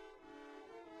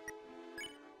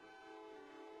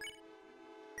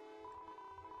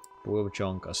 Ball of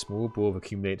junk. A small ball of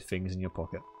accumulated things in your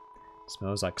pocket.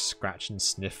 Smells like scratch and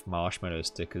sniff marshmallow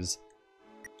stickers.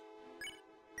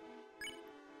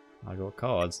 I got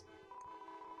cards.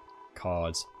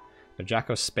 Cards. The Jack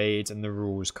of Spades and the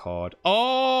Rules card.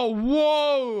 Oh,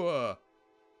 whoa!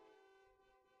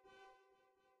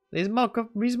 These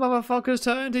motherfuckers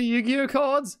turn into Yu-Gi-Oh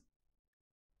cards?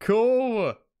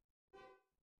 Cool!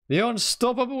 The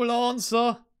unstoppable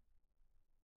answer!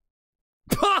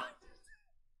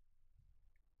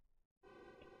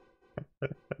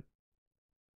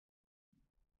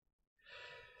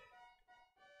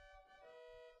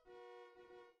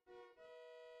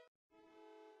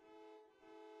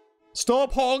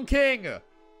 Stop honking!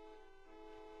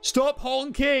 Stop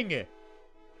honking!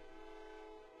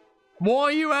 Why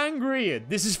are you angry?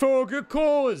 This is for a good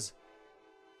cause!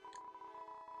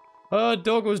 Her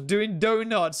dog was doing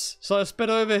donuts, so I sped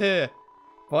over here.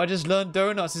 But I just learned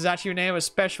donuts is actually a name of a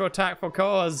special attack for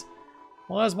cars.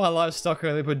 Why is my life stuck in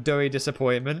a loop of doughy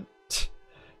disappointment?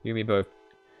 You and me both.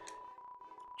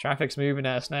 Traffic's moving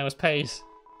at a snail's pace.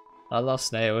 I love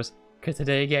snails. Could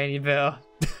today get any better?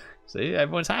 See,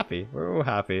 everyone's happy. We're all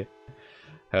happy.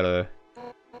 Hello.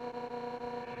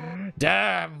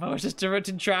 Damn, I was just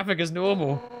directing traffic as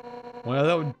normal. When a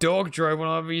little dog drove one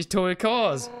of these toy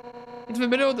cars into the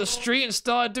middle of the street and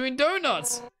started doing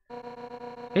donuts.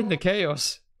 In the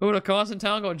chaos, all the cars in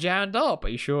town got jammed up. Are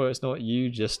you sure it's not you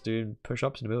just doing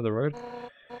push-ups in the middle of the road?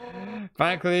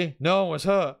 Thankfully, no one was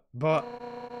hurt, but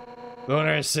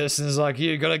ordinary citizens like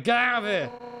you gotta get out of here.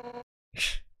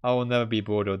 I will never be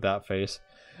bored with that face.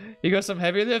 You got some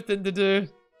heavy lifting to do.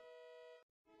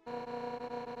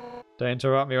 Don't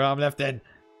interrupt me while I'm lifting.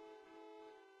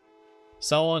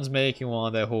 Someone's making one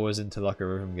of their whores into like a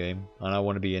rhythm game, and I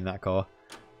want to be in that car.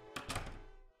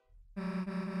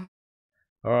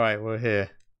 Alright, we're here.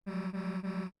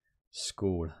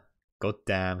 School.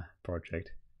 Goddamn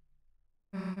project.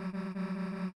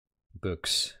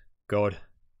 Books. God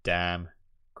damn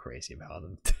crazy about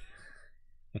them.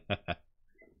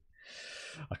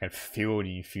 I can feel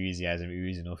the enthusiasm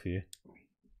oozing off you.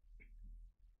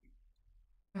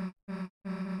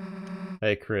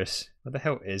 Hey Chris, what the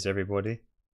hell is everybody?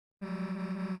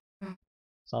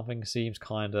 Something seems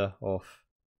kinda off.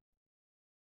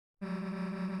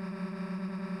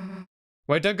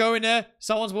 Wait, don't go in there!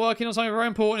 Someone's working on something very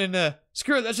important in there!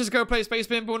 Screw it, let's just go play Space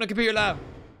Pinball in a computer lab!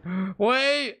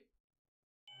 Wait!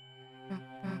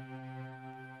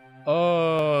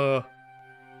 Oh...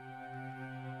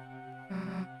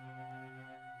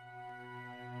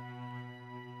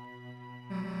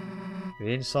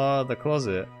 Inside the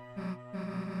closet.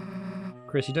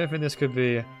 Chris, you don't think this could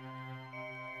be...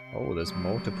 Oh, there's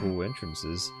multiple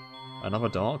entrances. Another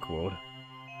dark world.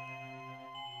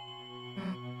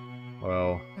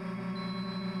 Well,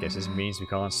 guess this means we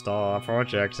can't start our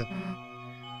project.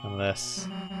 Unless...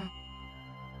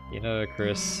 You know,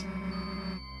 Chris...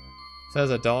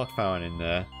 There's a dark fountain in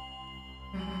there.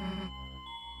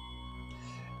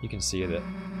 You can see that.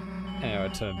 Anyway, I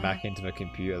turn back into the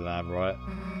computer lab, right?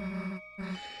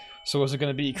 So what's it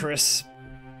gonna be, Chris?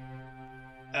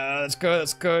 Let's go.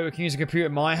 We can use a computer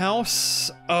at my house.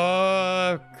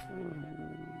 Well,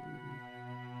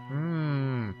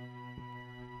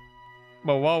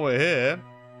 while we're here...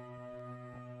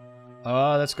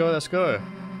 let's go.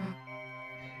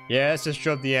 Yeah, let's just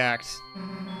drop the act.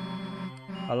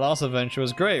 Our last adventure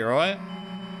was great, right?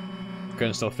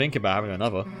 Couldn't still think about having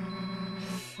another.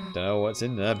 Don't know what's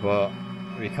in there, but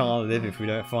we can't live if we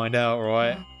don't find out,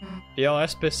 right? Yeah, I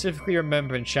specifically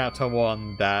remember in chapter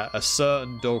 1 that a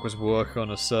certain dog was working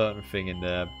on a certain thing in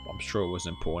there. I'm sure it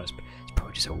wasn't important. It's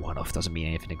probably just a one-off, doesn't mean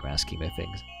anything in the grand scheme of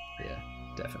things. Yeah,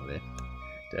 definitely.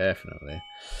 Definitely.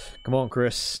 Come on,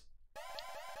 Chris.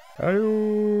 Hello.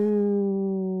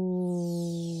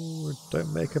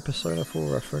 Don't make a Persona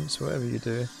 4 reference, whatever you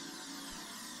do.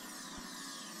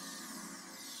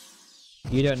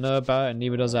 You don't know about it, and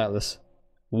neither does Atlas.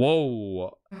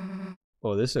 Whoa!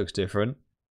 Oh, this looks different.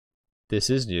 This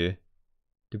is new.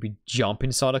 Did we jump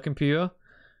inside a computer?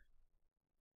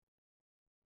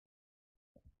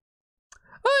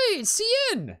 Hey, it's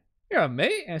Cien! Yeah,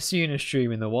 mate. I see you in a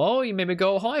stream in the wall. You made me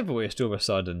go high voiced all of a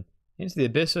sudden. Into the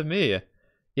abyss of me.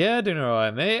 Yeah, doing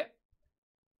alright, mate.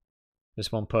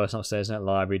 Just one person upstairs in that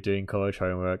library doing college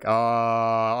homework.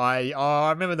 I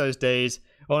remember those days.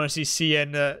 Honestly,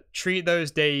 CN, treat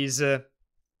those days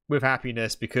with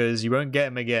happiness because you won't get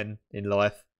them again in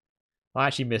life. I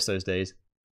actually miss those days.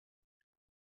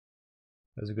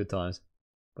 Those are good times.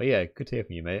 But yeah, good to hear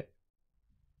from you, mate.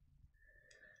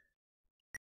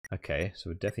 Okay, so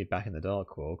we're definitely back in the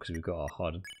dark world because we've got our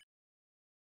HUD.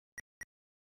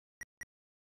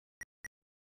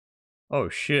 Oh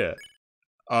shit.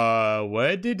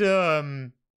 Where did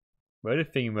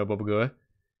Thingamabob go?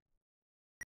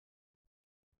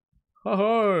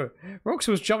 Oh, Rox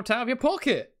was jumped out of your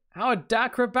pocket. How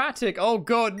acrobatic. Oh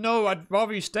god, no, I'd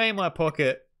rather you stay in my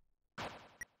pocket.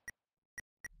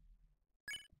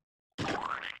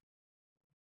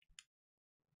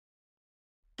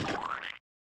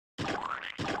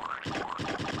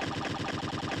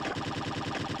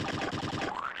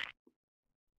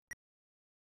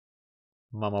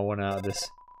 Mum, I want out of this.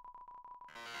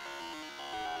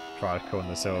 Try to call on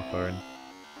the cell phone.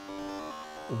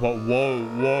 What?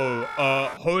 Whoa.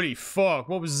 Holy fuck.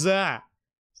 What was that?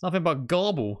 It's nothing but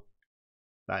garble.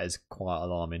 That is quite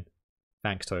alarming.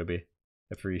 Thanks, Toby.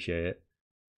 Appreciate it.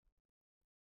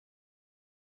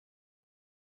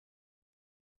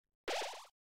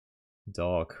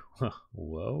 Dark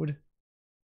world?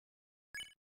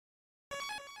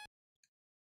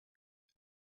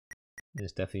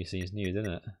 This definitely seems new,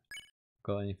 doesn't it?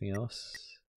 Got anything else?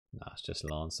 Nah, it's just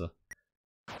Lancer.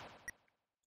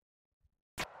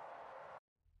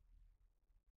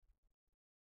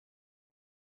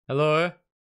 Hello?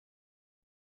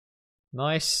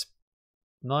 Nice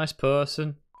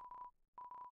person.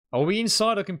 Are we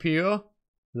inside a computer?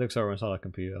 It looks like we're inside a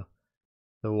computer.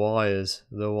 The wires.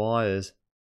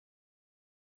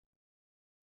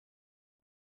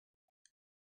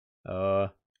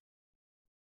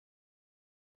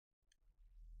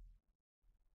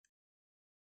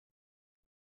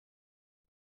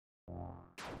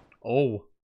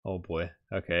 Oh boy.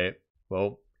 Okay.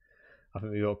 Well, I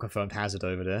think we got a confirmed hazard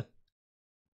over there.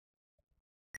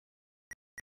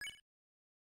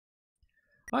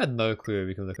 I had no clue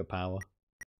we could look at power.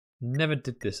 Never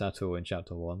did this at all in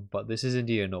chapter 1, but this is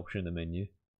indeed an option in the menu.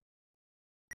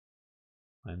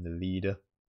 I'm the leader.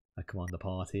 I command the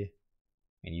party.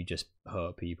 And you just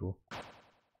hurt people.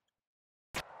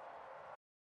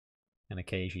 And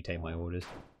occasionally take my orders.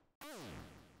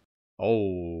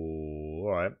 Oh,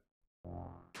 alright.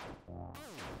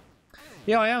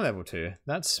 Yeah, I am level 2.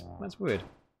 That's weird.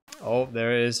 Oh,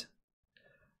 there it is.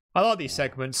 I like these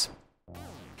segments.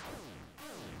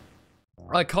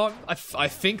 I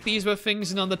think these were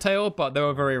things in Undertale, but they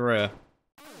were very rare.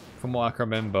 From what I can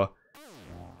remember.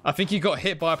 I think you got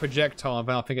hit by a projectile,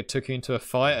 and I think it took you into a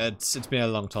fight. It's been a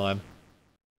long time.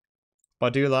 But I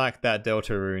do like that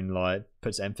Deltarune, like,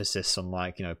 puts emphasis on,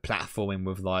 like, you know, platforming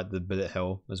with, like, the bullet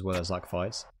hell, as well as, like,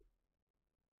 fights.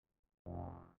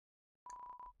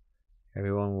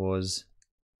 Everyone was...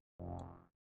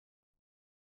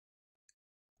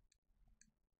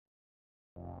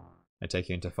 I take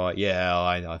you into fight. Yeah,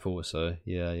 I thought so.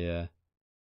 Yeah.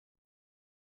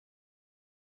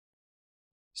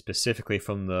 Specifically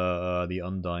from the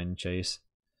Undyne chase.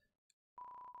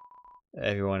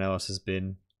 Everyone else has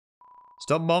been...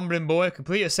 Stop mumbling, boy.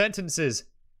 Complete your sentences.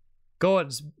 God,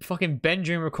 it's fucking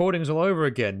Benjamin recordings all over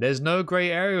again. There's no grey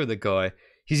area with the guy.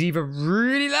 He's either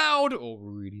really loud or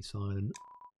really silent.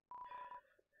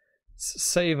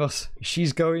 Save us.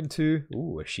 She's going to...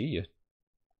 Ooh, is she?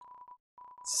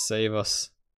 Save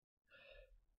us.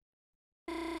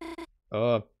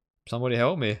 Oh, somebody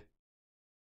help me.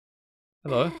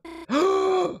 Hello?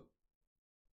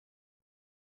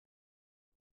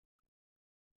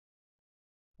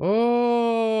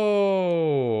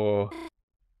 Oh!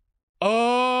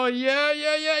 Oh,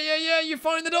 yeah, you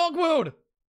find the dark world!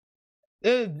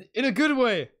 In a good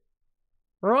way.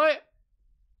 Right?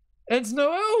 It's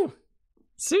Noel!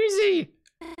 Susie!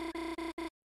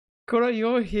 Cora,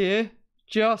 you're here.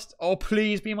 Just, oh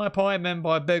please be my party member,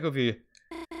 I beg of you.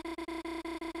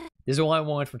 This is all I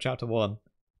wanted from chapter 1.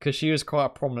 Because she was quite a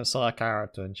prominent side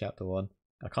character in chapter 1.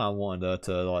 I kind of wanted her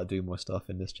to like do more stuff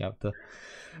in this chapter.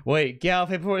 Wait, get out of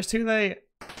here before it's too late.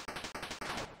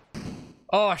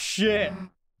 Oh shit.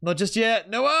 Not just yet.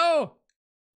 No!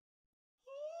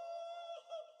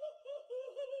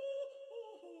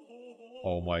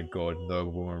 Oh my god, no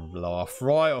woman laugh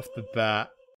right off the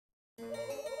bat.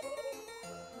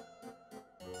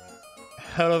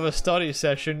 Hell of a study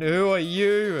session. Who are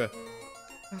you?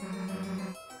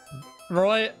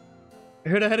 Right?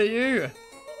 Who the hell are you?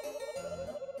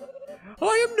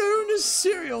 I am known as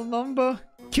serial number.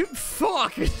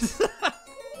 Fuck.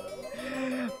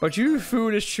 But you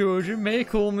foolish children may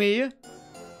call me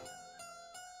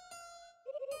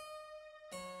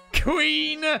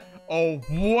Queen. Oh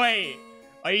wait,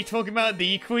 are you talking about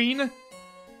the Queen?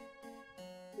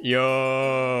 Yo.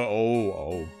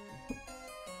 Oh.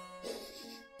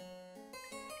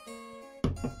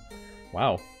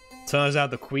 Wow. Turns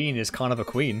out the Queen is kind of a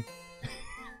queen.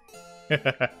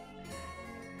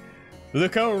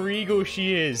 Look how regal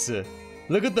she is.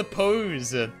 Look at the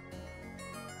pose.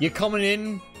 You're coming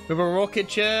in with a rocket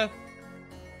chair,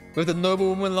 with the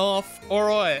noblewoman laugh. All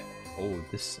right. Oh,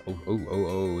 this.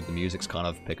 Oh. The music's kind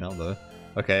of picking up though.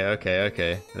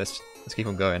 Okay. Let's keep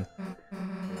on going.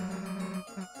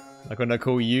 I'm gonna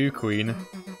call you Queen.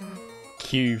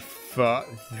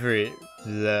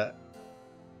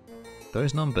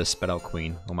 Those numbers spell out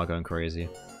Queen. Or am I going crazy?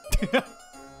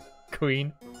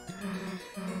 Queen.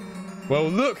 Well,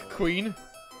 look, Queen.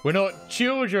 We're not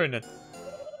children.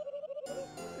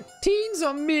 Teens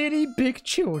are merely big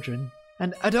children.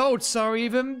 And adults are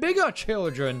even bigger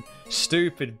children.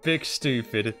 Stupid, big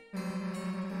stupid.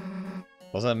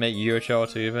 Doesn't that make you a child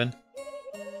too, even?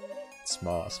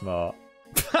 Smart.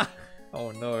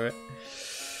 Oh no.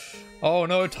 Oh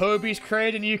no, Toby's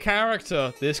created a new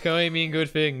character. This can only mean good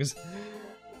things.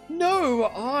 No,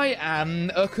 I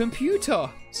am a computer.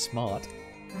 Smart.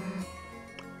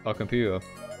 A computer.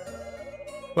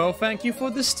 Well, thank you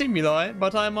for the stimuli,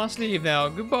 but I must leave now.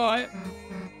 Goodbye.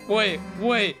 Wait.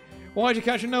 Why'd you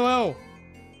catch a Noel?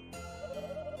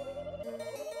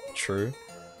 True.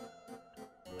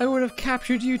 I would have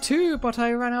captured you too, but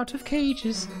I ran out of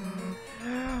cages.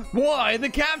 Why? The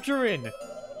capturing!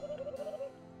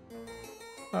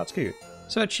 That's cute.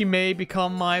 So that she may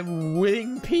become my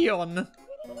willing peon.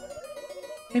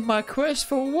 In my quest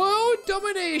for world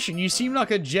domination. You seem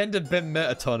like a gender-bent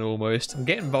metaton almost. I'm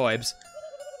getting vibes.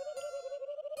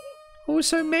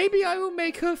 Also, maybe I will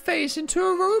make her face into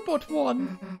a robot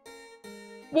one.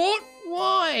 What?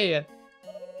 Why?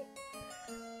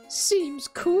 Seems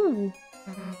cool.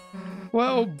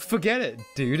 Well, forget it,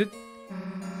 dude.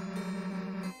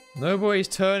 Nobody's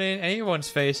turning anyone's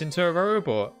face into a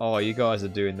robot. Oh, you guys are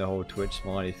doing the whole Twitch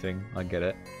smiley thing. I get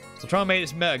it. So try and make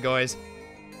this meta, guys.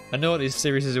 I know what this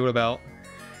series is all about.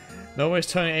 Nobody's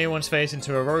turning anyone's face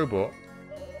into a robot.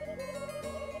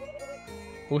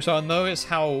 Also, I notice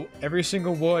how every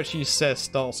single word she says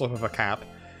starts off with a cap.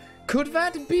 Could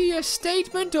that be a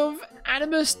statement of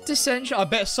animus dissension? I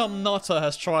bet some nutter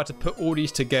has tried to put all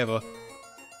these together.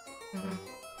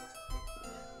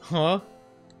 Huh?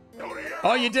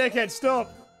 Oh, you dickhead, stop!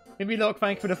 Give me lock,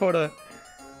 thank you for the photo.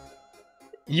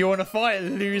 You wanna fight,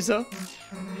 loser?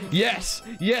 Yes!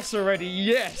 Yes already,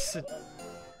 yes!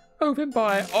 Open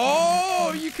by.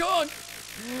 Oh, you can't!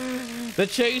 The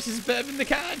chase is better than the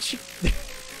catch!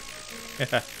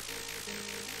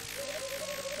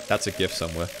 That's a gift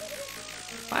somewhere.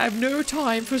 I have no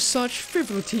time for such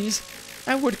frivolities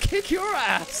and would kick your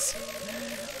ass.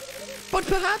 But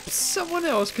perhaps someone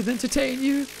else could entertain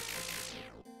you.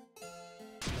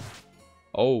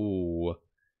 Oh.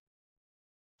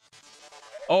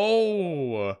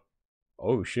 Oh.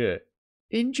 Oh shit.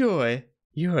 Enjoy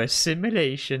your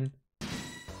assimilation.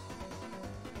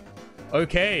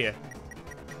 Okay.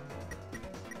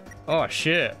 Oh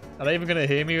shit. Are they even gonna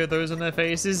hear me with those on their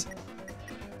faces?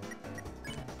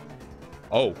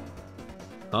 Oh.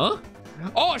 Huh?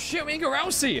 Oh shit, we ain't got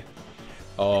Rousey!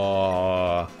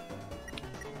 Oh.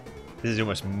 This is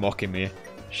almost mocking me.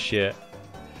 Shit.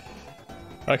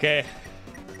 Okay.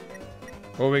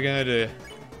 What are we gonna do?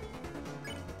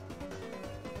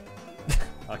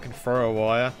 I can throw a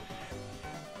wire.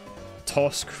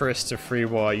 Toss Chris to free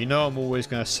wire. You know I'm always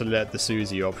gonna select the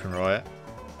Susie option, right?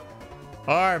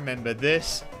 I remember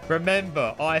this.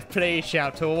 Remember, I've played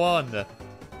Chapter 1.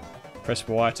 Press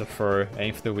Y to throw.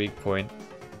 Aim for the weak point.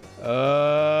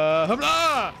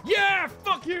 Blah! Yeah!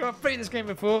 Fuck you! I've played this game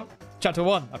before. Chapter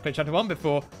 1. I've played Chapter 1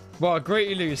 before. Wow,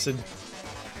 great elusion.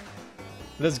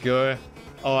 Let's go.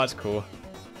 Oh, that's cool.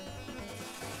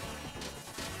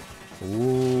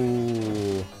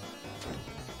 Ooh.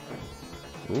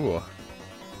 Ooh.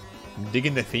 I'm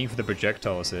digging the theme for the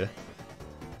projectiles here.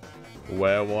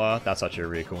 Werewire. That's actually a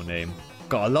really cool name.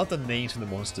 God, I love the names for the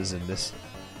monsters in this.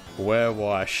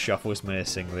 Werewire shuffles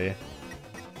menacingly.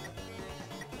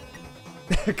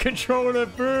 Controller,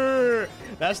 boo!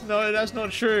 That's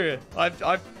not true.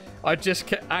 I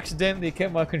just accidentally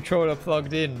kept my controller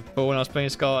plugged in, but when I was playing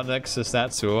Scarlet Nexus,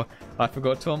 that's all. I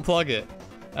forgot to unplug it,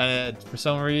 and for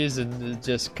some reason it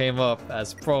just came up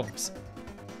as prompts.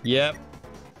 Yep.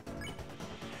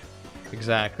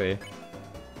 Exactly.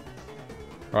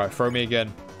 All right, throw me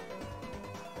again.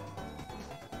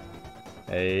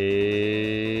 Hey,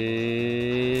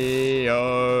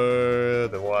 oh,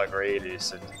 the wire grey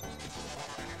loosened.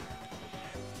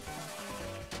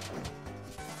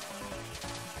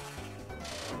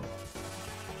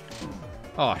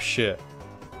 Oh shit.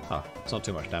 Oh, it's not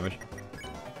too much damage.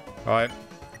 Alright.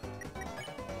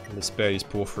 Let's spare these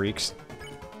poor freaks.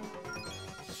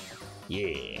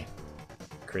 Yeah.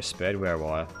 Chris spared wear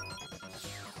wire.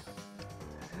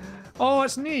 Oh,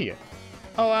 it's neat.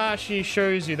 Oh, it actually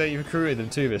shows you that you recruited them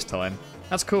too this time.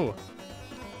 That's cool.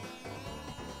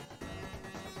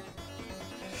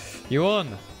 You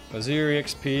won! A 0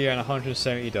 XP and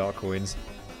 170 dark coins.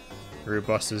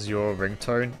 Robust as your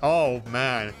ringtone. Oh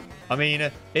man. I mean,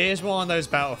 it is one of those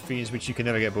battle themes which you can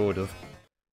never get bored of.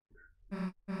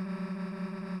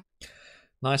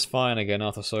 Nice find again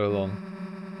after so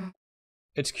long.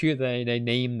 It's cute they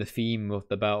name the theme of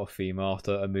the battle theme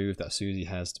after a move that Susie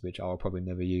has, which I'll probably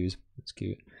never use. It's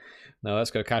cute. Now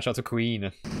let's go catch up to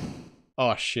Queen.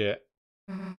 Oh shit.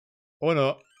 Or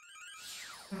not.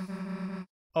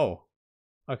 Oh.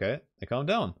 Okay, they calm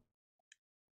down.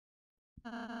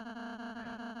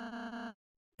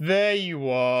 There you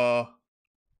are.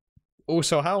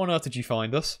 Also, how on earth did you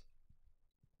find us?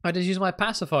 I just used my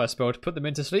pacifier spell to put them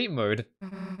into sleep mode.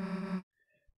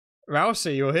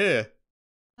 Rousey, you're here.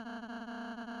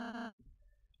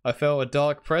 I felt a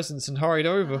dark presence and hurried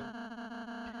over.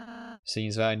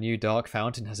 Seems that a new dark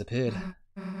fountain has appeared.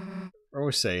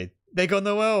 Rousey, they got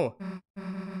Noelle.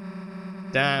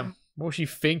 Damn, what was she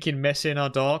thinking messing in our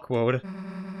dark world? If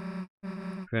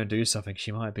we're gonna do something,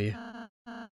 she might be.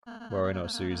 Worry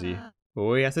not, Susie. All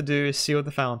we have to do is seal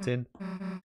the fountain.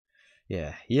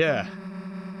 Yeah.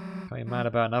 Can't be mad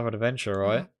about another adventure,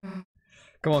 right?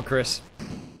 Come on, Chris.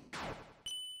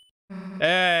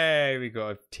 Hey, we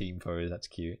got a team pose. That's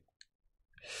cute.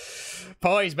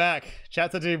 Party's back.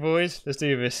 Chapter 2, boys. Let's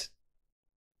do this.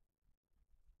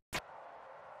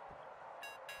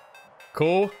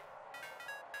 Cool.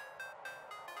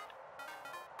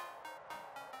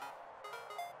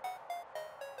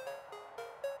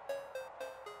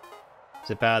 Is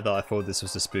it bad that I thought this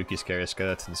was the spooky, scary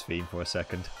skeletons theme for a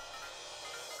second?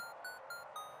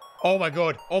 Oh my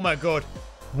god! Oh my god!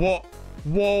 What?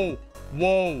 Whoa!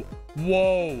 Whoa!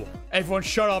 Whoa! Everyone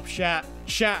shut up, chat!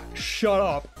 Chat, shut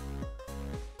up!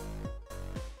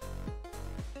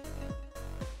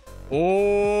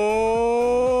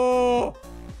 Oh!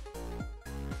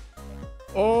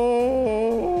 Oh!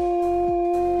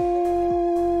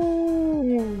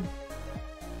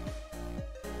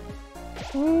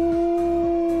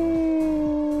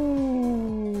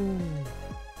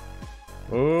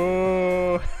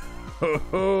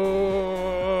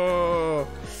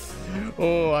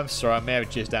 Oh, I'm sorry, I may have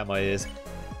jizzed out my ears.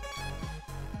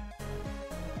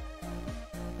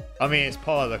 I mean, it's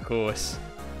part of the course.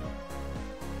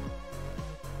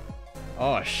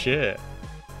 Oh, shit.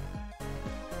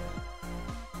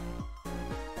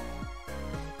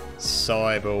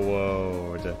 Cyber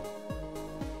world.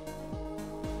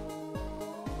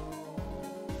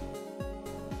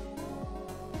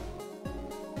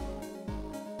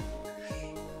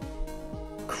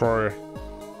 Crow.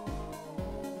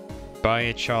 By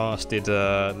any chance, did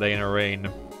Lena Rain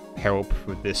help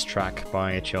with this track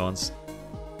by any chance?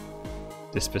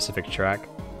 This specific track?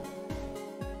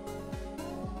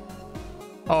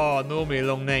 Oh, normally a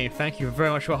long name. Thank you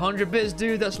very much for 100 bits,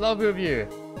 dude. That's lovely of you.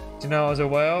 Do you know I was a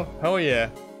whale? Hell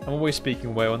yeah. I'm always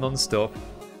speaking whale non-stop.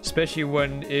 Especially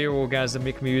when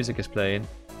ear-orgasmic music is playing.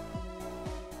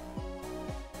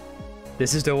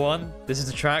 This is the one? This is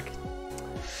the track?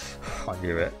 I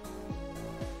knew it.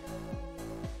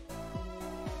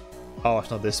 Oh,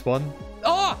 it's not this one.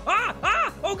 Oh! Ah!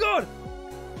 Ah! Oh god!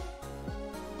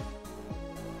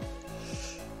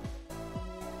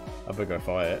 I better go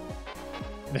fight it.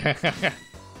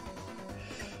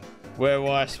 Where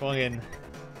I swung in.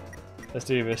 Let's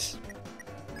do this.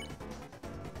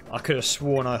 I could have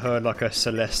sworn I heard like a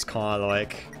Celeste kind of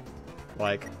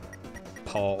like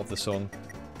part of the song.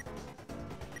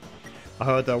 I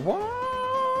heard the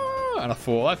wah, and I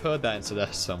thought I've heard that in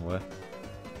Celeste somewhere.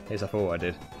 At least I thought I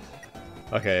did.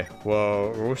 Okay,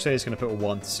 well, Roche is going to put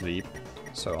 1 to sleep,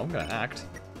 so I'm going to act.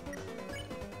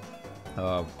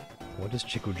 What does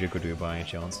Chickle Jiggle do by any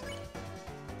chance?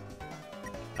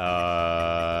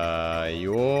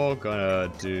 You're gonna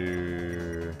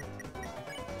do...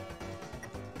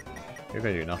 You're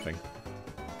gonna do nothing.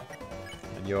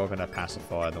 And you're gonna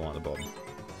pacify the one at the bottom.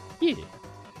 Yeah.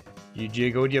 You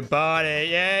jiggled your body.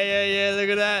 Yeah. Look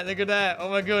at that. Look at that. Oh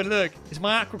my god, look. It's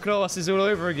my aqua classes all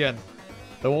over again.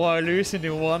 The wire loosened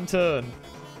in 1 turn.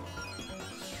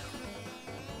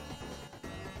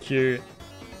 Cute.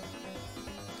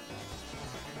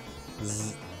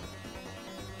 Zzz.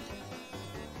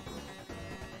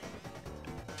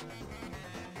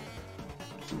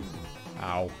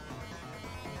 Ow.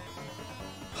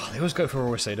 Oh, they always go for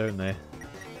Orsay, don't they?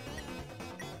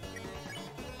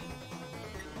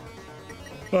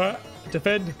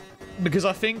 Defend. Because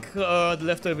I think the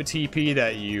leftover TP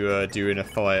that you do in a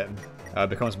fight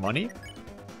becomes money.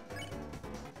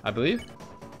 I believe.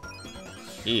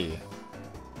 Yeah.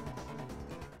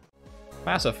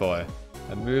 Pacify.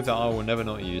 A move that I will never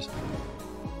not use.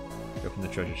 Open the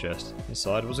treasure chest.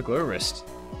 Inside was a glow wrist.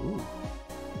 Ooh.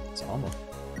 It's armor.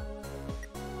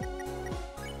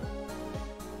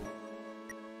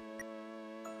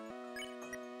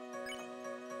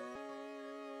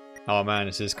 Oh man,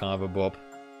 this is kind of a bop.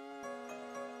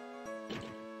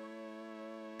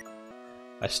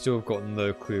 I still have got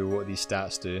no clue what these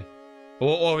stats do.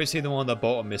 Well, obviously the one at the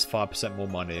bottom is 5% more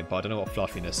money, but I don't know what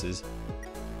fluffiness is.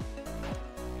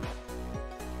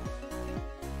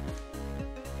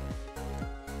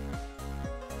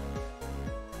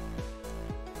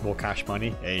 More cash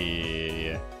money?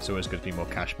 Hey, it's always good to be more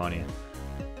cash money.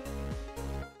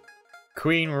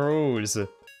 Queen rules.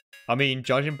 I mean,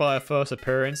 judging by her first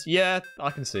appearance, yeah, I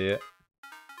can see it.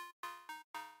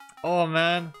 Oh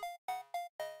man.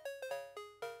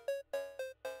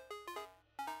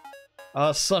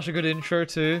 Such a good intro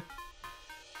too.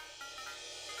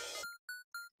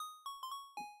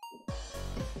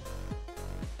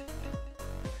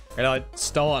 It like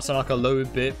starts on like a low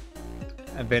bit,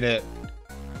 and then it.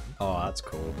 Oh, that's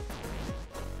cool.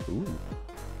 Ooh.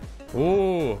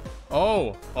 Ooh.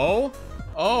 Oh. Oh.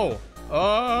 Oh.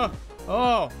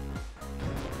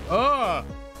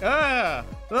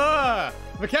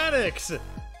 Mechanics.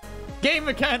 Game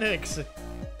mechanics.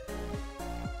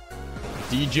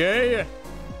 DJ.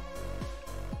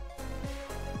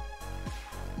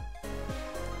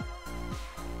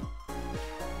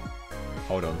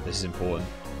 Hold on, this is important.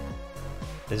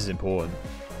 This is important.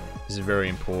 This is very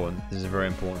important. This is a very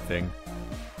important thing.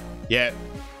 Yeah.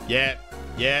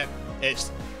 They're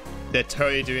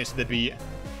totally doing it to the beat.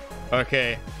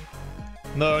 Okay.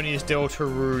 Not only is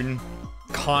Deltarune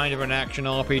kind of an action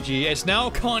RPG, it's now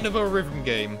kind of a rhythm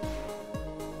game.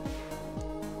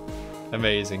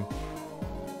 Amazing.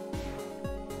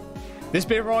 This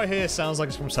bit right here sounds like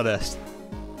it's from Celeste.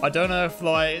 I don't know if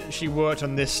like she worked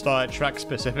on this track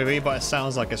specifically, but it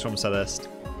sounds like it's from Celeste.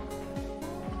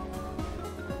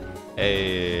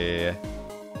 Hey.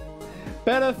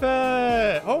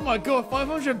 Benefit! Oh my god,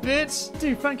 500 bits?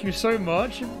 Dude, thank you so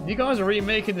much. You guys are really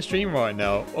making the stream right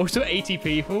now. Also 80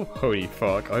 people? Holy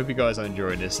fuck. I hope you guys are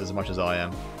enjoying this as much as I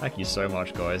am. Thank you so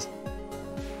much, guys.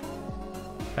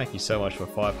 Thank you so much for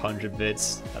 500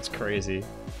 bits. That's crazy.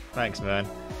 Thanks, man.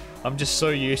 I'm just so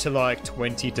used to like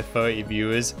 20 to 30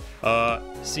 viewers.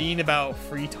 Seeing about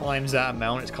 3 times that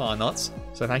amount is kind of nuts.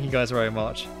 So thank you guys very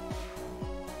much.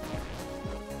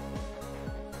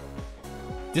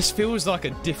 This feels like a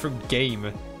different game.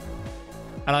 And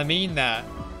I mean that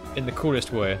in the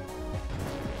coolest way.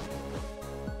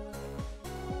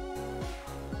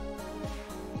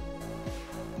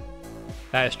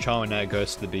 That is charming that it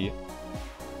goes to the beat.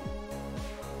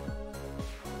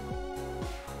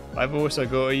 I've also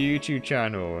got a YouTube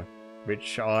channel,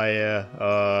 which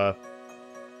I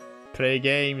play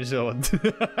games on.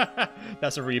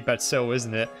 That's a really bad sell,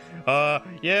 isn't it?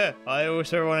 Yeah, I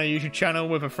also run a YouTube channel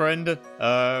with a friend.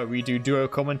 We do duo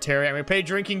commentary, and we play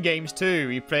drinking games too.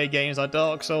 We play games like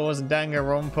Dark Souls and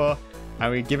Danganronpa,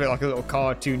 and we give it like a little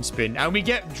cartoon spin, and we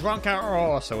get drunk out our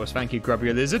arseholes. Thank you,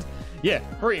 Grubby Lizard. Yeah,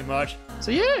 pretty much.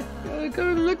 So yeah, go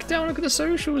look at the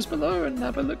socials below and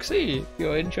have a look-see if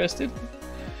you're interested.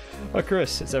 Oh,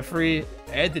 Chris, it's a free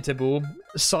editable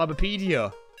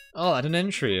Cyberpedia. Oh, add an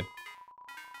entry.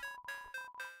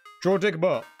 Draw Dick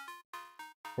Butt.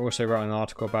 Also wrote an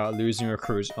article about losing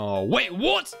recruits. Oh, wait,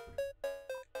 what?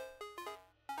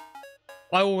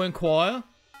 I will inquire,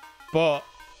 but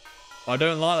I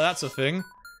don't like that that's a thing.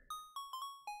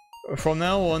 From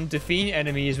now on, defeating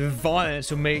enemies with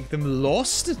violence will make them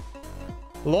lost.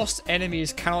 Lost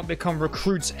enemies cannot become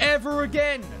recruits ever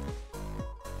again.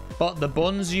 But the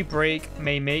bonds you break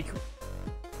may make...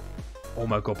 Oh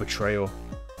my god, betrayal.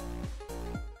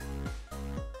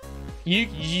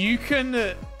 You can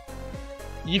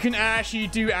actually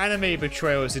do anime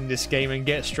betrayals in this game and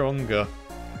get stronger.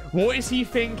 What is he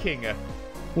thinking?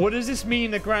 What does this mean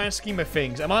in the grand scheme of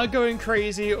things? Am I going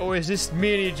crazy, or is this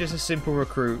merely just a simple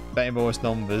recruit that involves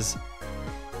numbers?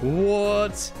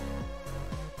 What?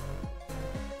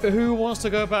 Who wants to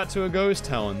go back to a ghost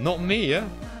town? Not me, yeah?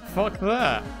 Fuck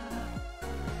that.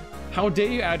 How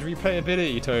dare you add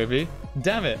replayability, Toby?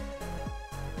 Damn it.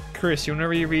 Chris, you want to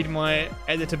reread my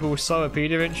editable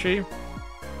Cyberpedia entry?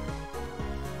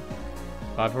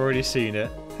 I've already seen it,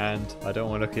 and I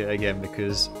don't want to look at it again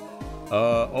because...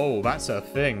 oh, that's a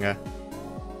thing.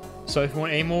 So if you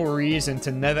want any more reason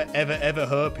to never ever ever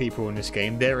hurt people in this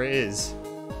game, there it is.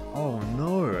 Oh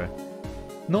no.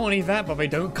 Not only that, but they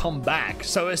don't come back.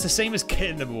 So it's the same as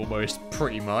killing them almost,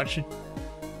 pretty much.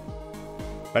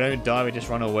 If they don't die, they just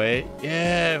run away.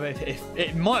 Yeah,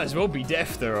 it might as well be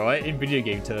death though, right? In video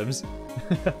game terms.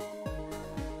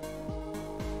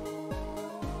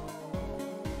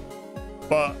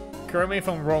 But, correct me if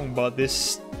I'm wrong, but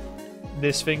this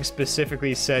thing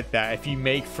specifically said that if you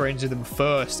make friends with them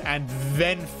first and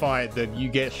then fight them, you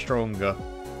get stronger.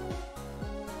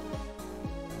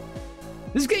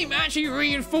 This game actually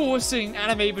reinforcing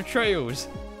anime betrayals.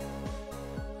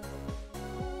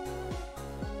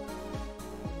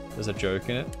 There's a joke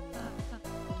in it.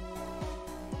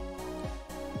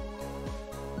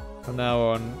 From now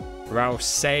on,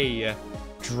 Rousey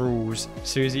drools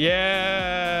Susie.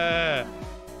 Yeah!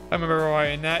 I remember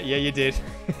writing that. Yeah, you did.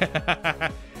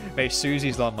 Mate,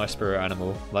 Susie's like my spirit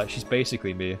animal. Like, she's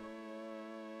basically me.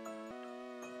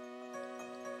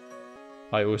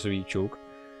 I also eat chalk.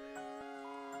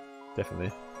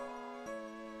 Definitely.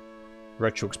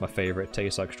 Red chalk's my favourite.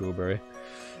 Tastes like strawberry.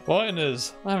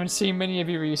 Lightners! I haven't seen many of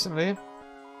you recently.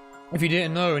 If you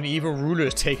didn't know, an evil ruler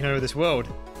has taken over this world.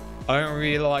 I don't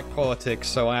really like politics,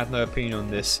 so I have no opinion on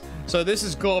this. So this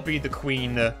has got to be the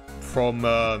queen from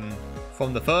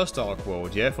the first Dark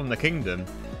World, yeah? From the kingdom.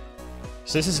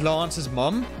 So this is Lance's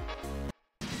mum.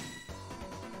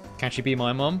 Can she be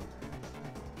my mum?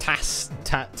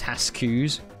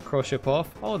 Taskus. Cross your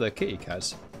path. Oh, they're kitty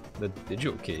cats. The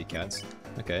digital kitty cats.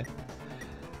 Okay.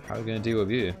 How are we going to deal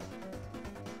with you?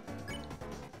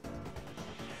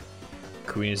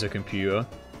 Queen is a computer.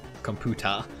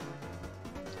 Computer.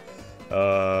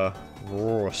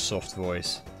 Raw soft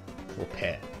voice. Or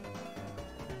pet.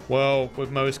 Well, with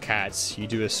most cats, you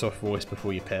do a soft voice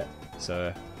before you pet.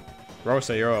 So,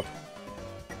 Rosa, you're up.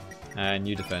 And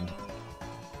you defend.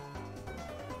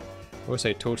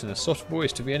 Rosa talks in a soft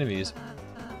voice to the enemies.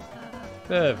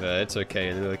 It's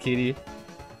okay, little kitty.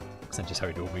 That's not just how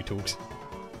he normally talks.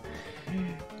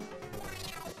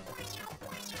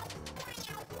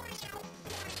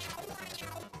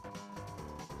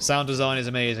 Sound design is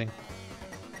amazing.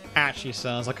 Actually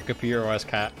sounds like a computerized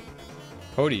cat.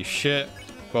 Holy shit.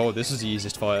 Well, this is the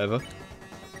easiest fight ever.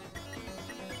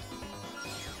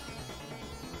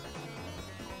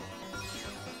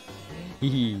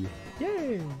 Hehe.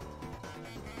 Yay!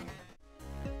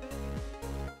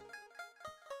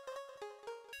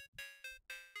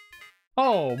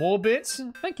 Oh, more bits?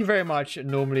 Thank you very much,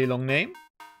 normally long name.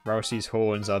 Rousey's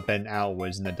horns are bent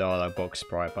outwards in the dialogue box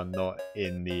sprite, but not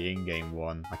in the in-game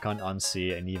one. I can't unsee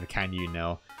it, and neither can you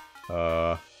now.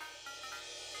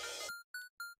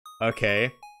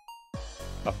 Okay.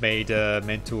 I've made a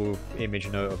mental image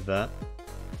note of that.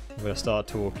 I'm gonna start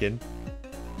talking.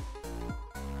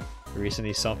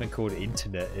 Recently, something called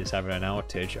Internet is having an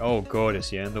outage. Oh god, it's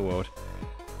the end of the world.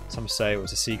 Some say it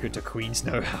was a secret to Queen's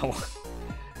know-how.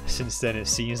 Since then, it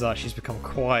seems like she's become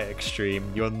quite extreme.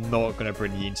 You're not gonna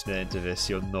bring the internet into this.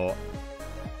 You're not.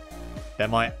 That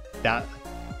might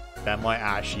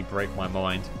actually break my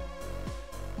mind.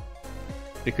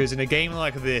 Because in a game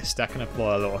like this, that can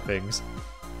apply a lot of things.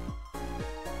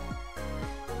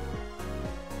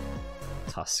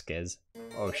 Tuskers.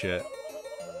 Oh shit.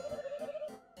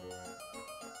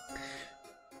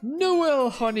 Noel,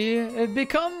 honey,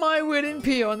 become my willing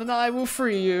peon and I will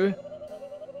free you.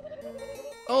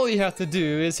 All you have to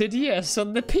do is hit yes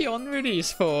on the peon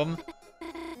release form.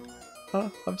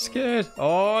 Oh, I'm scared.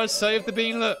 Oh, save the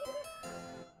beanlet.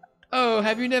 Oh,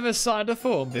 have you never signed a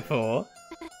form before?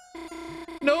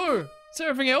 No, it's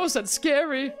everything else that's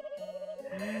scary.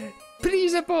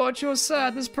 Please abort your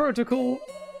sadness protocol.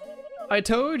 I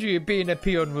told you being a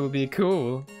peon will be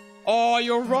cool. Oh,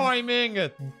 you're rhyming.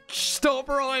 Stop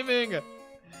rhyming.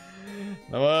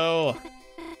 Noel.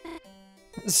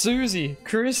 Susie,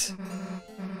 Chris.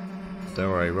 Don't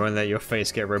worry, we won't let your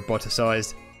face get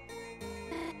roboticized.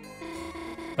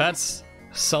 That's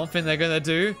something they're gonna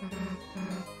do.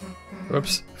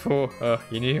 Whoops,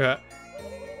 you knew that.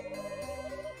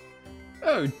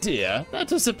 Oh dear,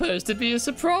 that was supposed to be a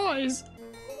surprise.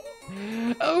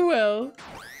 Oh well.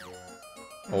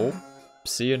 Oh,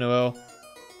 see you, Noel.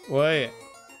 Wait.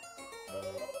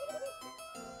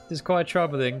 This is quite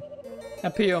troubling. A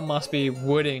peon must be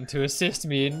willing to assist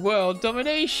me in world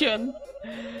domination.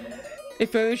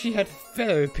 If only she had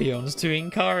fellow peons to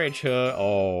encourage her.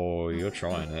 Oh, you're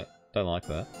trying it. Don't like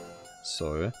that.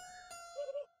 So.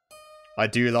 I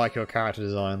do like your character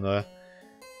design though.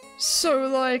 So,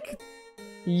 like,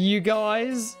 you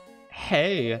guys,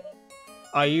 hey,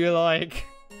 are you, like,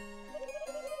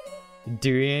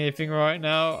 doing anything right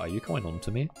now? Are you coming on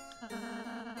to me?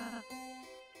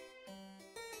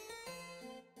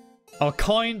 Oh,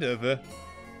 kind of. The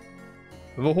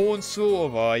horns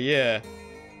sort of are, yeah.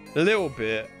 A little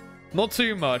bit. Not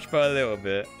too much, but a little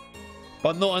bit.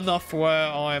 But not enough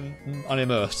where I'm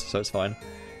unimmersed, so it's fine.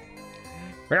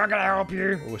 We're gonna help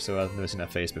you! Also, I've never seen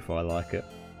that face before, I like it.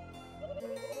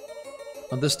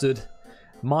 Understood.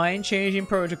 Mind-changing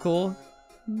protocol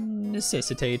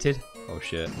necessitated. Oh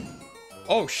shit.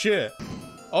 Oh shit!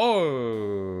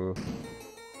 Oh!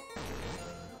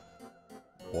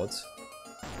 What?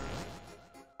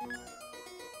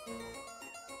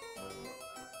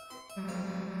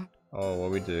 Oh, what are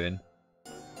we doing?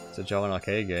 It's a Java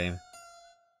arcade game.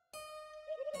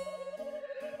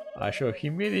 I shall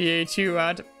humiliate you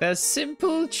at a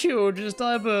simple children's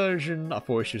diversion. I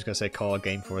thought she was going to say card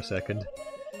game for a second.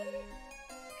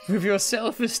 With your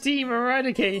self-esteem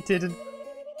eradicated.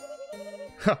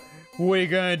 What are you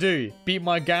going to do? Beat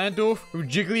my Gandalf with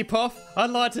Jigglypuff?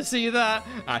 I'd like to see that.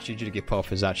 Actually,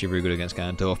 Jigglypuff is actually really good against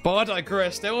Gandalf. But I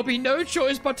digress. There will be no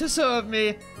choice but to serve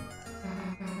me.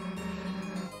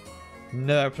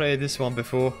 Never played this one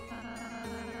before.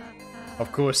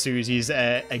 Of course, Susie's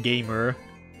a gamer.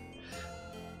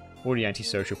 All the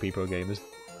antisocial people are gamers.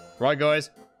 Right, guys?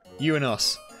 You and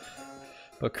us.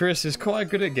 But Chris is quite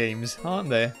good at games, aren't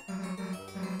they?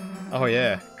 Oh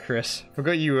yeah, Chris.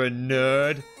 Forgot you were a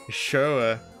nerd. Show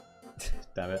her.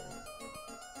 Damn it.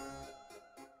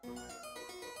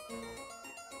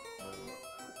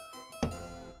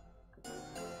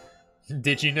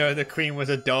 Did you know the Queen was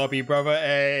a Derby brother?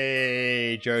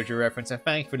 Hey, Jojo reference. And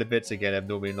thank you for the bits again,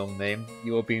 abnormally long name.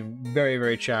 You all been very,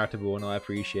 very charitable and I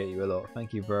appreciate you a lot.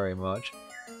 Thank you very much.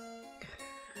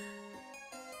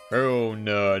 Oh,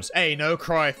 nerds. Hey, no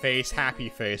cry face, happy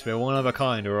face. We're one of a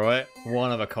kind, alright?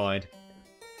 One of a kind.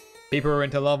 People are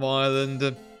into Love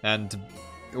Island and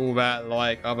all that,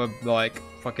 like, other, like,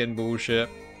 fucking bullshit.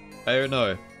 I don't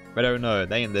know. I don't know.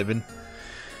 They ain't living.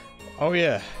 Oh,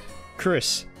 yeah.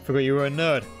 Chris. Forgot you were a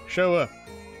nerd. Show her.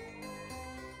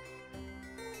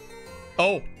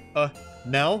 Oh,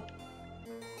 now?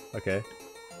 Okay.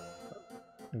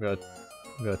 I'm gonna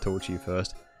talk to you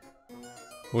first.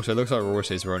 Also, it looks like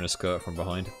Royce is wearing a skirt from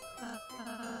behind.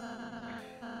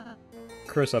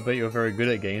 Chris, I bet you're very good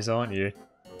at games, aren't you?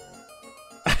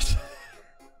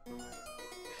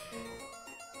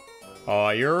 Oh,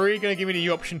 you're really gonna give me the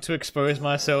option to expose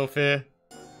myself here?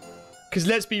 Because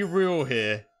let's be real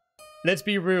here. Let's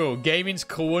be real, gaming's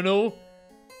cool and all,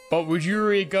 but would you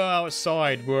really go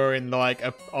outside wearing like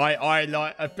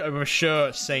a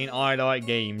shirt saying I like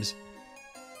games?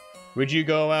 Would you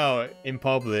go out in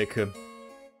public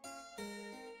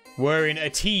wearing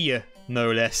a tee,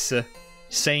 no less,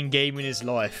 saying gaming is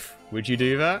life? Would you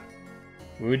do that?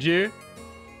 Would you?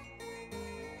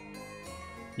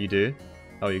 You do?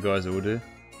 Oh, you guys all do?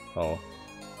 Oh.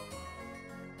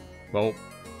 Well.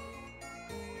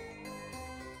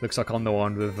 Looks like I'm the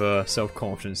one with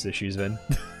self-confidence issues then.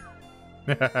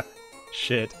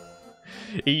 Shit.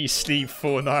 Eat, sleep,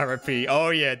 4 night, repeat. Oh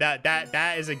yeah,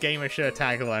 that is a gamer shirt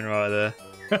tagline right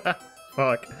there.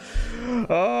 Fuck.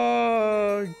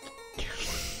 Oh.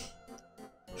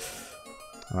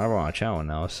 I run a channel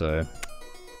now, so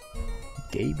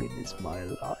gaming is my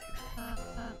life.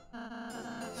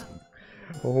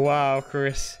 Wow,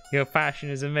 Chris, your passion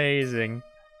is amazing.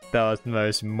 That was the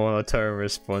most monotone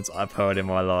response I've heard in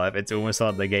my life. It's almost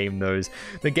like the game knows.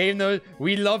 The game knows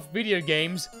we love video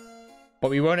games,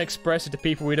 but we won't express it to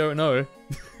people we don't know.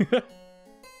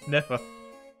 Never.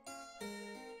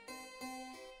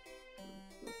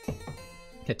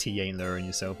 A T ain't lowering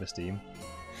your self-esteem.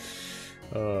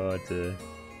 Oh dear.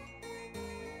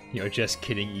 You're just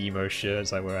kidding, emo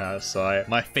shirts like we're outside.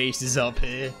 My face is up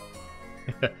here.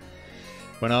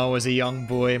 When I was a young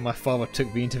boy, my father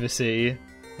took me into the city.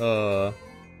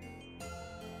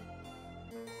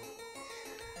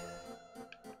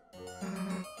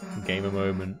 Gamer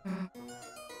moment.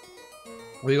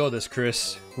 We got this,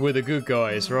 Chris. We're the good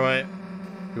guys, right?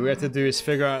 All we have to do is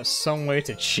figure out some way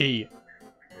to cheat.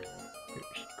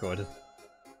 God.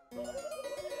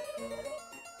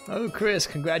 Oh, Chris,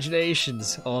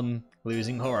 congratulations on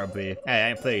losing horribly. Hey, I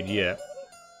ain't played yet.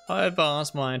 I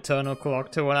advanced my internal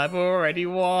clock to when I've already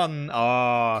won.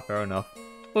 Ah, fair enough.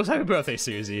 Also, happy birthday,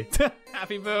 Susie.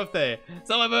 Happy birthday. It's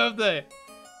not my birthday.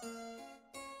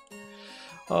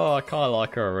 Oh, I kind of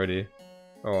like her already.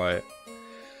 Alright.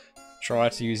 Try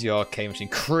to use the arcade machine.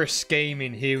 Chris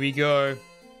Gaming, here we go.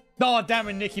 Oh, damn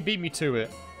it, Nick, you beat me to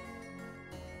it.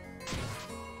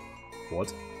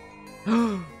 What?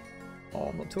 Oh,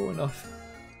 I'm not tall enough.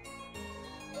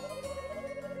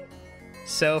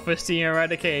 Self-esteem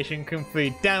eradication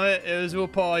complete. Damn it, it was all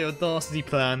part of your dastardly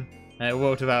plan. And it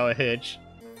worked without a hitch.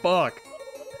 Fuck.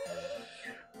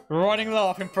 Running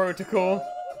laughing protocol.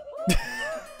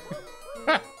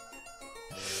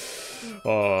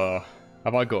 Oh,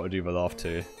 have I got to do the laugh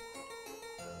too?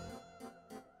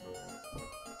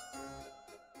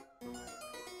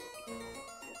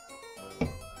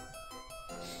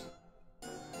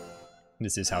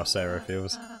 This is how Sarah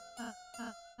feels.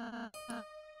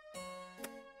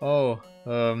 Oh,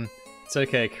 it's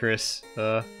okay, Chris.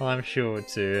 I'm sure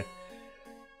too.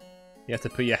 You have to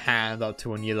put your hand up to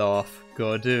when you laugh.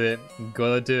 Gotta do it.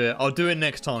 Gotta do it. I'll do it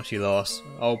next time she laughs.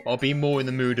 I'll be more in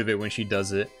the mood of it when she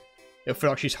does it. It'll feel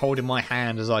like she's holding my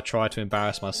hand as I try to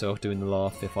embarrass myself doing the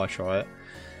laugh if I try it.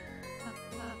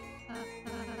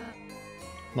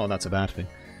 Not that's a bad thing.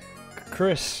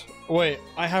 Chris, wait,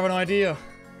 I have an idea.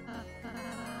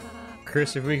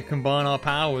 Chris, if we can combine our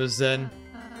powers, then...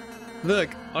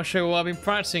 Look, I'll show you what I've been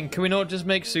practicing. Can we not just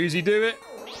make Susie do it?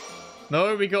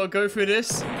 No, we gotta go through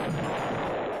this.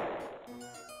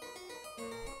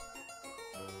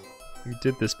 We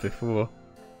did this before.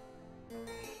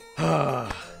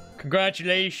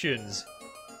 Congratulations.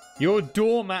 Your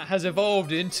doormat has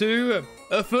evolved into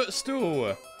a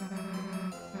footstool.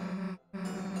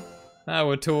 Now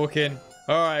we're talking.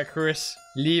 Alright, Chris,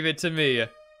 leave it to me.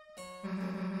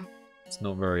 It's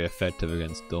not very effective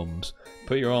against DOMs.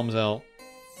 Put your arms out.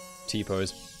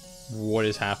 T-pose. What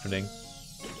is happening?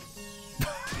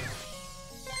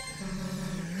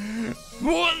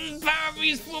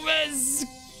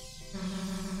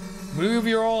 Move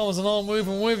your arms and I'll move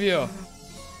them with you.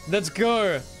 Let's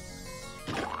go.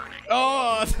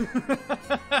 Oh!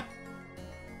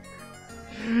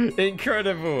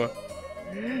 Incredible.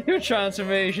 Your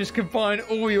transformations combine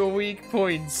all your weak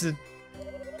points.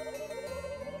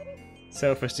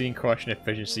 Self-esteem, crushing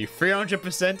efficiency,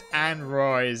 300% and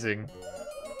rising.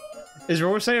 Is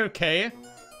Rosé okay?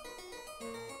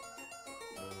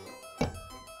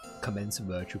 Commence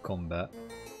virtual combat.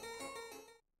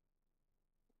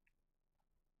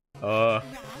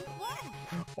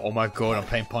 Oh my god, I'm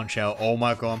playing Punch Out. Oh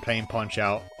my god, I'm playing Punch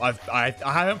Out. I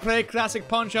haven't played classic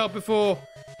Punch Out before,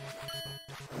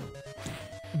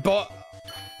 but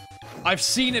I've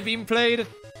seen it being played.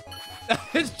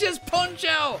 It's just Punch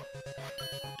Out.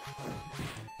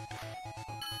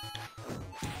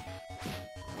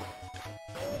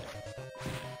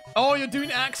 Oh, you're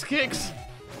doing axe kicks.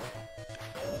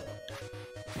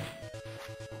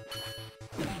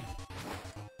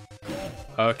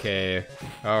 Okay,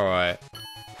 alright.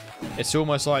 It's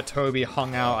almost like Toby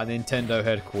hung out at Nintendo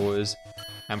headquarters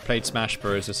and played Smash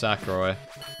Bros. With Sakurai.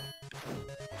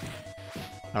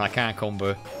 And I can't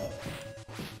combo.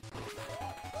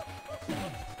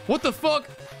 What the fuck?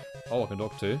 Oh, I can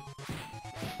dodge too.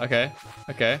 Okay,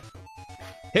 okay.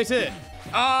 Hit it!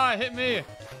 Ah, hit me!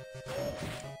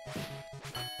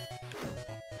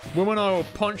 Woman, I will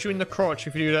punch you in the crotch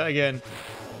if you do that again.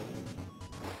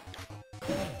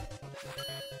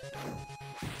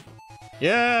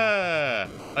 Yeah!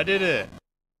 I did it!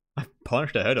 I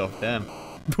punched her head off, damn.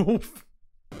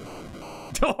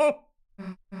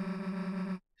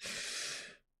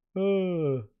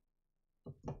 Oh.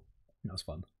 That was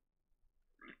fun.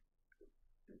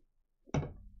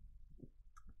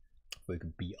 They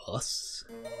could beat us.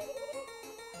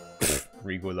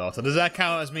 Regal laughter. Does that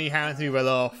count as me having to well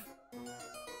off?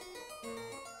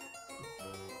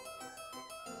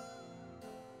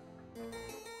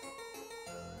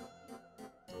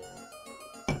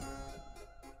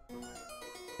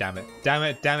 Damn it. Damn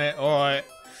it. Damn it. Alright.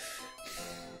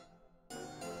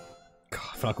 God,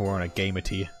 I feel like I'm wearing a gamer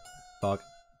tee. Fuck.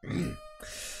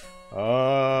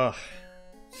 Oh,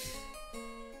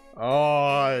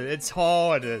 it's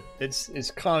hard.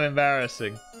 It's kind of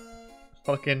embarrassing.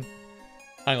 Fucking.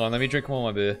 Hang on, let me drink more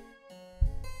of my beer.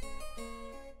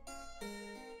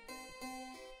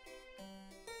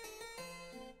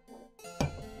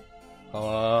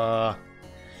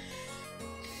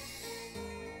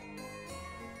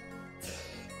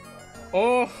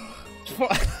 Oh,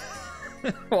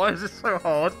 why is this so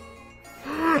hard?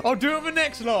 I'll do it the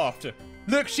next laughter.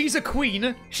 Look, she's a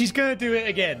queen. She's gonna do it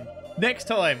again. Next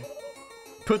time.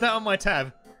 Put that on my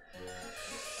tab.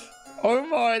 Oh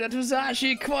my, that was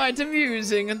actually quite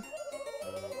amusing.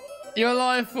 Your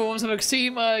life forms have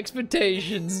exceeded my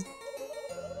expectations.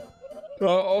 I'll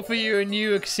offer you a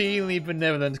new exceedingly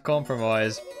benevolent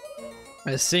compromise.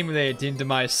 Assimilate into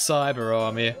my cyber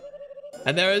army.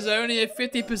 And there is only a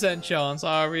 50% chance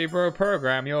I'll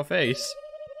reprogram your face.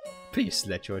 Please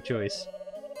select your choice.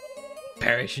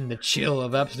 Perish in the chill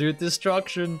of absolute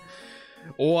destruction.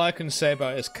 All I can say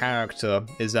about his character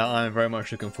is that I'm very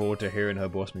much looking forward to hearing her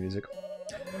boss music.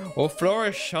 Or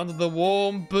flourish under the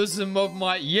warm bosom of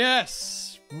my...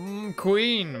 Yes!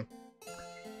 Queen!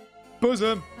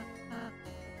 Bosom!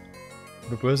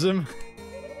 The bosom?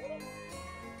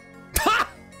 Ha!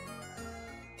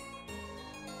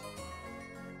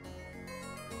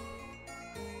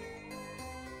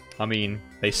 I mean,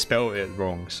 they spelled it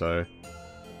wrong, so...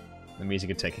 the music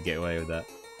can take a get away with that.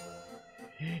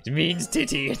 It means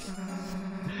titty.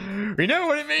 We know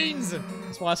what it means!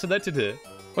 That's why I selected it.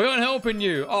 We aren't helping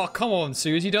you! Oh, come on,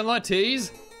 Susie, you don't like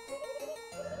teas?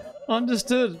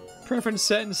 Understood. Preference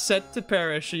set and set to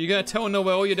perish. Are you gonna tell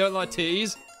Noelle you don't like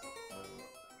teas?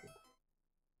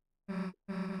 Come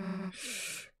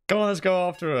on, let's go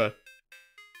after her.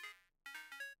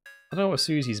 I don't know what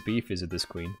Susie's beef is with this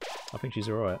queen. I think she's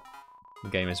alright. The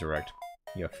game is wrecked.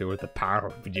 You're filled with the power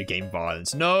of video game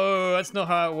violence. No, that's not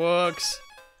how it works.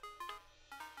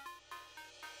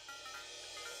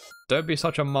 Don't be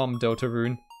such a mum,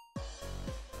 Deltarune.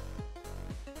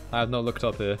 I have not looked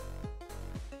up here.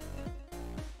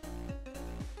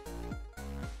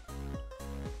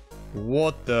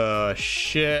 What the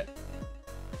shit?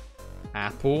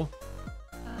 Apple?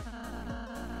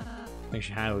 I think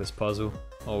she handle this puzzle.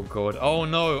 Oh god. Oh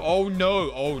no! Oh no!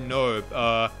 Oh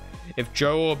no! If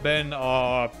Joe or Ben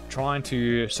are trying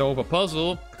to solve a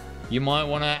puzzle, you might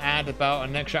want to add about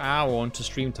an extra hour onto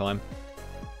stream time.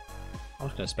 I'm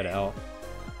just gonna spell it out.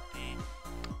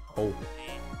 Oh.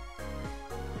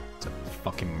 It's a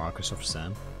fucking Microsoft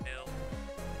Sam.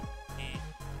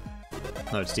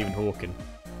 No, it's Stephen Hawking.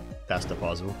 That's the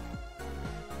puzzle.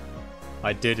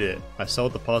 I did it. I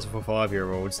solved the puzzle for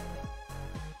 5-year-olds.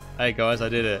 Hey guys, I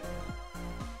did it.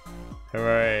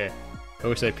 Hooray.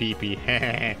 Also pee-pee.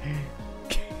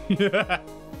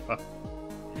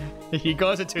 You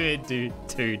guys are two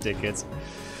tickets.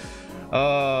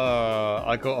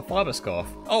 I got a fiber scarf.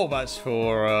 Oh, that's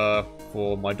for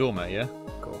my doormat, yeah?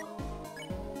 Cool.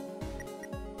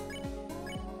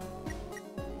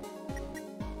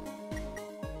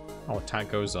 Oh, attack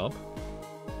goes up.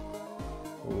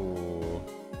 Ooh.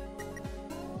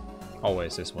 Oh, wait,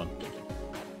 it's this one.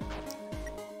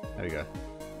 There we go.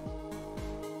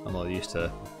 I'm not used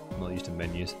to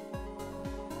menus.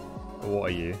 What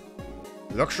are you?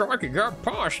 Looks like you got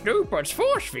past Newport's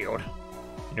force field.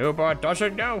 Newport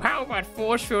doesn't know how that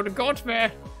force field got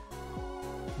there.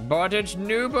 But it's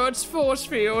Newport's force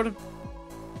field.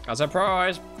 As a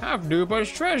prize, have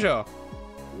Newport's treasure.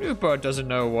 Newport doesn't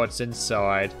know what's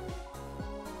inside.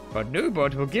 But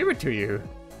Newport will give it to you.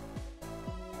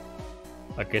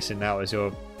 I'm guessing that was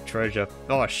your treasure.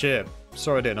 Oh shit.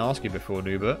 Sorry I didn't ask you before,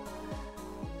 Newport.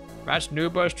 That's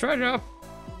Newport's treasure.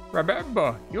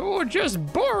 Remember, you're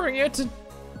just borrowing it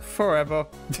forever.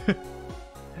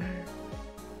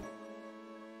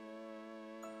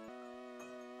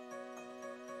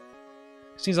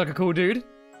 Seems like a cool dude.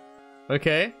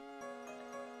 Okay.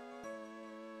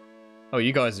 Oh,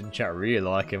 you guys in chat really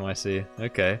like him, I see.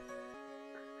 Okay.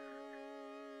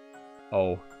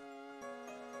 Oh.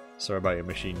 Sorry about your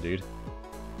machine, dude.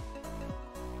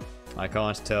 I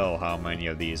can't tell how many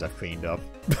of these I've cleaned up.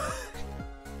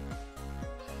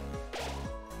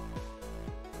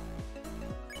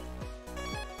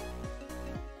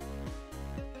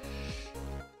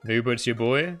 Newbert's your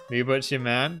boy? Newbert's your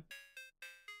man?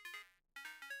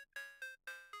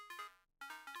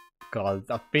 God,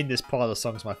 I think this part of the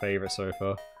song's my favourite so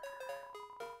far.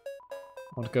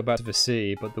 I want to go back to the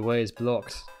city, but the way is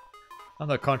blocked. I'm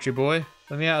no country boy.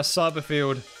 Let me out of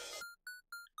Cyberfield.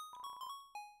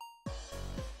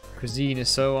 Cuisine is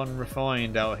so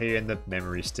unrefined out here in the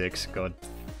memory sticks. God.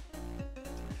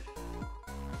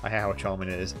 I hate how charming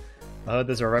it is. I heard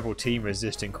there's a rebel team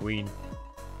resisting Queen.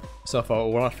 So far,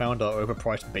 all I found are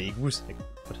overpriced bagels.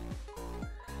 What?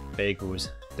 Bagels,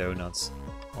 donuts.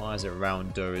 Why is it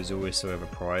round dough is always so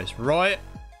overpriced? Right?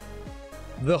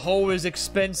 The hole is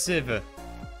expensive.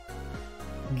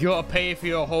 You gotta pay for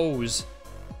your holes.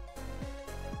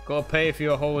 Gotta pay for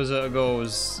your holes at a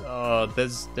goes.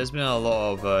 There's been a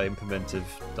lot of implementive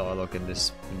dialogue in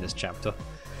this chapter.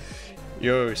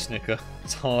 Yo, Snicker.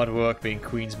 It's hard work being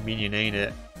Queen's minion, ain't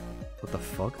it? What the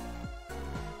fuck?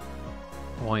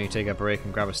 Why don't you take a break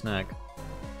and grab a snack?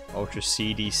 Ultra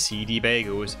seedy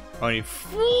bagels. Only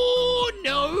 4?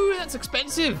 No, that's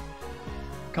expensive.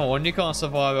 Come on, you can't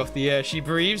survive off the air she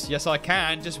breathes. Yes, I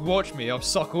can. Just watch me. I've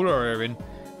sucked all her in.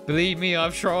 Believe me,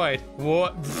 I've tried.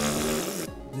 What?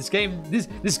 This game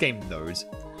knows.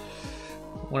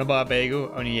 Wanna buy a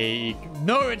bagel? Only 80.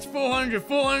 No, it's 400.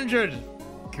 400.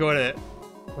 Got it.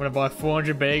 Wanna buy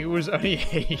 400 bagels? Only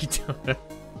 80.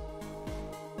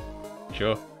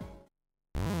 Sure.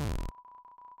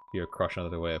 You're crushed under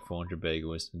the weight of 400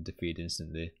 bagels and defeat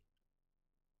instantly.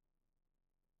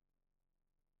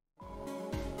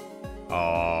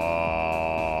 Oh,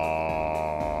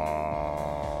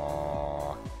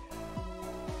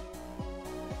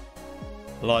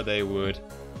 like they would.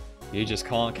 You just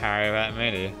can't carry that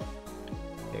many.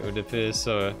 It would appear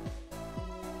so.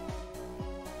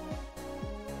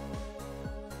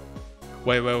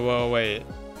 Wait.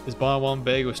 Is buy one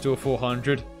bagel still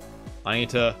 400? I need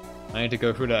to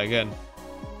go through that again.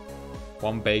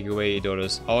 One bagel,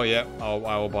 $80. Oh yeah,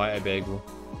 I will buy a bagel.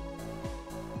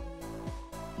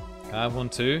 Can I have one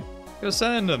too? You're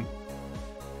selling them.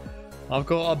 I've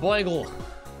got a bagel.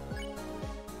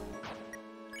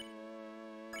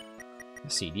 A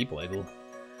CD bagel.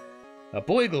 A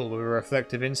bagel with a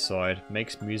reflective inside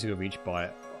makes music with each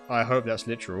bite. I hope that's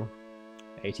literal.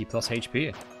 80 plus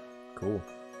HP. Cool.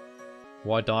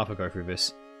 Why die if I go through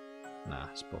this? Nah,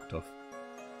 it's blocked off.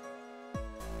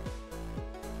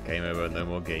 Game over, no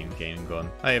more game gone.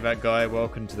 Hey that guy,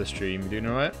 welcome to the stream. You doing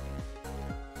alright?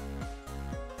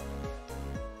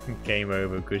 Game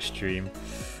over, good stream.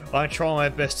 I try my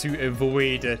best to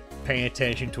avoid paying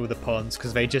attention to all the puns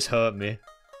because they just hurt me.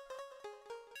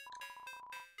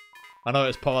 I know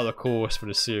it's part of the course for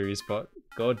the series, but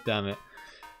god damn it.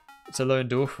 It's a lone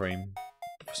door frame.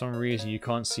 For some reason you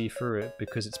can't see through it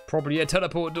because it's probably a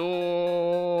teleport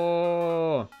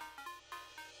door.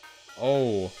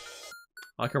 Oh,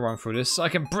 I can run through this. I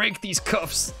can break these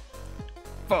cuffs.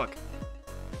 Fuck.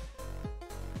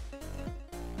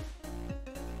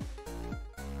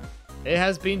 It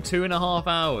has been 2.5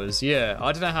 hours. Yeah,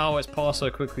 I don't know how it's passed so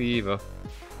quickly either.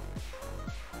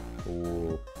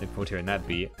 Oh, looking forward to hearing that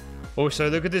beat. Also,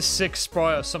 look at this sick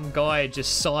sprite of some guy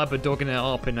just cyber dogging it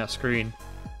up in that screen.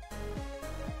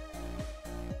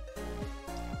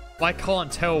 I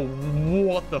can't tell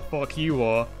what the fuck you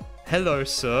are. Hello,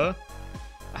 sir.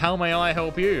 How may I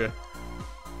help you?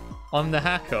 I'm the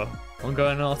hacker. I'm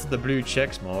going after the blue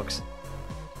check marks.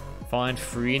 Find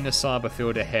 3 in the cyber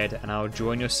field ahead and I'll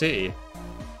join your city.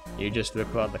 You just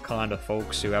look like the kind of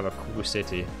folks who have a cool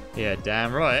city. Yeah,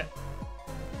 damn right.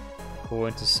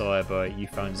 According to cyber, you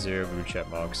found 0 blue check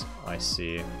marks. I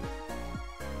see.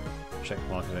 Check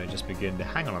marks may just begin to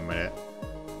hang on a minute.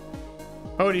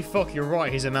 Holy fuck, you're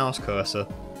right, he's a mouse cursor.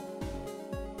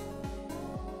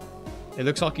 It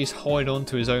looks like he's holding on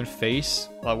to his own face.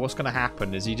 Like, what's gonna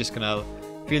happen? Is he just gonna...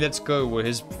 If he lets go, will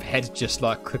his head just,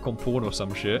 like, click on porn or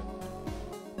some shit?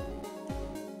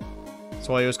 That's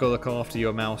why you always gotta look after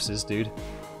your mouses, dude.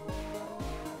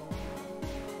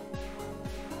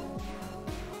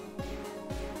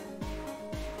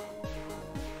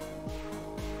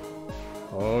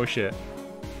 Oh, shit.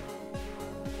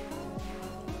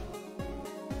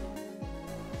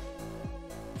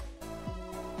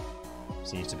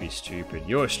 Seems to be stupid.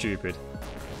 You're stupid.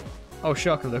 Oh,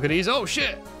 shocker, look at these. Oh,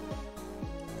 shit!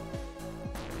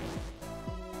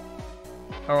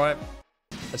 Alright.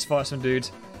 Let's fight some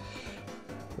dudes.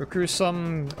 Recruit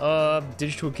some,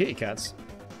 digital kitty cats.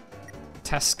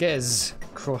 Tasquez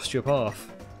crossed your path.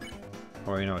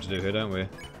 Alright, you know what to do here, don't we?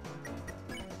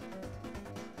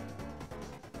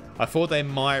 I thought they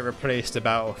might replace the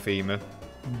battle theme,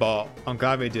 but I'm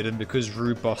glad they didn't because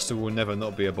Rude Buster will never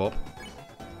not be a bop.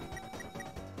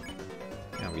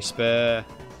 Now we spare.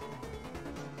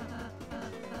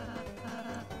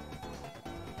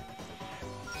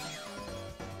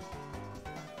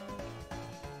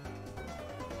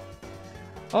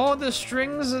 Oh, the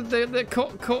strings, they're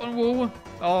cotton wool.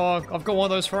 Oh, I've got one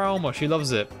of those for Alma. She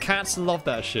loves it. Cats love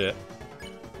that shit.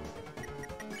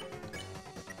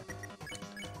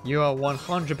 You are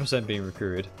 100% being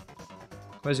recruited.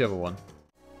 Where's the other one?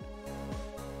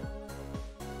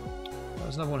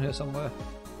 There's another one here somewhere.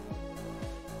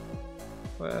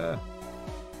 Where?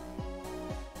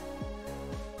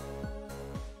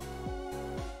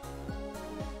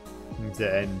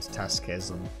 The end Tasquez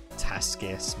on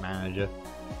Tasquez manager.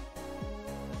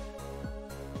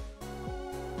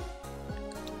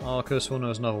 Oh, I could have sworn there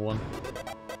was another one.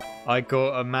 I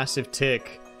got a massive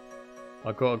tick.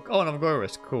 I got a... Oh, another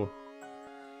Glorious. Cool.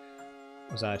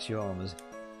 Was that your armors?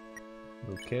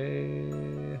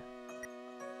 Okay.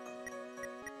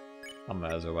 I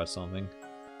might as well write something.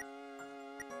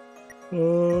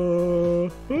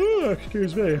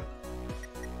 Excuse me.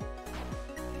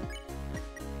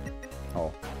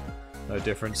 Oh, no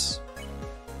difference.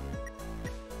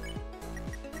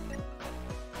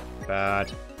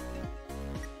 Bad.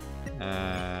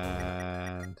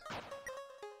 And...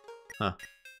 Huh.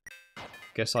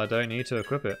 Guess I don't need to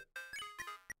equip it.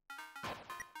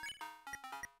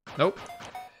 Nope.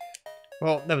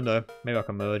 Well, never know. Maybe I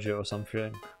can merge it or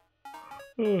something.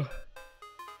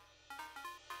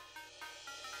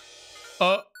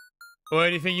 Oh, where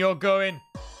do you think you're going?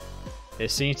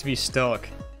 It seems to be stuck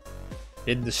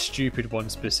in the stupid one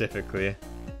specifically.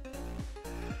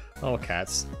 Oh,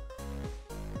 cats.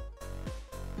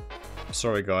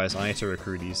 Sorry guys, I need to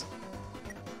recruit these.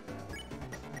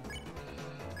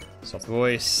 Soft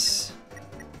voice.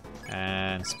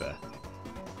 And spare.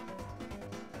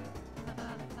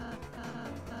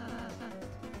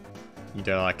 You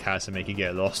don't like cats that make you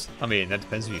get lost? I mean, that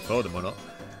depends if you follow them or not.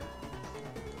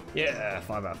 Yeah,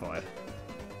 5 out of 5.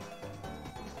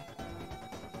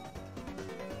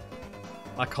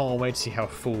 I can't wait to see how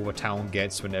full the town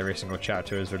gets when every single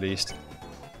chapter is released.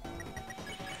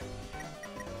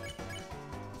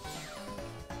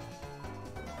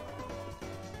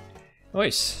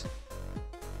 Nice.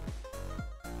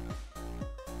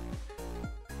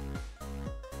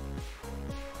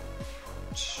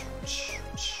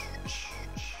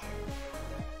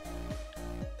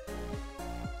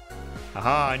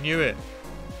 Aha, I knew it.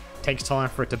 Takes time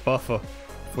for it to buffer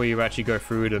before you actually go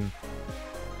through them.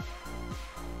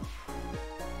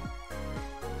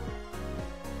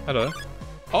 Hello.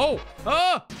 Oh!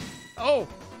 Ah! Oh!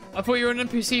 I thought you were an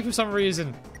NPC for some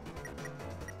reason.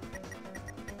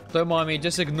 Don't mind me,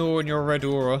 just ignoring your red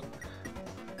aura.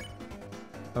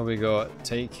 Oh, we got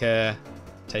take care,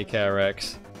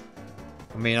 Rex.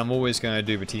 I mean, I'm always going to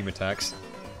do the team attacks.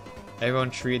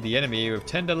 Everyone treat the enemy with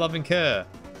tender loving care.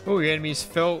 Oh, the enemies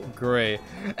felt great.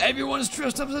 Everyone's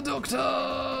dressed up as a doctor!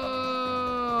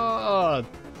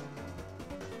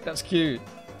 That's cute.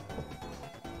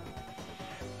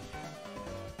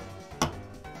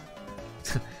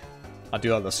 I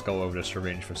do like the skull over the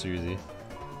syringe for Susie.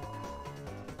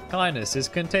 Kindness is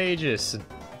contagious.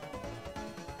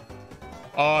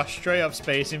 Oh, straight up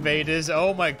Space Invaders.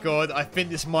 Oh my god, I think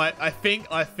this might... I think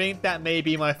that may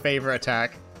be my favorite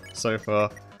attack so far.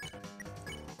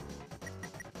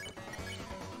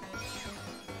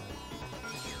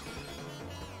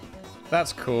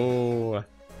 That's cool.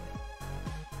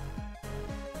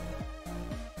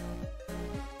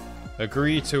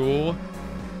 Agree to all.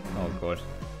 Oh god.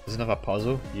 There's another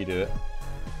puzzle. You do it.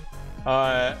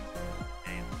 Oh.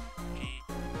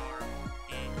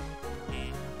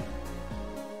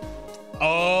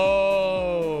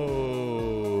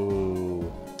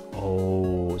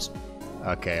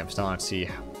 Okay, I'm starting to see.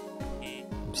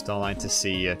 I'm starting to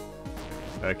see.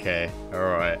 Okay. All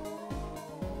right.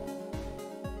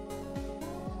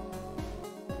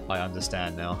 I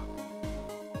understand now.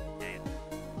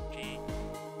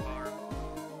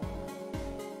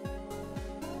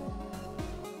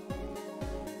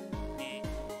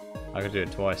 I can do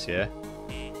it twice, yeah?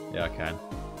 Yeah, I can.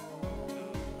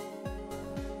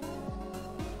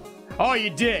 Oh, you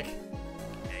dick!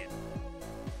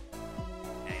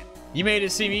 You made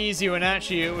it seem easy when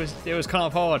actually it was kind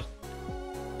of hard.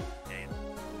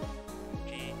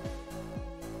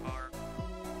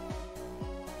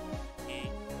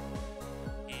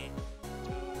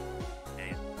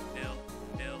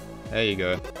 There you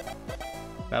go.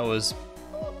 That was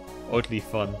oddly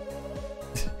fun.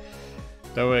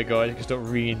 Don't worry guys, you can stop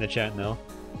reading the chat now.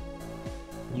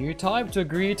 You typed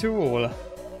agree to all.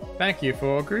 Thank you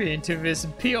for agreeing to this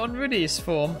Pt1 release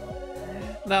form.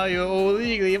 Now you're all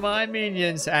legally my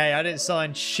minions. Hey, I didn't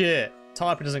sign shit.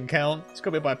 Typing doesn't count. It's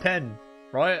got to be by pen,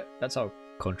 right? That's how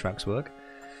contracts work.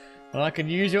 And I can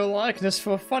use your likeness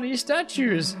for funny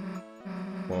statues.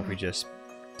 What if we just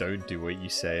don't do what you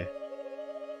say?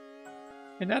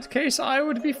 In that case, I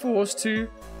would be forced to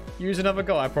use another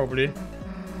guy, probably.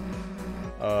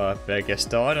 Better get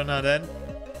started on that then.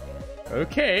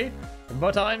 Okay,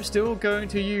 but I'm still going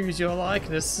to use your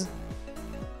likeness.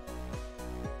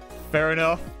 Fair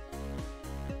enough.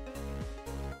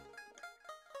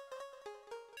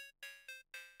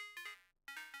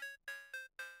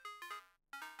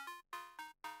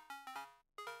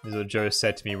 This is what Joe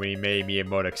said to me when he made me a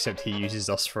mod, except he uses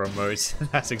us for emotes.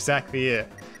 That's exactly it.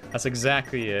 That's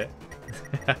exactly it.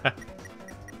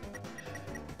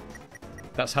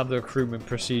 That's how the recruitment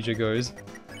procedure goes.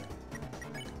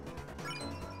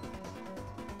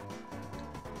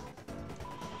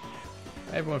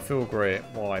 Everyone feel great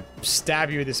while I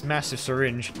stab you with this massive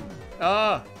syringe.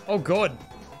 Ah! Oh god!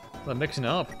 I'm mixing it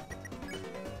up.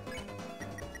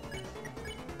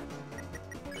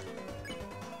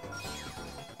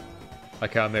 I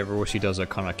can't remember what she does are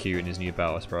kind of cute in his new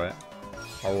battle sprite.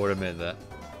 I will admit that.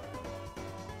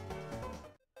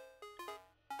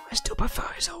 I still prefer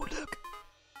his old look.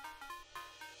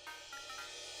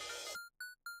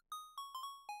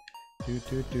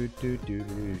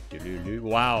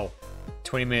 Wow.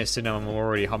 20 minutes in and I'm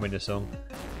already humming the song.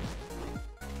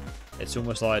 It's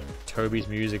almost like Toby's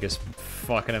music is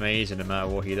fucking amazing no matter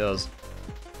what he does.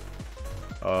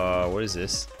 What is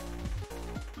this?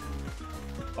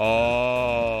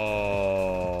 Oh.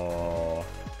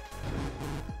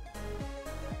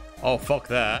 Oh, fuck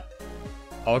that.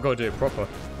 I'll go do it proper.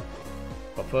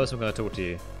 But first I'm gonna talk to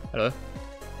you. Hello.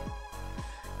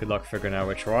 Good luck figuring out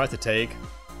which ride to take.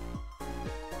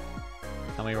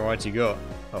 How many rides you got?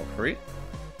 Oh, 3?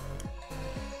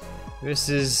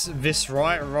 This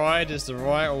right ride is the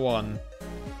right one.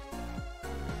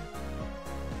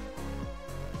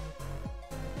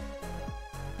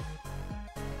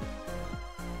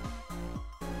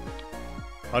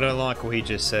 I don't like what he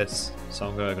just said, so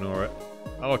I'm gonna ignore it.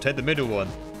 Oh, take the middle one.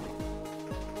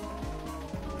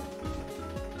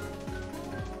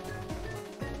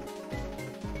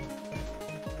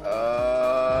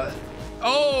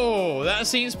 Oh, that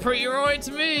seems pretty right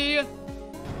to me.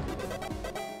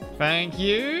 Thank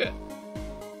you.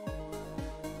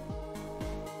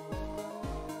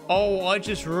 Oh, I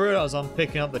just realized I'm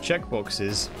picking up the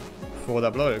checkboxes for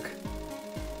that bloke.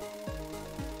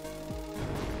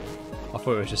 I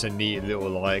thought it was just a neat little,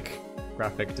 like,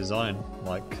 graphic design,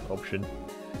 like, option.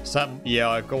 So, yeah,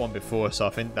 I got one before, so I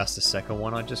think that's the second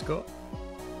one I just got.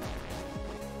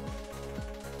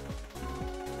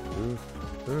 Ooh,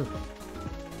 ooh.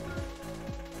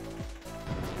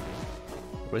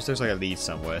 This looks like it leads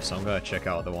somewhere, so I'm going to check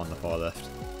out the one on the far left.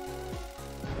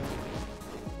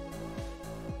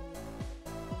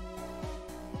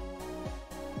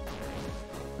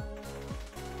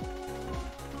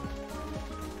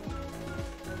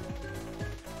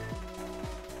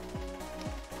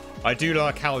 I do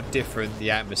like how different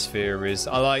the atmosphere is.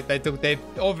 I like they've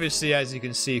obviously, as you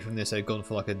can see from this, they've gone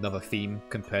for like another theme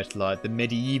compared to like the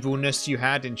medievalness you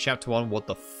had in chapter 1. What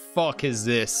the fuck is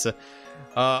this?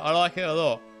 I like it a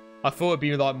lot. I thought it'd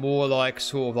be like more like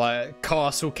sort of like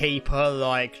castle caper,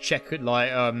 like checkered,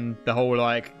 like the whole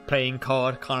like playing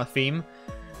card kind of theme.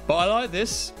 But I like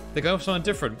this. They're going for something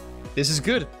different. This is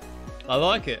good. I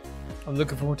like it. I'm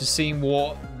looking forward to seeing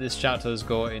what this chapter's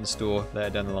got in store later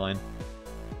down the line.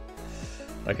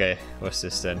 Okay, what's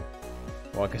this then?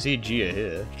 Well, I can see Gia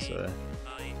here, so.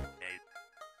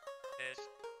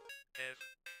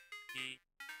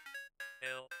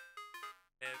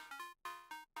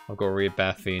 I've got a really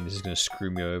bad feeling this is going to screw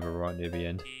me over right near the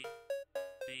end.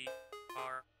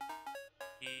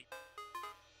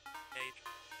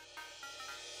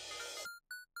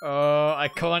 I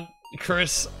can't,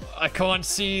 Chris, I can't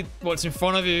see what's in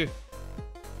front of you.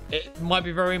 It might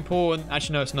be very important.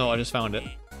 Actually, no, it's not. I just found it.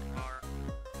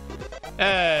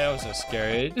 Hey, that was so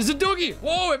scary. There's a doggy!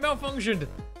 Whoa, it malfunctioned!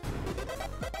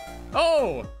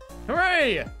 Oh!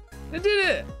 Hooray! They did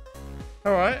it!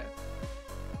 Alright.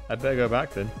 I better go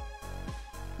back then.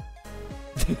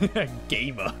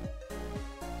 Gamer.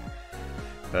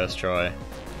 First try.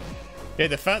 Yeah,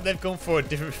 the fact they've gone for a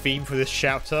different theme for this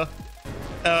chapter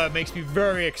makes me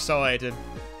very excited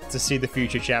to see the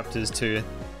future chapters too.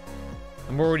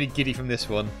 I'm already giddy from this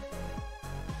one.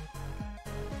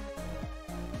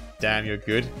 Damn, you're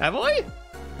good. Am I?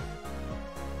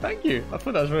 Thank you. I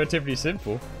thought that was relatively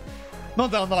simple.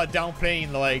 Not that I'm like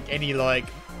downplaying like any like,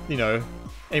 you know,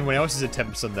 anyone else's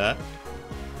attempts on that.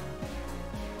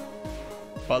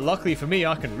 But luckily for me,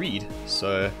 I can read,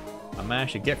 so I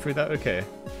managed to get through that okay.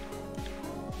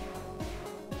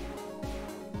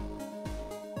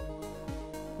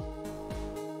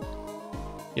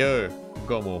 Yo,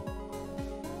 got more.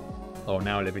 Oh,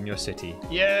 now I live in your city.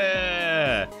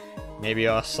 Yeah! Maybe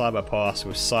our cyber pass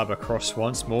will cybercross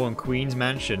once more in Queen's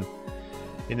Mansion.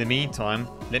 In the meantime,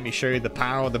 let me show you the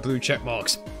power of the blue check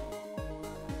marks.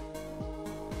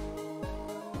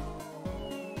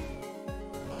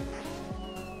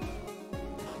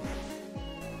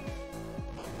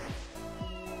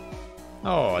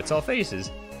 Oh, it's our faces.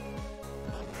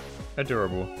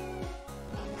 Adorable.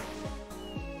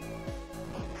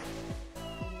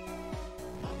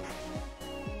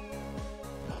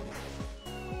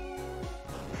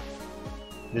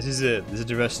 This is it. This is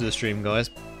the rest of the stream, guys.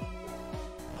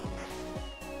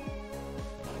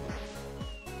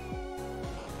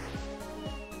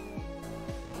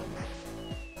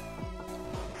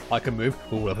 I can move.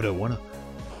 Oh, what if I don't wanna?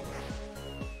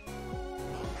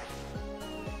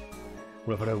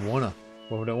 What if I don't wanna?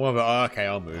 What if I don't wanna? Oh, okay,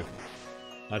 I'll move.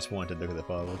 I just wanted to look at the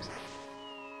fireworks.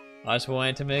 I just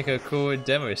wanted to make a cool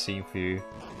demo scene for you.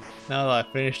 Now that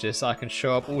I finished this, I can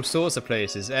show up all sorts of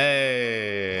places.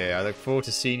 Hey, I look forward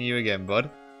to seeing you again, bud.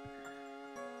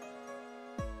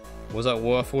 Was that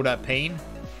worth all that pain?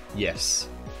 Yes.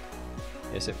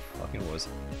 Yes, it fucking was.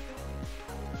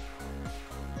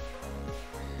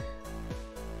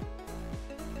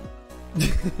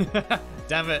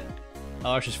 Damn it.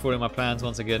 I was just foiling my plans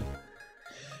once again.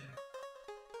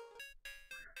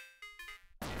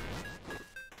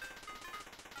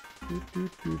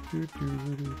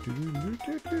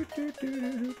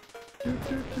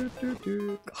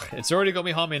 It's already got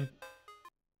me humming.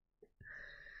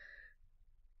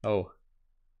 Oh.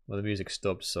 Well, the music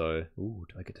stopped, so... Ooh,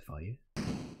 do I get to fight you?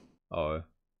 Uh-oh.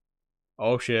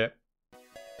 Oh, shit.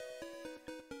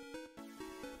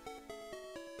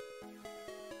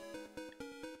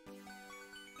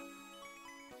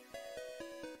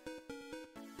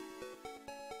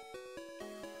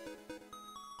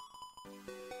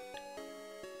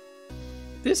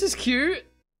 This is cute.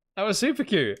 That was super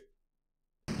cute.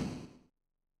 I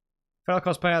felt like I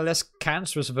was playing a less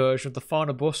cancerous version of the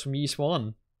final boss from Ys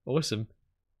 1. Awesome.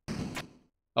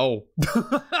 Oh.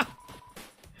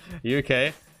 You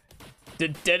okay?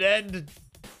 Dead end.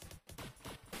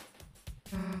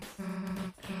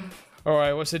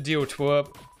 Alright, what's the deal,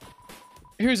 twerp?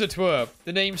 Who's a twerp?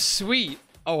 The name's Sweet.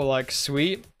 Oh, like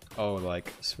sweet? Oh,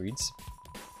 like sweets?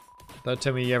 Don't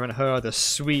tell me you haven't heard of the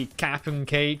sweet Cap'n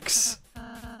Cakes.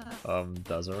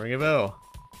 Doesn't ring a bell.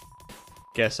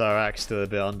 Guess our act's still a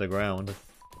bit underground.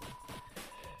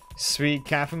 Sweet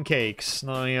Cap'n Cakes,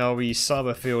 not only are we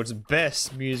Summerfield's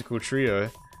best musical trio,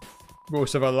 we're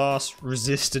also our last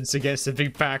resistance against the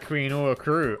Big Bad Queen or a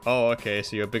crew. Oh, okay,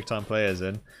 so you're big time players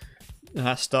then. And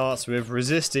that starts with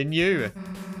resisting you.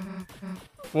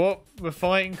 What? We're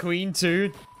fighting Queen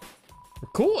too?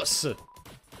 Of course!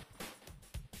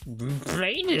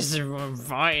 Playing this,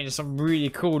 fighting some really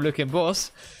cool looking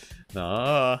boss.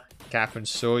 Nah, Catherine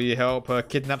saw you help her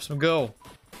kidnap some girl.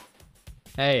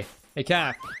 Hey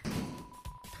Cap.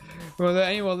 Will there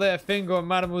anyone lay a finger on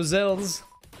mademoiselles?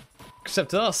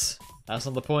 Except us. That's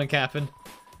not the point, Captain.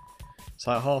 It's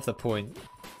like half the point.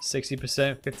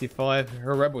 60%, 55.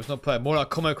 Her rebels not playing. More like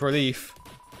comic relief.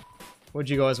 What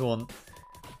do you guys want?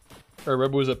 Her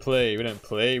rebels are play. We don't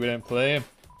play. We don't play.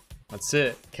 That's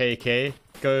it. KK,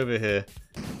 go over here.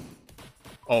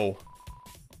 Oh.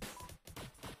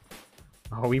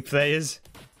 Are we players?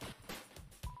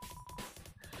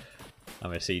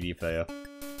 I'm a CD player.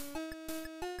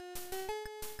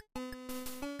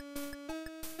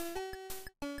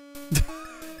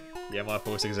 Yeah, my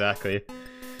fault exactly.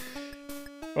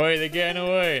 Wait, they're getting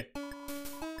away.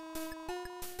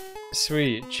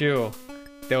 Sweet, chill.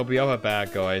 There'll be other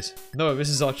bad guys. No, this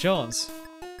is our chance.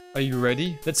 Are you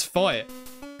ready? Let's fight.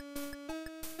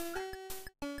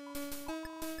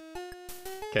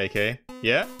 KK.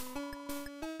 Yeah?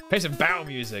 Play some battle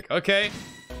music. Okay.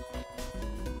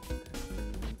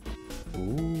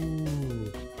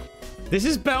 Ooh. This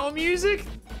is battle music?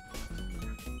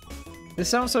 This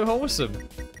sounds so wholesome.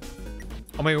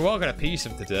 I mean, we are going to piece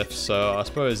him to death, so I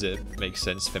suppose it makes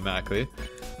sense thematically.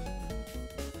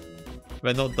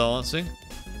 They're not dancing.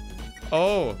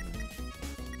 Oh!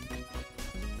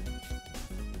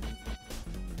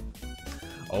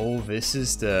 Oh, this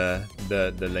is the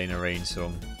Lena Rain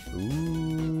song.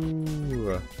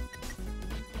 Ooh.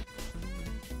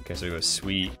 Okay, so we got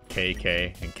Sweet,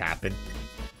 KK, and Cap'n.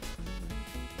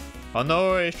 Oh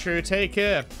no, it's true. Take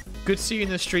care. Good to see you in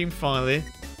the stream finally.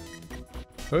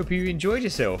 Hope you enjoyed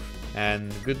yourself.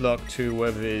 And good luck to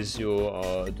whatever it is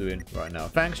you're doing right now.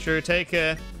 Thanks, Drew. Take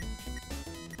care.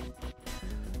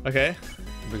 Okay.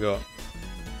 What we got?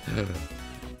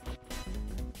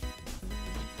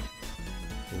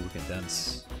 Oh, we can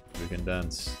dance. We can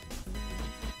dance.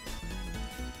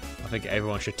 I think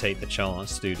everyone should take the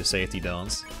chance to do the safety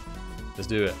dance. Let's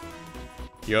do it.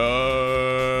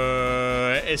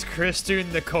 Yo! Is Chris doing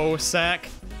the coal sack?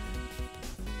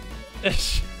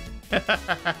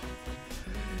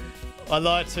 I'd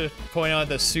like to point out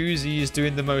that Susie is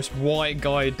doing the most white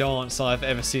guy dance I've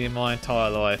ever seen in my entire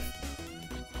life.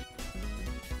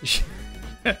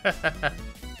 Look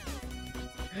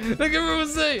at everyone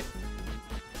say!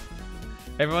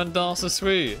 Everyone dances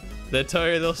sweet. They're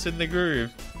totally lost in the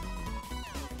groove.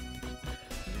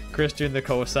 Chris doing the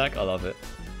coal sack, I love it.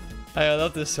 Hey, I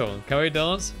love this song. Can we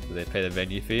dance? Do they pay the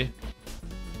venue fee?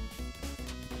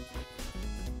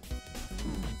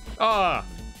 Ah!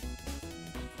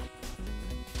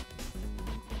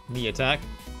 Knee attack.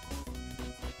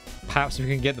 Perhaps we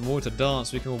can get them all to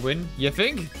dance. We can win. You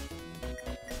think?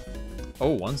 Oh,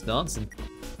 one's dancing.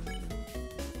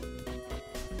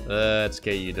 Let's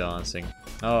get you dancing.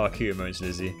 Oh, cute emotes,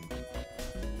 Lizzie.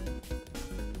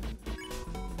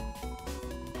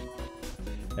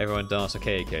 Everyone dance,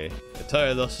 okay. They're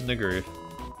totally lost in the groove.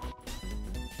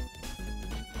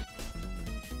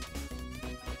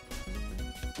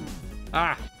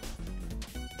 Ah!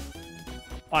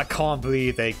 I can't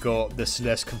believe they got the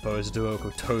Celeste composer duo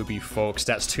called Toby Fox.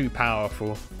 That's too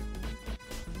powerful.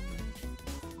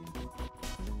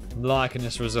 I'm liking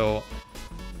this result.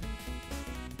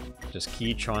 Just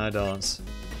keep trying to dance.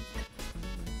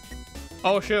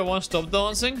 Oh shit, I want to stop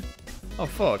dancing? Oh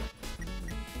fuck.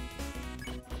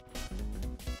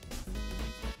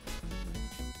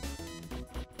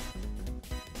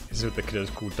 This is what the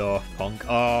kiddos call Daft Punk.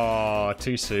 Oh,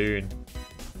 too soon.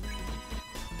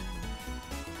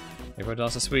 If I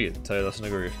dance a sweet, tell you that's in the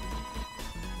groove.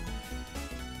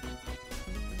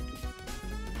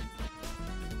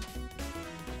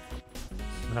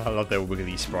 I love their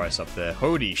wiggly sprites up there.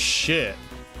 Holy shit!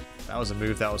 That was a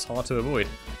move that was hard to avoid.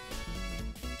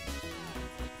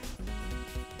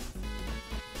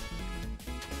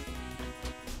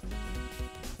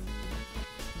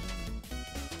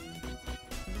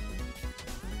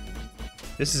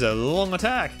 This is a long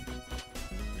attack.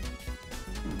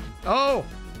 Oh!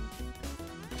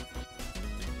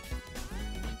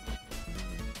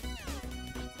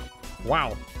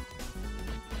 Wow.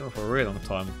 Going for a really long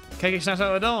time. KK snaps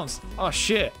out of the dance. Oh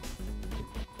shit.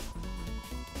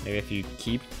 Maybe if you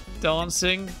keep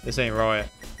dancing, this ain't right.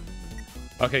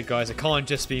 Okay guys, it can't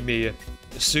just be me.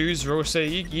 Suze, Rose,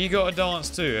 you gotta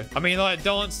dance too. I mean like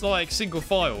dance like single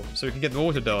file so we can get them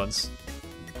all to dance.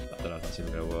 I don't know if that's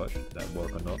even gonna work. That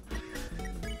work or not.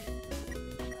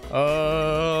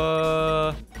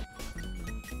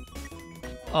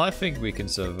 I think we can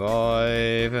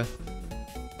survive.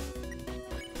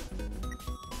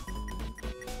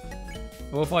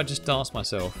 What if I just dance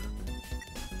myself?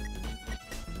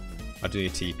 I do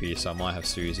need TP, so I might have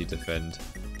Susie defend.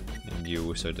 And you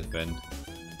also defend.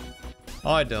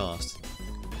 I danced.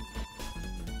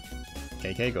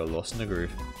 KK got lost in the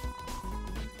groove.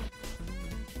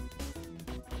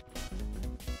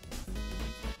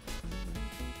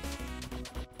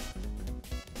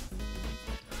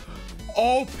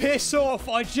 Oh, piss off!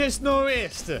 I just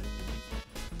noticed!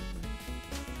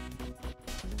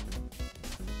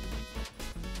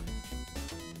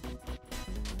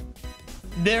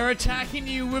 They're attacking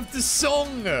you with the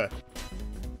song!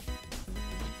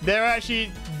 They're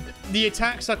actually... The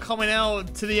attacks are coming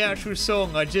out to the actual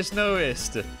song, I just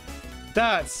noticed.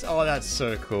 That's... Oh, that's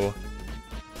so cool.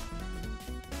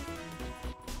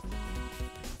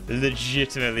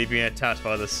 Legitimately being attacked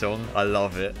by the song. I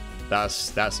love it.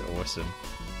 That's awesome.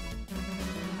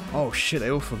 Oh shit,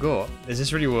 they all forgot. Is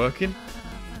this really working?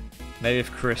 Maybe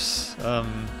if Chris...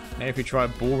 maybe if we try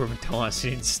ballroom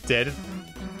dancing instead.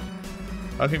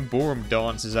 I think ballroom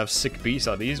dancers have sick beats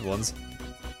like these ones.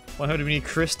 Why do we need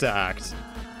Chris to act?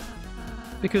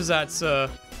 Because that's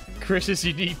Chris's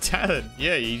unique talent.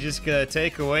 Yeah, you just gonna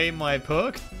take away my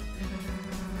perk?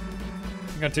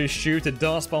 I'm going to shoot a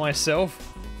dance by myself.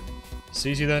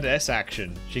 Susie learned S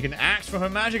action. She can act from her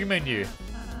magic menu.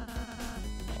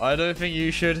 I don't think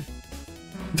you should.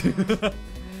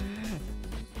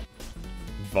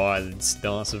 Violence,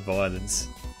 dance of violence.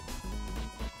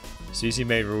 Susie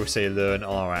made Rose learn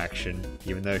R action,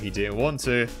 even though he didn't want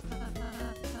to.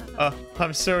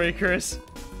 I'm sorry, Chris.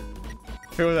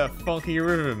 Feel that funky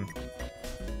rhythm.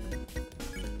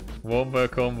 Wombo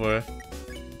combo.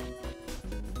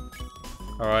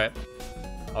 Alright.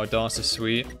 I'll dance a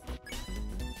sweet.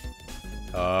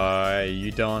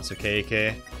 You dance with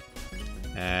KK.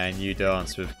 And you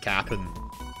dance with Cap'n.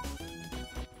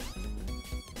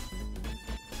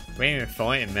 We ain't even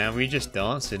fighting, man. We just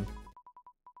dancing.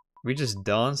 We just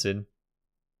dancing.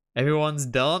 Everyone's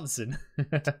dancing.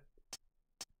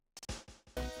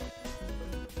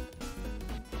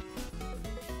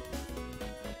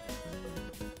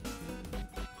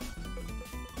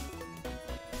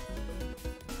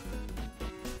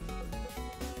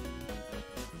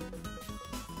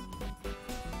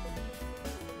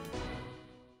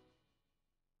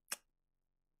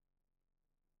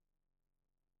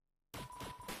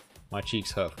 My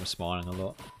cheeks hurt from smiling a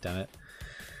lot. Damn it.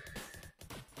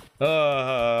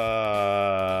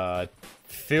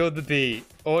 Feel the beat.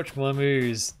 Watch my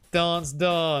moves. Dance,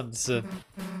 dance.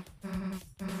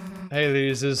 Hey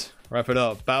losers, wrap it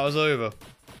up. Battle's over.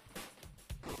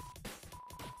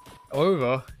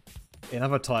 Over? In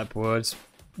other type words,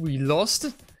 we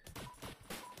lost?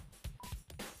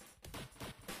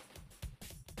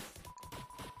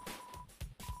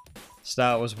 So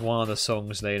that was one of the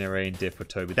songs Lena Rain did for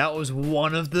Toby. That was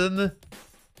one of them?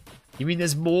 You mean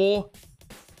there's more?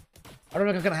 I don't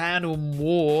think I can handle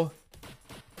more.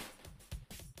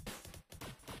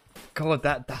 God,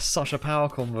 that's such a power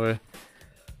combo.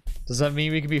 Does that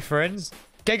mean we can be friends?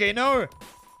 Gege, no!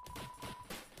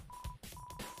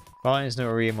 Fighting's not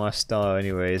really my style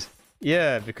anyways.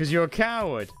 Yeah, because you're a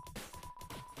coward.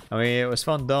 I mean, it was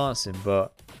fun dancing,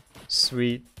 but...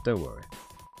 Sweet, don't worry.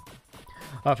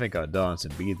 I think I'll dance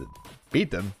and beat them.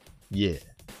 Beat them? Yeah.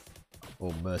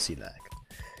 Or mercy lack.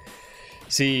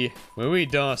 See, when we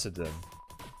dance at them,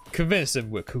 convince them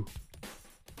we're cool.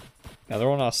 Now they're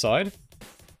on our side?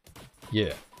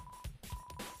 Yeah.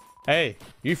 Hey,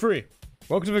 you three.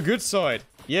 Welcome to the good side.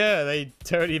 Yeah, they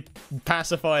totally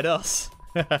pacified us.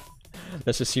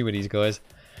 Let's just see with these guys.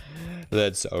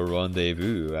 Let's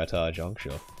rendezvous at our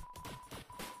juncture.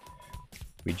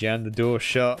 We jammed the door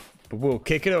shut, but we'll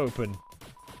kick it open.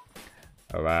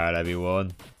 Alright,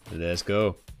 everyone. Let's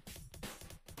go.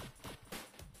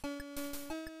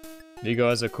 You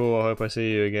guys are cool. I hope I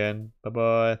see you again.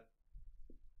 Bye-bye.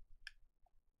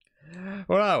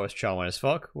 Well, that was charming as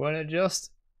fuck, wasn't it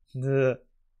just? Yeah,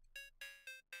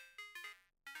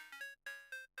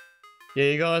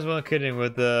 you guys weren't kidding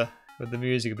with the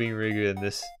music being really good in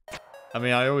this. I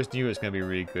mean, I always knew it was going to be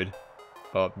really good.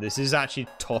 But this is actually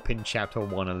topping chapter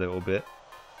 1 a little bit.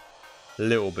 A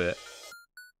little bit.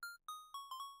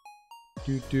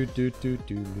 See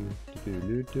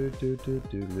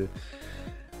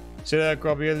there,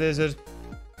 grubby lizard.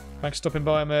 Thanks for stopping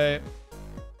by, mate.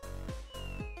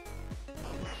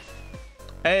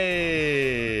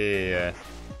 Hey!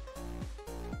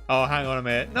 Oh, hang on a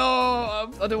minute.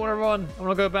 No! I don't want to run. I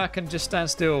want to go back and just stand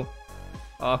still.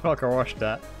 Oh, I feel like I rushed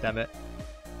that. Damn it.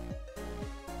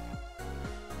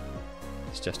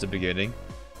 It's just the beginning.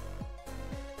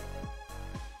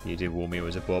 You did warn me it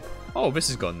was a bop. Oh,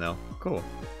 this is gone now. Cool.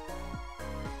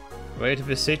 Way to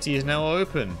the city is now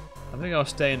open. I think I'll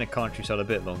stay in the countryside a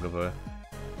bit longer though.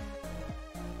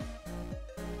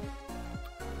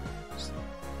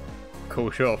 Cool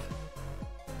shop.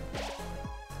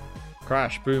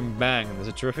 Crash, boom, bang. There's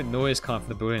a terrific noise coming from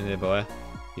the building nearby.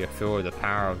 You feel the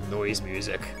power of noise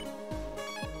music.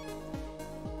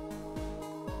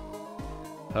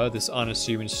 Heard this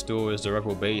unassuming store is the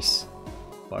rebel base,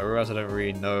 but I realize I don't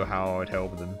really know how I would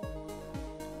help them.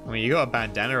 I mean, you got a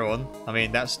bandana on. I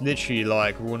mean, that's literally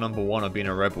like rule number 1 of being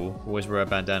a rebel. Always wear a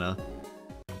bandana.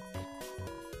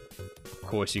 Of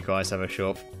course, you guys have a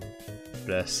shop.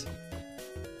 Bless.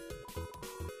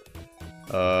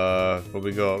 What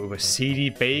we got? We got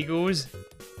CD bagels.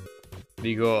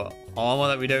 We got armor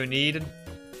that we don't need.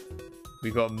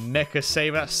 We got mecha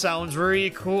saber. That sounds really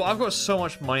cool. I've got so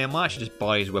much money. I might actually just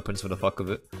buy these weapons for the fuck of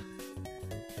it.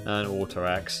 And auto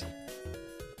axe.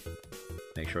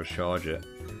 Make sure to charge it.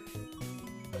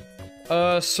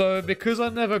 So because I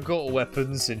never got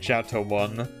weapons in chapter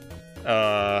 1,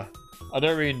 I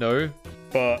don't really know,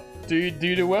 but do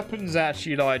the weapons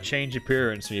actually like change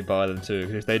appearance when you buy them too?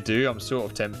 Because if they do, I'm sort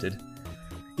of tempted.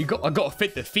 I gotta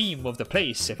fit the theme of the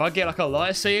place. If I get like a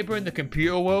lightsaber in the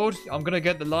computer world, I'm gonna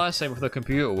get the lightsaber for the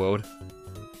computer world.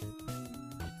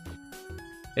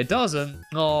 It doesn't.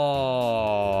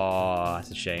 Oh,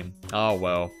 that's a shame. Oh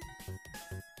well.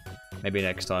 Maybe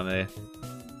next time, eh?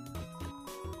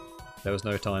 There was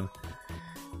no time.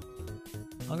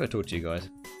 I'm gonna talk to you guys.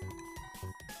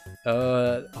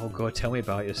 Oh god, tell me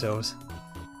about yourselves.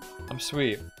 I'm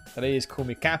sweet. Please call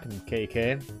me Captain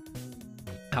KK.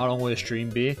 How long will the stream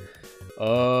be?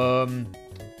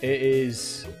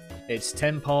 It's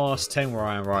 10 past 10 where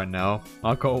I am right now.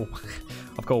 I've got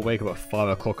to wake up at 5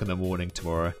 o'clock in the morning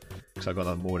tomorrow because I've got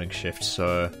a morning shift.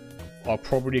 So I'll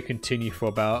probably continue for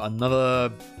about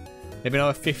maybe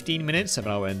another 15 minutes, and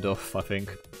then I'll end off, I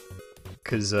think.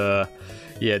 Because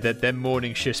yeah, them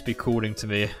morning shifts be calling to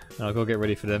me, and I'll go get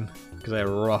ready for them because they're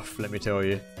rough. Let me tell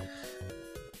you.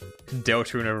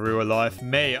 Deltarune in real life.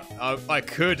 Mate, I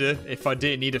could if I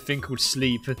didn't need a thing called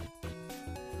sleep.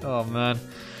 Oh man.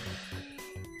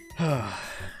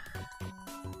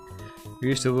 We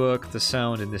used to work the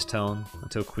sound in this town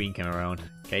until Queen came around.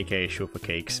 KK is short for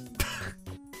cakes.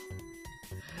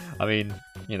 I mean,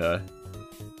 you know.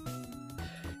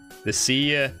 The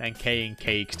C and K in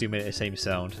cakes do make the same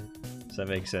sound. Does that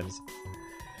make sense?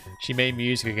 She made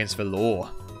music against the law.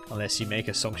 Unless you make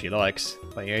a song she likes,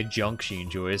 like any junk she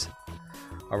enjoys.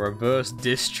 Or reverse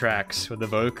diss tracks where the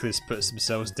vocalist puts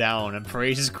themselves down and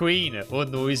praises Queen, or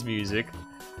noise music.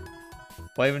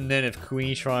 But even then, if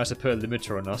Queen tries to put a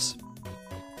limiter on us.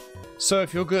 So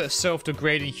if you're good at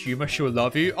self-degrading humour, she'll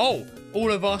love you. Oh,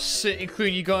 all of us,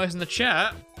 including you guys in the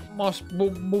chat,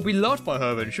 will be loved by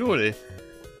her then, surely.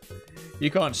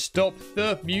 You can't stop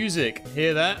the music.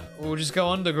 Hear that? We'll just go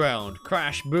underground.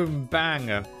 Crash, boom,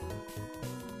 bang.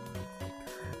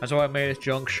 That's why I made this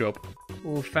junk shop.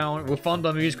 We'll fund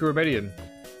our musical rebellion.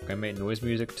 Can I make noise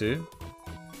music too?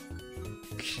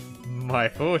 My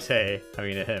forte. I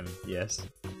mean, him. Yes.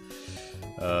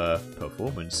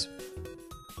 Performance.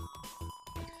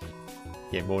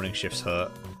 Yeah, morning shifts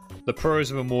hurt. The pros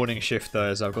of a morning shift though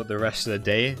is I've got the rest of the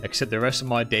day, except the rest of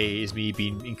my day is me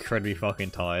being incredibly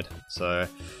fucking tired. So,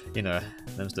 you know,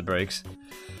 them's the breaks.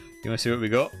 You wanna see what we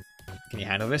got? Can you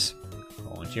handle this?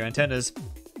 Hold on to your antennas.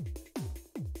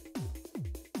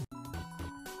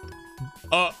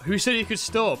 Who said you could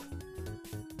stop?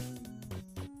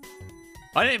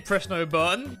 I didn't press no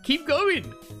button. Keep going.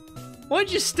 Why'd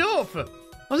you stop? I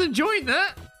was enjoying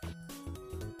that.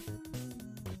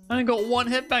 I only got one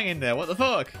headbang in there. What the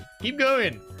fuck? Keep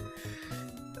going.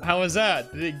 How was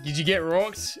that? Did you get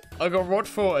rocked? I got rocked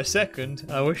for a second.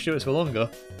 I wish it was for longer.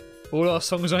 All our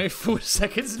songs are only 4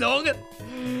 seconds long.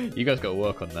 You guys gotta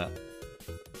work on that.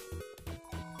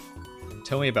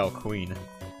 Tell me about Queen.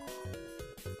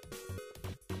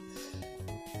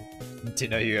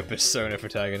 Didn't know you were a Persona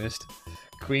protagonist.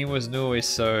 Queen wasn't always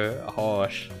so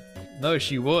harsh. No,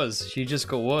 she was. She just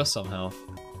got worse somehow.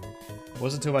 It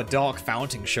wasn't until my Dark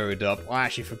Fountain showed up. I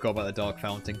actually forgot about the Dark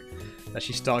Fountain. That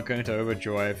she started going to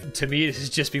overdrive. To me, this has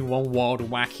just been one wild,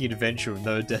 wacky adventure with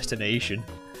no destination.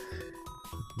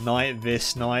 Night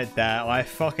this, night that. I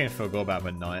fucking forgot about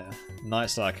Midnight.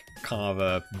 Night's like kind of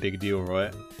a big deal,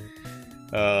 right?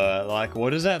 Like,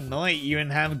 what does that night even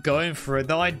have going for it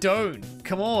that I don't?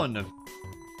 Come on!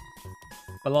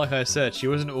 But like I said, she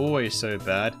wasn't always so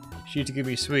bad. She used to give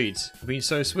me sweets. Being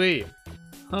so sweet.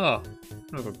 Huh.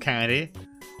 I've got candy.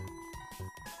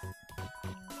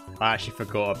 I actually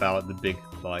forgot about the big,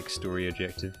 like, story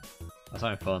objective. That's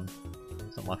not fun.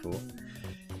 It's not my fault.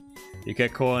 You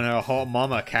kept calling her a hot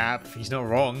mama, Cap. He's not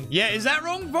wrong. Yeah, is that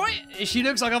wrong? Right? She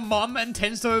looks like a mum and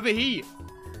tends to overheat.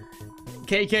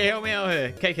 KK, help me out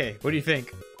here. KK, what do you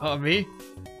think? Oh, me?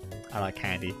 I like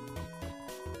candy.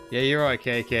 Yeah, you're right,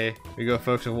 KK. We gotta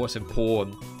focus on what's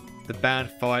important. The band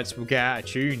fights will get out of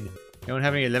tune. You don't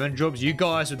have any lemon drops? You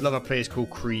guys would love a place called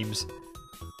Creams.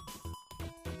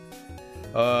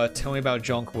 Tell me about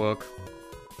junk work.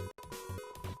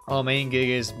 Our main gig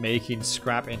is making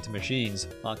scrap into machines.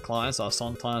 Our clients are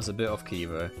sometimes a bit off key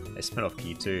though. They smell off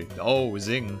key too. Oh,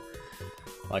 zing!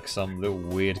 Like some little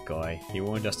weird guy. He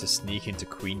wanted us to sneak into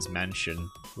Queen's mansion.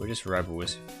 We're just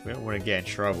rebels. We don't want to get in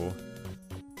trouble.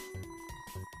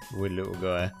 Weird little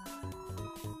guy.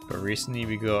 But recently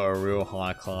we got a real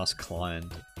high class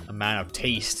client. A man of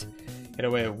taste. Get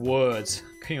away with words.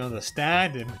 Couldn't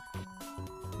understand him.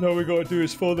 No, we gotta do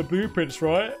is follow the blueprints,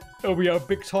 right? It'll be our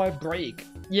big time break.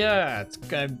 Yeah, it's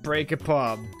gonna break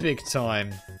apart big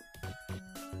time.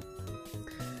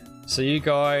 So you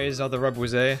guys are the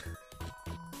rebels, eh?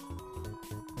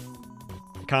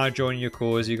 Can I join your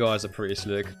cause? You guys are pretty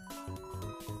slick.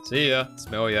 See ya,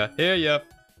 smell ya, hear ya.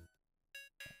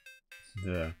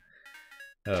 Yeah.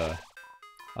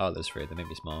 Oh, that's great. That made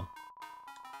me smile.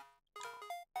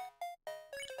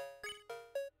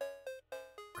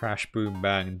 Crash Boom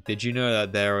Bang. Did you know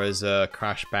that there is a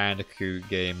Crash Bandicoot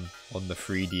game on the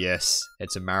 3DS?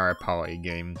 It's a Mario Party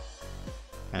game.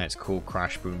 And it's called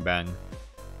Crash Boom Bang.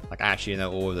 Like, actually in that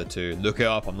order too. Look it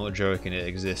up, I'm not joking, it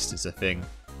exists, it's a thing.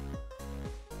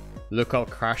 Look up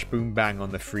Crash Boom Bang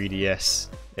on the 3DS.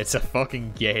 It's a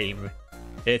fucking game.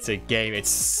 It's a game,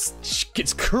 it's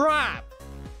crap!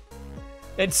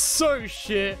 It's so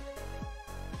shit!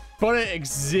 But it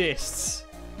exists.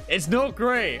 It's not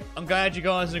great. I'm glad you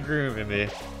guys agree with me.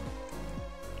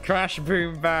 Crash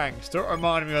Boom Bang. Stop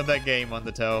reminding me of that game,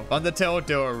 Undertale. Undertale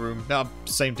Deltarune. No,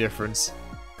 same difference.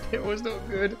 It was not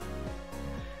good.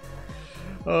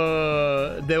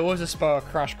 There was a Spyro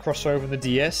Crash crossover on the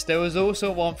DS. There was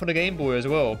also one for the Game Boy as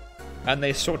well. And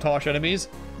they sort harsh enemies.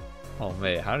 Oh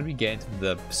mate, how did we get into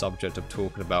the subject of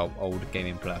talking about old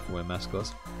gaming platform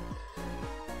mascots?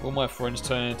 All my friends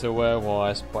turn into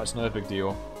werewolves, but it's no big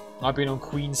deal. I've been on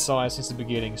Queen's side since the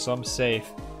beginning, so I'm safe.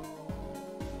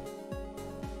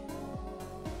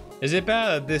 Is it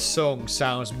bad that this song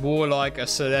sounds more like a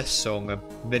Celeste song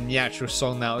than the actual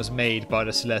song that was made by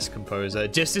the Celeste composer?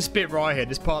 Just this bit right here,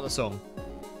 this part of the song.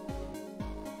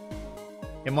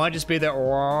 It might just be that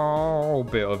raw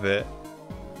bit of it.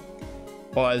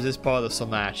 But is this part of the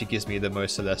song that actually gives me the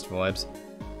most Celeste vibes?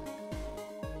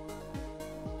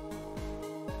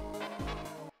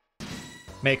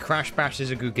 Mate, Crash Bash is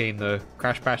a good game though.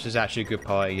 Crash Bash is actually a good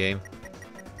party game.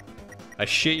 I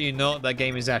shit you not, that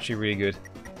game is actually really good.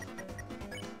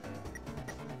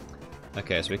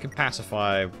 Okay, so we can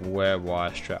pacify wire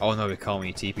strat. Oh no, we can't when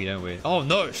you TP, don't we? Oh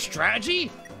no, strategy?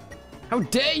 How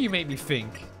dare you make me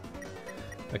think?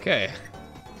 Okay.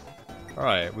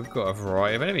 Alright, we've got a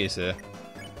variety of enemies here.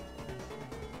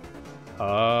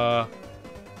 I'm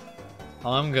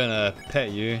gonna pet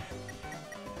you.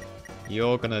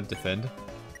 You're gonna defend.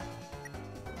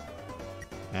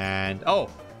 And oh!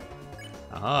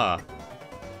 Aha!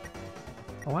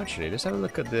 Oh, actually, let's have a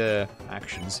look at the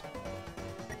actions.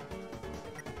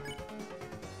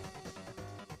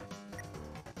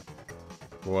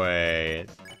 Wait.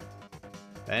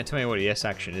 Don't tell me what the yes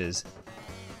action is.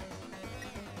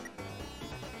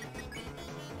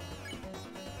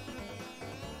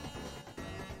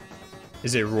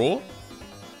 Is it raw?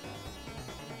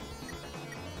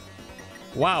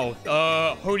 Wow,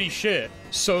 holy shit.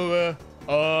 So,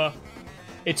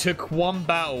 it took one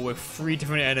battle with 3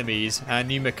 different enemies and a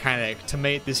new mechanic to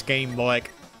make this game,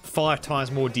 like, 5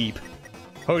 times more deep.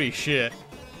 Holy shit.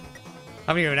 I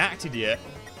haven't even acted yet.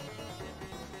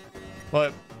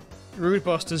 Like,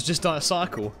 Rootbuster's just done a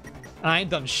cycle. And I ain't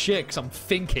done shit because I'm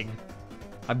thinking.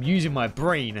 I'm using my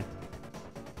brain.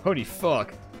 Holy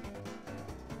fuck.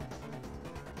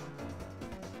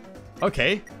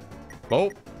 Okay.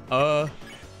 Well,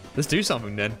 let's do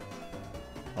something then.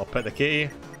 I'll pet the kitty.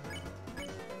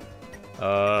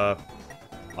 I'm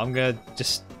gonna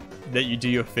just let you do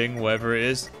your thing, whatever it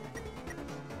is.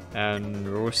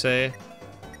 And we'll say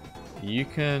you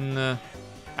can.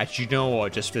 Actually, you know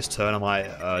what? Just this turn, I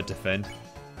might defend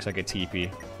because I get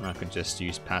TP, and I could just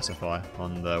use pacify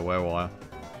on the werewire.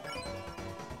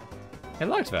 I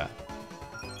liked that.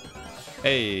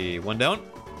 Hey, one down.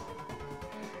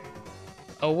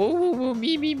 Oh, whoa, whoa, whoa,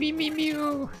 me.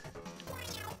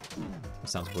 That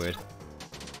sounds weird.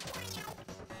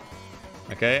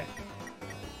 Okay.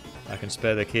 I can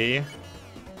spare the key.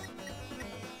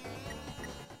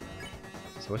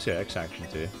 So what's your X action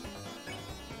do?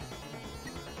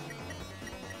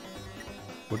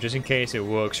 Well, just in case it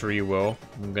works really well,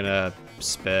 I'm gonna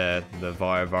spare the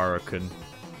Vivarokan.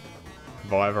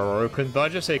 Did I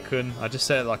just say kun? I just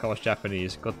said it like I was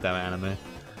Japanese. God damn it, anime.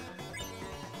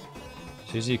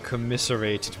 She's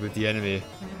commiserated with the enemy.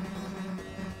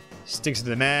 Sticks to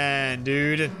the man,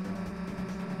 dude. You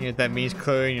know what that means?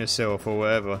 Clone yourself or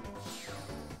whatever.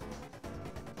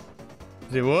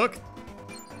 Does it work?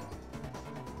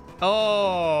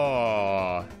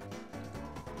 Oh!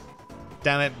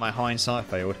 Damn it, my hindsight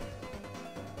failed.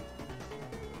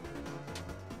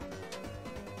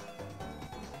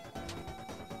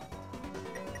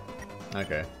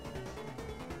 Okay.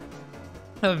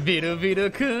 Vito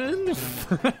kun.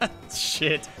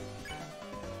 Shit.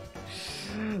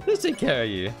 Let's take care of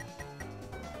you.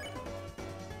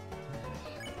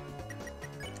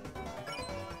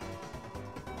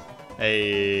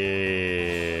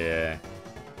 Hey.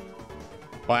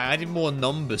 By adding more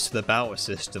numbers to the battle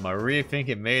system, I really think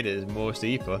it made it more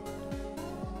steeper.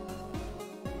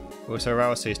 Also,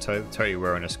 Rousey is totally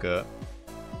wearing a skirt.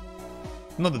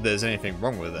 Not that there's anything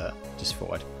wrong with that, just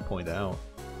thought I'd point that out.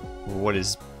 What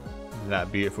is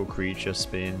that beautiful creature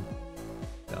spinning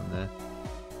down there?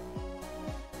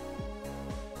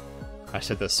 I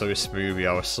said that so smoothly,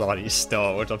 I was slightly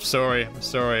startled. I'm sorry.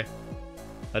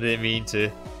 I didn't mean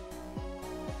to.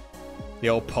 The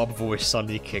old pub voice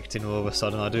suddenly kicked in all of a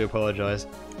sudden. I do apologise.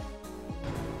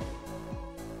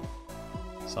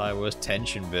 So it was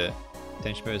tension bit.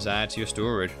 Tension bit was added to your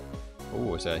storage.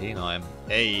 Oh, it's a Heenheim.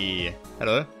 Hey!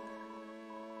 Hello?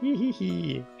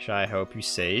 Hehehe. Shall I help you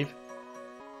save?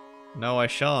 No, I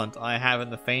shan't. I haven't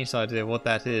the faintest idea what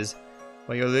that is.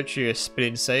 Well, you're literally a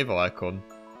spinning save icon.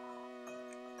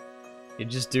 You're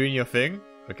just doing your thing?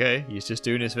 Okay, he's just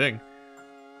doing his thing.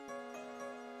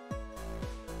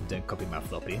 Don't copy my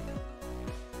floppy.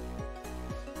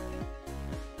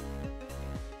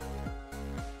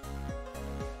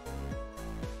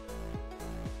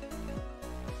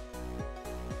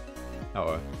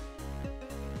 Uh-oh.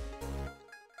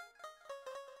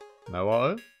 No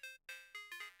auto?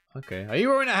 Okay. Are you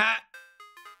wearing a hat?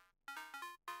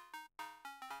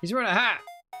 He's wearing a hat.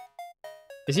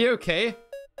 Is he okay?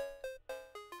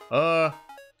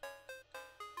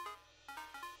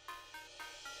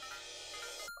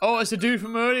 Oh, it's the dude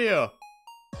from earlier.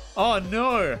 Oh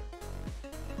no.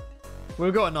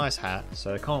 We've got a nice hat,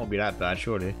 so it can't be that bad,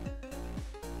 surely.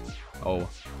 Oh.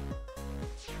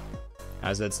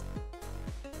 Hazards.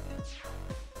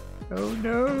 Oh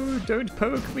no, don't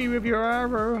poke me with your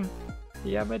arrow,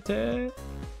 Yamate.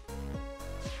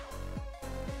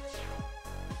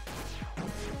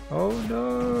 Oh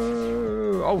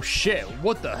no. Oh shit,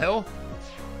 what the hell?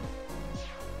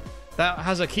 That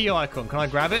has a key icon, can I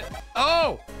grab it?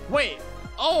 Oh, wait,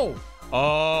 oh.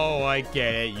 Oh, I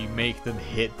get it, you make them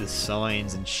hit the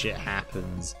signs and shit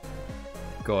happens.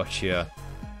 Gotcha.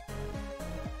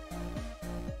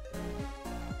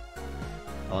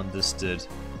 Understood.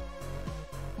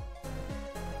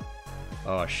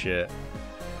 Oh shit.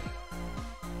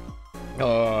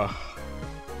 Oh.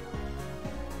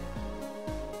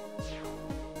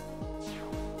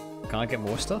 Can I get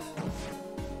more stuff?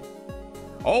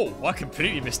 Oh, I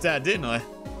completely missed that, didn't I?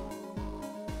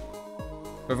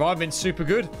 Have I been super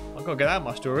good? I've got to get out of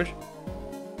my storage.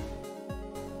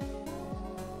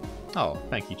 Oh,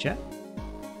 thank you, chat.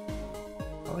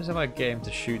 I always have I get him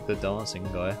to shoot the dancing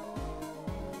guy.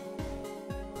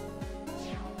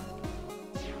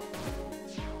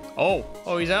 Oh,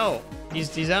 he's out.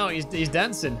 He's out. He's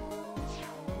dancing.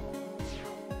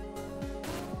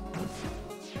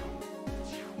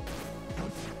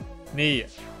 Neat.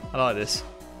 I like this.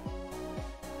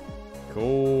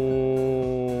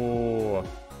 Cool.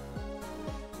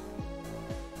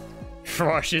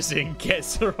 Rushes in,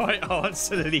 gets the right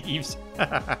answer, leaves.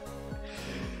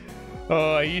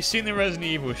 Oh, you've seen the Resident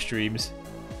Evil streams.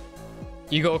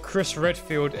 You got Chris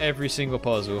Redfield every single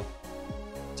puzzle.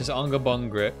 Just unga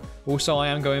it. Also, I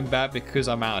am going back because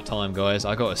I'm out of time, guys.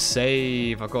 I gotta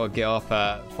save. I gotta get up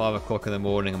at 5 o'clock in the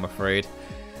morning, I'm afraid.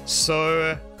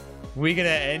 So, we're gonna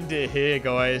end it here,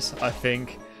 guys, I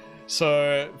think.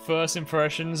 So, first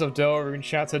impressions of Deltarune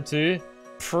Chapter 2.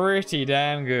 Pretty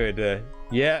damn good.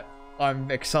 Yeah,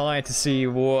 I'm excited to see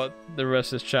what the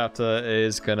rest of this chapter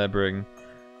is gonna bring.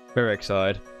 Very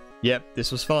excited. Yep,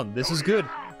 this was fun. This was good.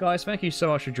 Guys, thank you so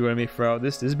much for joining me throughout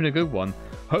this. This has been a good one.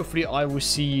 Hopefully, I will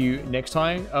see you next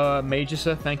time. Major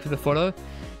Sir, thank you for the follow.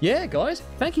 Yeah, guys,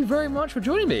 thank you very much for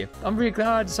joining me. I'm really glad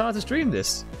I decided to stream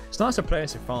this. It's nice to play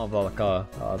this in front of like a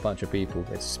bunch of people.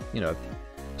 It's, you know,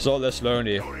 it's a lot less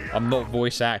lonely. I'm not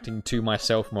voice acting to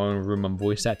myself in my own room. I'm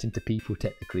voice acting to people,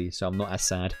 technically, so I'm not as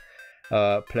sad.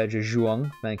 Pleasure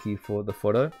Zhuang, thank you for the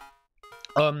follow.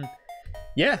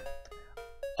 Yeah.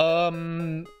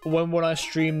 When would I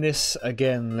stream this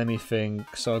again? Let me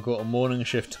think. So I've got a morning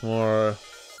shift tomorrow,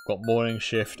 got morning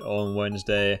shift on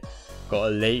Wednesday, got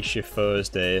a late shift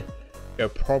Thursday. It'll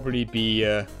probably be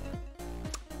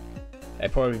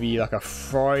like a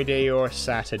Friday or a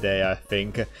Saturday, I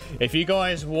think. If you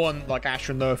guys want like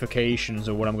actual notifications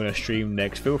of when I'm going to stream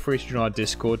next, feel free to join our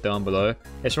Discord down below.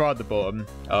 It's right at the bottom.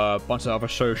 A bunch of other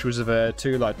socials are there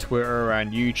too, like Twitter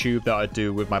and YouTube that I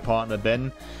do with my partner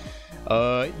Ben.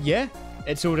 Yeah,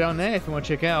 it's all down there if you want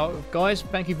to check it out. Guys,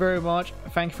 thank you very much.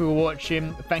 Thank you for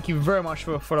watching. Thank you very much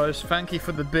for the follows. Thank you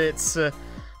for the bits.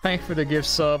 Thank you for the gift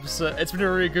subs. It's been a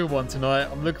really good one tonight.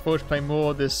 I'm looking forward to playing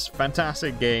more of this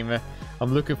fantastic game.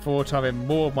 I'm looking forward to having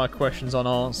more of my questions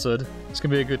unanswered. It's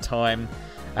going to be a good time.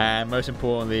 And most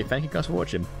importantly, thank you guys for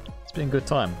watching. It's been a good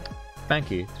time. Thank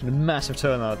you. It's been a massive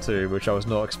turnout too, which I was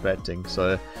not expecting.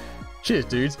 So, cheers,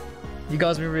 dudes. You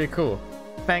guys have been really cool.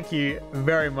 Thank you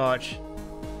very much.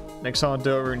 Next time on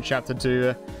Deltarune Chapter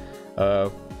 2, we're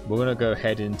going to go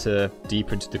head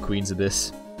deep into the Queens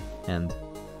Abyss. And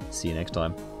see you next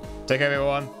time. Take care,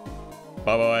 everyone.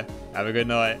 Bye-bye. Have a good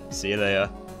night. See you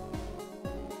later.